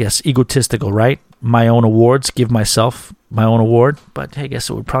 I guess, egotistical, right? My own awards, give myself my own award. But I guess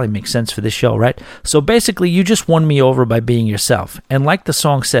it would probably make sense for this show, right? So basically, you just won me over by being yourself. And like the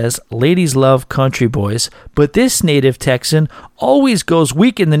song says, ladies love country boys, but this native Texan always goes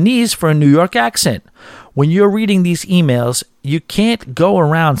weak in the knees for a New York accent. When you're reading these emails, you can't go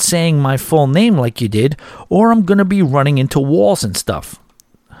around saying my full name like you did, or I'm going to be running into walls and stuff.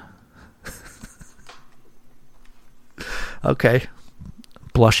 Okay.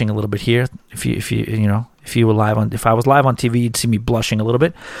 Blushing a little bit here. If I was live on TV, you'd see me blushing a little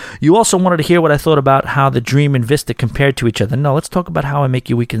bit. You also wanted to hear what I thought about how the Dream and Vista compared to each other. No, let's talk about how I make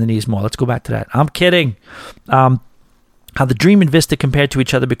you weak in the knees more. Let's go back to that. I'm kidding. How the Dream and Vista compared to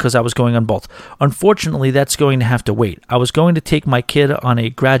each other because I was going on both. Unfortunately, that's going to have to wait. I was going to take my kid on a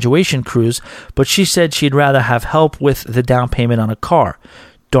graduation cruise, but she said she'd rather have help with the down payment on a car.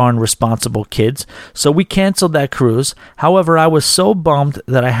 Darn responsible kids. So we canceled that cruise. However, I was so bummed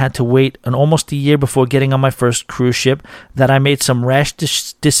that I had to wait almost a year before getting on my first cruise ship that I made some rash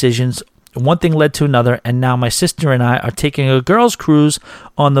decisions. One thing led to another, and now my sister and I are taking a girls' cruise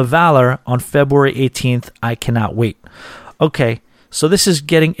on the Valor on February 18th. I cannot wait. Okay, so this is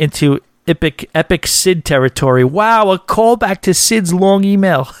getting into epic Sid territory. Wow, a callback to Sid's long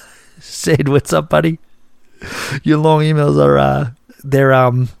email. Sid, what's up, buddy? Your long emails are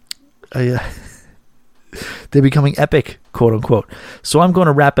they're becoming epic, quote unquote. So I'm going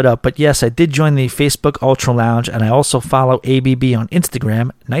to wrap it up. But yes, I did join the Facebook Ultra Lounge, and I also follow ABB on Instagram.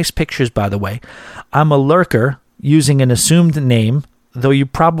 Nice pictures, by the way. I'm a lurker using an assumed name, so you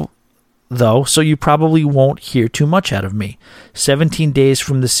probably won't hear too much out of me. 17 days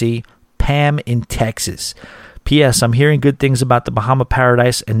from the sea, Pam in Texas. P.S. I'm hearing good things about the Bahama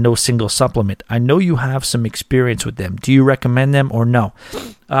Paradise and No Single Supplement. I know you have some experience with them. Do you recommend them or no?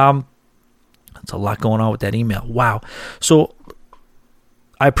 That's a lot going on with that email. Wow. So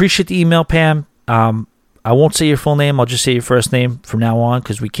I appreciate the email, Pam. I won't say your full name. I'll just say your first name from now on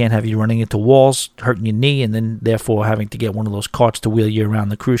because we can't have you running into walls, hurting your knee, and then therefore having to get one of those carts to wheel you around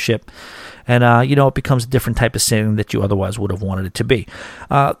the cruise ship. And, it becomes a different type of setting that you otherwise would have wanted it to be.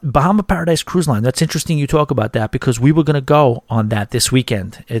 Bahama Paradise Cruise Line. That's interesting you talk about that because we were going to go on that this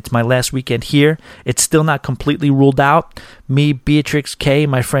weekend. It's my last weekend here. It's still not completely ruled out. Me, Beatrix, Kay,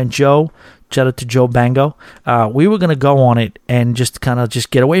 my friend Joe, shout out to Joe Bango. We were going to go on it and just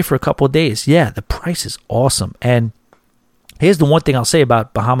get away for a couple of days. Yeah, the price is awesome. And here's the one thing I'll say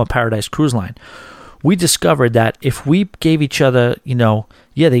about Bahama Paradise Cruise Line. We discovered that if we gave each other,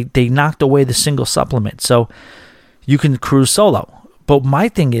 they knocked away the single supplement. So you can cruise solo. But my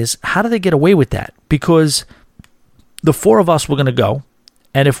thing is, how do they get away with that? Because the four of us were going to go.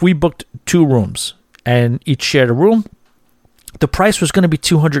 And if we booked 2 rooms and each shared a room, the price was going to be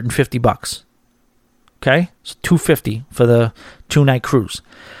 $250. Okay? So $250 for the 2-night cruise.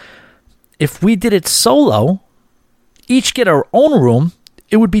 If we did it solo, each get our own room,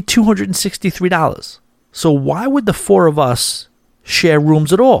 it would be $263. So why would the 4 of us share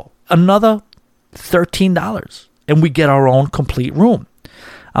rooms at all? Another $13. And we get our own complete room.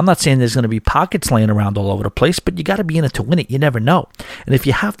 I'm not saying there's going to be pockets laying around all over the place, but you got to be in it to win it. You never know. And if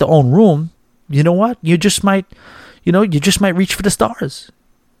you have to own room, you know what? You just might reach for the stars.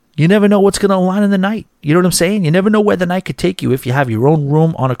 You never know what's going to align in the night. You know what I'm saying? You never know where the night could take you if you have your own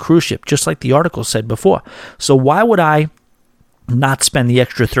room on a cruise ship, just like the article said before. So why would I not spend the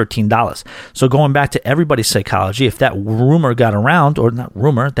extra $13? So going back to everybody's psychology, if that rumor got around, or not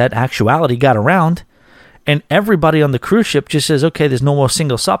rumor, that actuality got around, and everybody on the cruise ship just says, okay, there's no more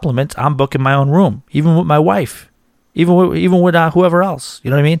single supplements, I'm booking my own room, even with my wife. Even with whoever else, you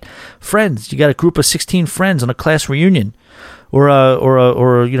know what I mean? Friends, you got a group of 16 friends on a class reunion, or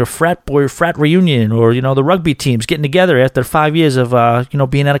a frat reunion, or the rugby teams getting together after 5 years of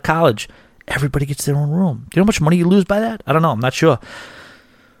being out of college. Everybody gets their own room. Do you know how much money you lose by that? I don't know. I'm not sure.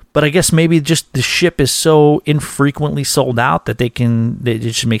 But I guess maybe just the ship is so infrequently sold out that it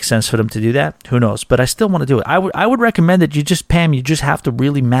just makes sense for them to do that. Who knows? But I still want to do it. I would recommend that you just have to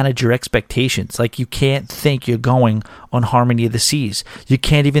really manage your expectations. Like, you can't think you're going on Harmony of the Seas. You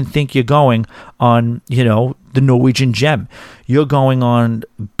can't even think you're going on, the Norwegian Gem. You're going on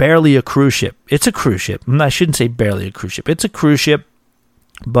barely a cruise ship. It's a cruise ship. I shouldn't say barely a cruise ship. It's a cruise ship,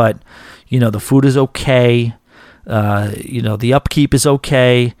 but, the food is okay. The upkeep is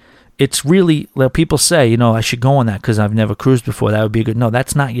okay. It's really, like people say, I should go on that because I've never cruised before. That would be good. No,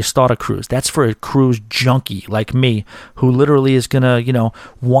 that's not your starter cruise. That's for a cruise junkie like me, who literally is going to,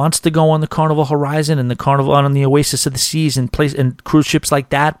 wants to go on the Carnival Horizon and the Carnival on the Oasis of the Seas and cruise ships like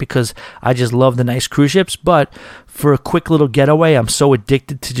that because I just love the nice cruise ships. But for a quick little getaway, I'm so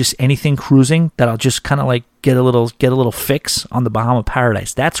addicted to just anything cruising that I'll just kind of like get a little fix on the Bahama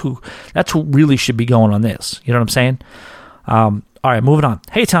Paradise. That's who really should be going on this. You know what I'm saying? All right, moving on.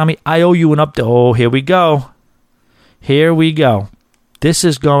 Hey, Tommy, I owe you an update. Oh, here we go. This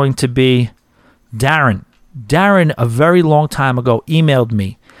is going to be Darren. Darren, a very long time ago, emailed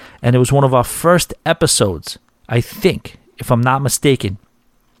me, and it was one of our first episodes, I think, if I'm not mistaken.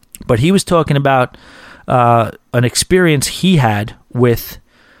 But he was talking about an experience he had with,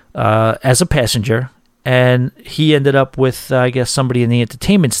 as a passenger and he ended up with, I guess, somebody in the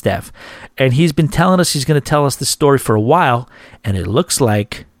entertainment staff. And he's been telling us he's going to tell us the story for a while, and it looks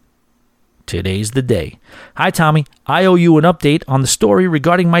like today's the day. Hi, Tommy. I owe you an update on the story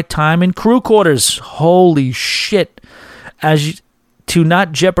regarding my time in crew quarters. Holy shit. To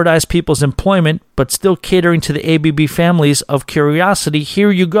not jeopardize people's employment, but still catering to the ABB families of curiosity,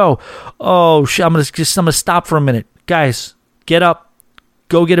 here you go. Oh, I'm gonna stop for a minute. Guys, get up.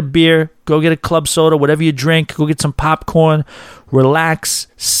 Go get a beer. Go get a club soda, whatever you drink. Go get some popcorn. Relax.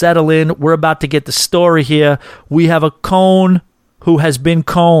 Settle in. We're about to get the story here. We have a cone who has been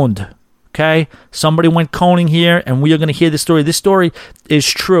coned. Okay? Somebody went coning here, and we are going to hear the story. This story is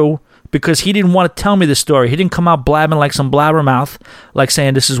true because he didn't want to tell me the story. He didn't come out blabbing like some blabbermouth, like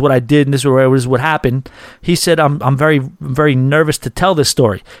saying this is what I did and this is what happened. He said, I'm very, very nervous to tell this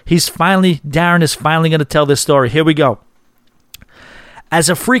story. Darren is finally going to tell this story. Here we go. As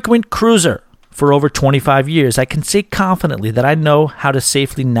a frequent cruiser for over 25 years, I can say confidently that I know how to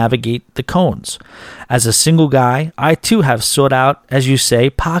safely navigate the cones. As a single guy, I too have sought out, as you say,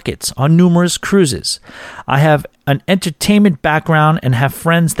 pockets on numerous cruises. I have an entertainment background and have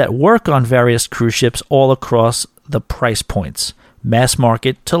friends that work on various cruise ships all across the price points, mass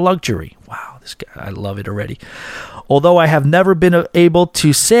market to luxury. Wow, this guy, I love it already. Although I have never been able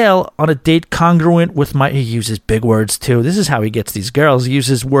to sail on a date congruent with he uses big words too. This is how he gets these girls. He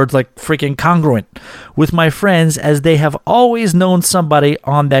uses words like freaking congruent with my friends, as they have always known somebody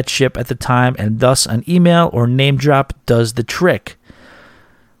on that ship at the time, and thus an email or name drop does the trick.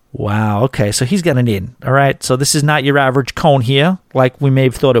 Wow, okay, so he's got an in, all right? So this is not your average cone here, like we may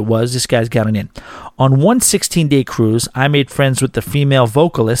have thought it was. This guy's got an in. On one 16-day cruise, I made friends with the female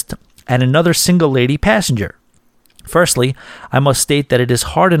vocalist and another single lady passenger. Firstly, I must state that it is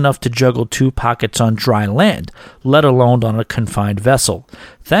hard enough to juggle two pockets on dry land, let alone on a confined vessel.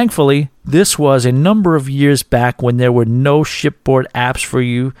 Thankfully, this was a number of years back when there were no shipboard apps for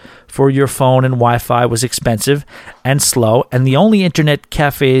your phone, and Wi-Fi was expensive and slow, and the only internet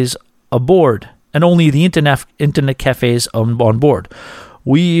cafes aboard, and only the internet cafes on board.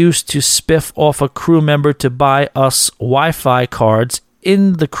 We used to spiff off a crew member to buy us Wi-Fi cards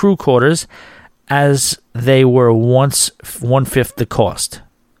in the crew quarters, as they were once 1/5 the cost.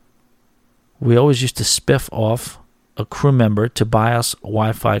 We always used to spiff off a crew member to buy us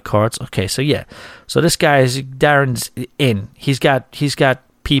Wi-Fi cards. Okay, so yeah. So this guy Darren's in. He's got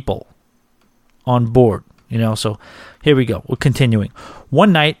people on board, so here we go. We're continuing.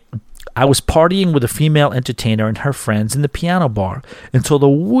 One night, I was partying with a female entertainer and her friends in the piano bar until the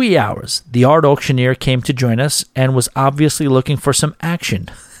wee hours. The art auctioneer came to join us and was obviously looking for some action.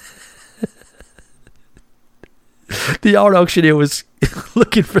 The art auctioneer was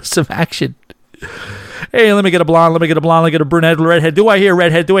looking for some action. Hey, let me get a blonde, let me get a brunette, redhead. Do I hear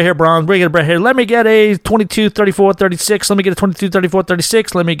redhead? Do I hear blonde? Bring it a redhead. Let me get a 22, 34, 36. Let me get a 22, 34,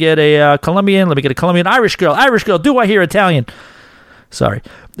 36. Let me get a Colombian. Let me get a Colombian. Irish girl. Do I hear Italian? Sorry.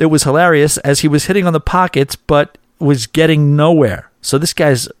 It was hilarious as he was hitting on the pockets, but was getting nowhere. So this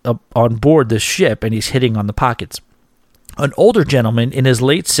guy's on board the ship, and he's hitting on the pockets. An older gentleman in his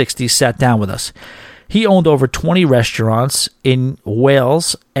late 60s sat down with us. He owned over 20 restaurants in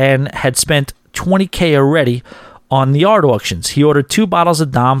Wales and had spent $20,000 already on the art auctions. He ordered 2 bottles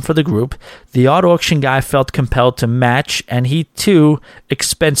of Dom for the group. The art auction guy felt compelled to match, and he too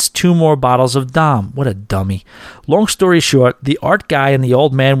expensed 2 more bottles of Dom. What a dummy. Long story short, the art guy and the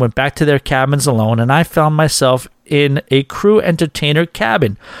old man went back to their cabins alone, and I found myself in a crew entertainer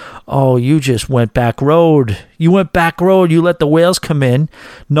cabin. Oh, you just went back road. You went back road. You let the whales come in,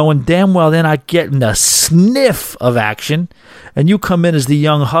 knowing damn well they're not getting a sniff of action. And you come in as the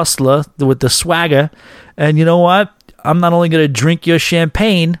young hustler with the swagger. And you know what? I'm not only going to drink your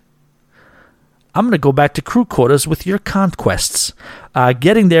champagne, I'm going to go back to crew quarters with your conquests.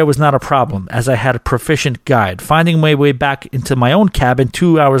 Getting there was not a problem, as I had a proficient guide. Finding my way back into my own cabin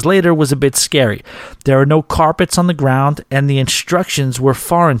 2 hours later was a bit scary. There are no carpets on the ground, and the instructions were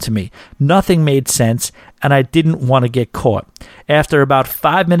foreign to me. Nothing made sense, and I didn't want to get caught. After about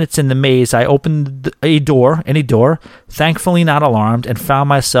 5 minutes in the maze, I opened any door, thankfully not alarmed, and found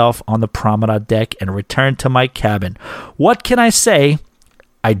myself on the promenade deck and returned to my cabin. What can I say?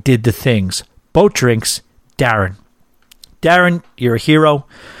 I did the things. Boat drinks, Darren. Darren, you're a hero.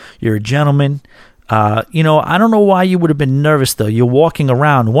 You're a gentleman. I don't know why you would have been nervous, though. You're walking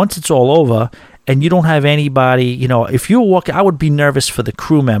around. Once it's all over and you don't have anybody, if you were walking, I would be nervous for the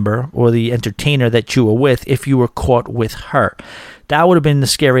crew member or the entertainer that you were with if you were caught with her. That would have been the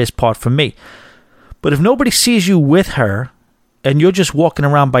scariest part for me. But if nobody sees you with her and you're just walking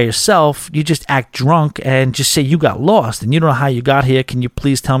around by yourself, you just act drunk and just say you got lost and you don't know how you got here. Can you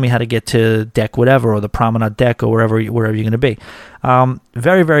please tell me how to get to deck whatever, or the promenade deck, or wherever you're going to be?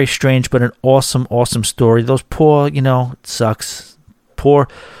 Very, very strange, but an awesome, awesome story. Those poor, it sucks.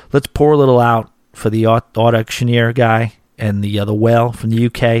 Let's pour a little out for the auctioneer guy and the whale from the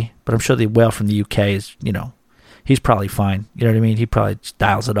UK. But I'm sure the whale from the UK is, he's probably fine. You know what I mean? He probably just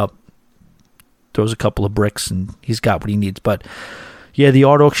dials it up, throws a couple of bricks, and he's got what he needs. But yeah, the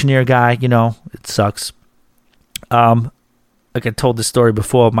art auctioneer guy, it sucks. Like I told this story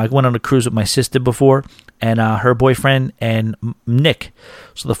before, I went on a cruise with my sister before, and her boyfriend and Nick.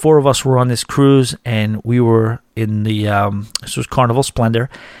 So the four of us were on this cruise, and we were in the this was Carnival Splendor,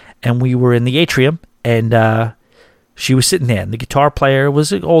 and we were in the atrium, and she was sitting there. And the guitar player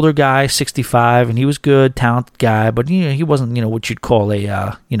was an older guy, 65, and he was good, talented guy, but he wasn't what you'd call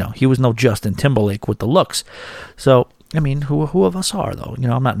a he was no Justin Timberlake with the looks. So I mean, who of us are, though?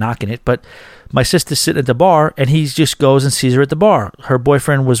 I'm not knocking it, but my sister's sitting at the bar, and he just goes and sees her at the bar. Her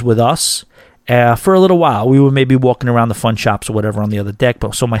boyfriend was with us for a little while. We were maybe walking around the fun shops or whatever on the other deck,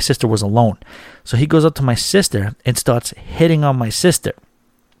 but so my sister was alone. So he goes up to my sister and starts hitting on my sister.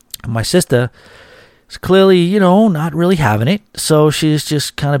 And my sister is clearly, not really having it. So she's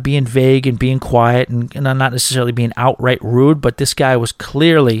just kind of being vague and being quiet and not necessarily being outright rude. But this guy was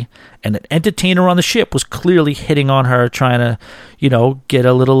clearly, and an entertainer on the ship was clearly hitting on her, trying to, get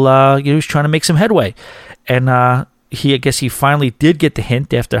a little, he was trying to make some headway. And I guess he finally did get the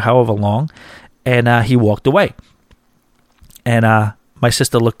hint after however long, and he walked away. And my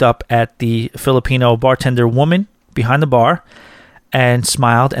sister looked up at the Filipino bartender woman behind the bar and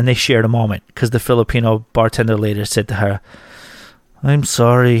smiled, and they shared a moment, because the Filipino bartender later said to her, "I'm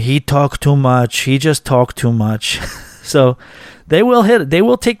sorry, he talked too much. He just talked too much." So they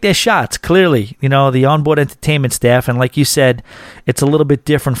will take their shots, clearly, the onboard entertainment staff. And like you said, it's a little bit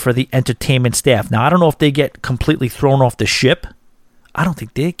different for the entertainment staff. Now, I don't know if they get completely thrown off the ship. I don't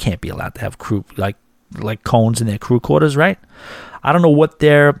think they can't be allowed to have crew, like cones in their crew quarters, right? I don't know what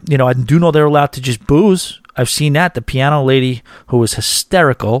they're, I do know they're allowed to just booze. I've seen that. The piano lady, who was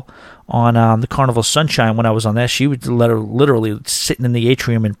hysterical on the Carnival Sunshine when I was on that, she was literally sitting in the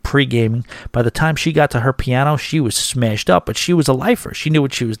atrium and pre-gaming. By the time she got to her piano, she was smashed up, but she was a lifer. She knew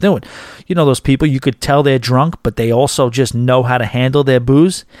what she was doing. Those people, you could tell they're drunk, but they also just know how to handle their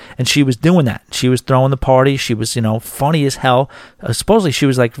booze, and she was doing that. She was throwing the party. She was, funny as hell. Supposedly, she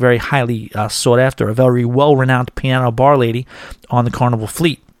was like very highly sought after, a very well-renowned piano bar lady on the Carnival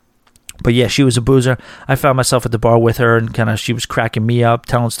fleet. But yeah, she was a boozer. I found myself at the bar with her, and she was cracking me up,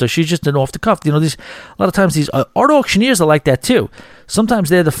 telling stuff. She's just an off the cuff. A lot of times these art auctioneers are like that too. Sometimes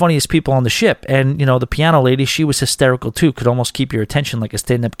they're the funniest people on the ship. And, the piano lady, she was hysterical too. Could almost keep your attention like a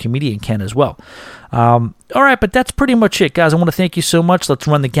stand-up comedian can as well. All right, but that's pretty much it, guys. I want to thank you so much. Let's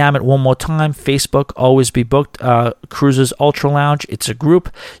run the gamut one more time. Facebook, Always Be Booked, Cruises Ultra Lounge. It's a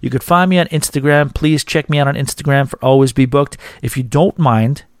group. You could find me on Instagram. Please check me out on Instagram for Always Be Booked. If you don't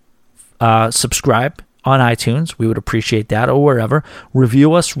mind, subscribe on iTunes. We would appreciate that, or wherever.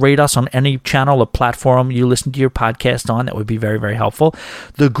 Review us, rate us on any channel or platform you listen to your podcast on. That would be very, very helpful.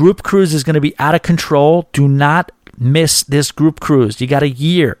 The group cruise is going to be out of control. Do not miss this group cruise. You got a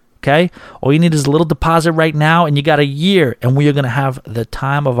year, okay? All you need is a little deposit right now, and you got a year, and we are going to have the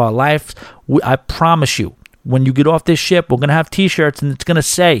time of our life. I promise you, when you get off this ship, we're going to have T-shirts, and it's going to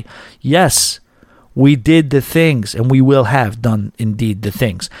say, yes, we did the things, and we will have done indeed the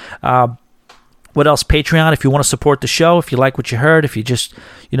things. What else? Patreon, if you want to support the show, if you like what you heard, if you just,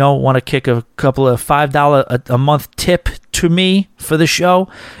 want to kick a couple of $5 a month tip to me for the show,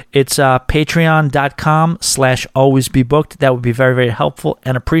 it's patreon.com/alwaysbebooked. That would be very, very helpful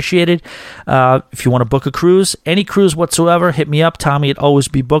and appreciated. If you want to book a cruise, any cruise whatsoever, hit me up, Tommy at Always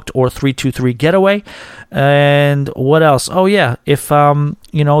Be Booked or 323 Getaway. And what else? Oh, yeah. If,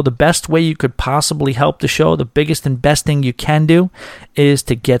 the best way you could possibly help the show, the biggest and best thing you can do is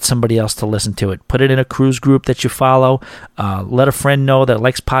to get somebody else to listen to it. Put it in a cruise group that you follow. Let a friend know that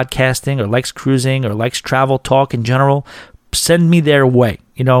likes podcasting or likes cruising or likes travel talk in general. Send me their way.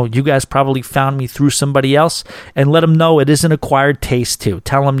 You guys probably found me through somebody else, and let them know it is an acquired taste too.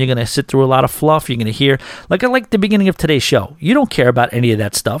 Tell them you're going to sit through a lot of fluff. You're going to hear, like I like the beginning of today's show. You don't care about any of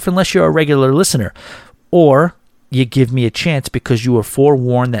that stuff unless you're a regular listener, or you give me a chance because you were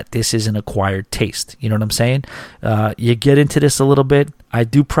forewarned that this is an acquired taste. You know what I'm saying? You get into this a little bit. I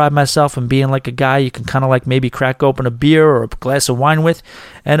do pride myself in being like a guy you can kind of like maybe crack open a beer or a glass of wine with.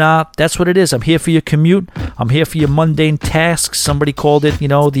 And that's what it is. I'm here for your commute. I'm here for your mundane tasks. Somebody called it, the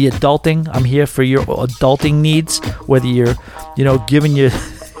adulting. I'm here for your adulting needs, whether you're, giving your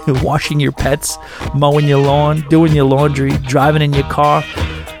washing your pets, mowing your lawn, doing your laundry, driving in your car.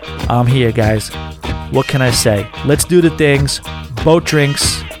 I'm here, guys. What can I say? Let's do the things. Boat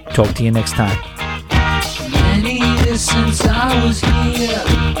drinks. Talk to you next time. Many years since I was here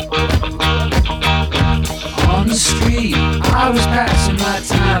on the street, I was passing my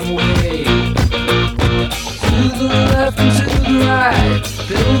time away. To the left and to the right,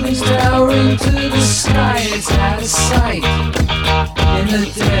 buildings towering to the sky. It's out of sight in the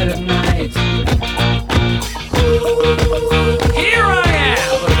dead of night. Here I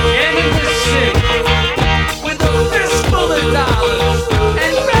am again in the city with a fistful of dollars,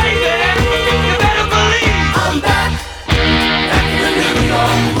 and baby, you better believe I'm back in the New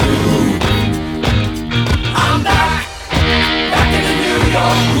York groove. I'm back in the New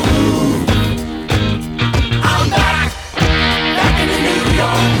York groove. I'm back in the New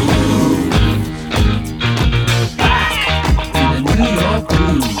York groove. Back in the New York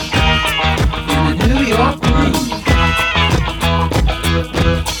groove. In the New York groove.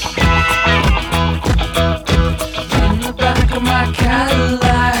 In the back of my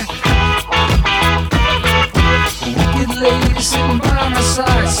Cadillac, a wicked lady sitting by my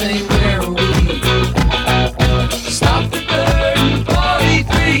side saying, where are we? Stop the bird,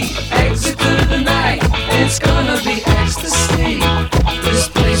 43, exit to the night. It's gonna be ecstasy. This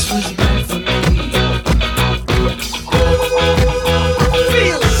place was meant for me.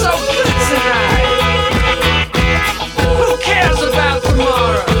 Feels so good tonight. Who cares about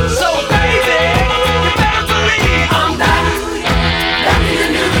tomorrow? So baby, you better believe I'm back in the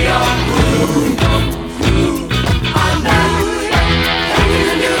New York groove. I'm back in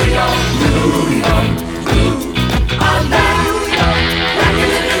the New York groove. I'm back in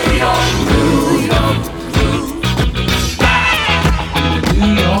the New York groove. Back in the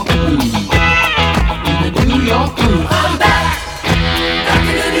New York groove. In the New York groove. I'm back.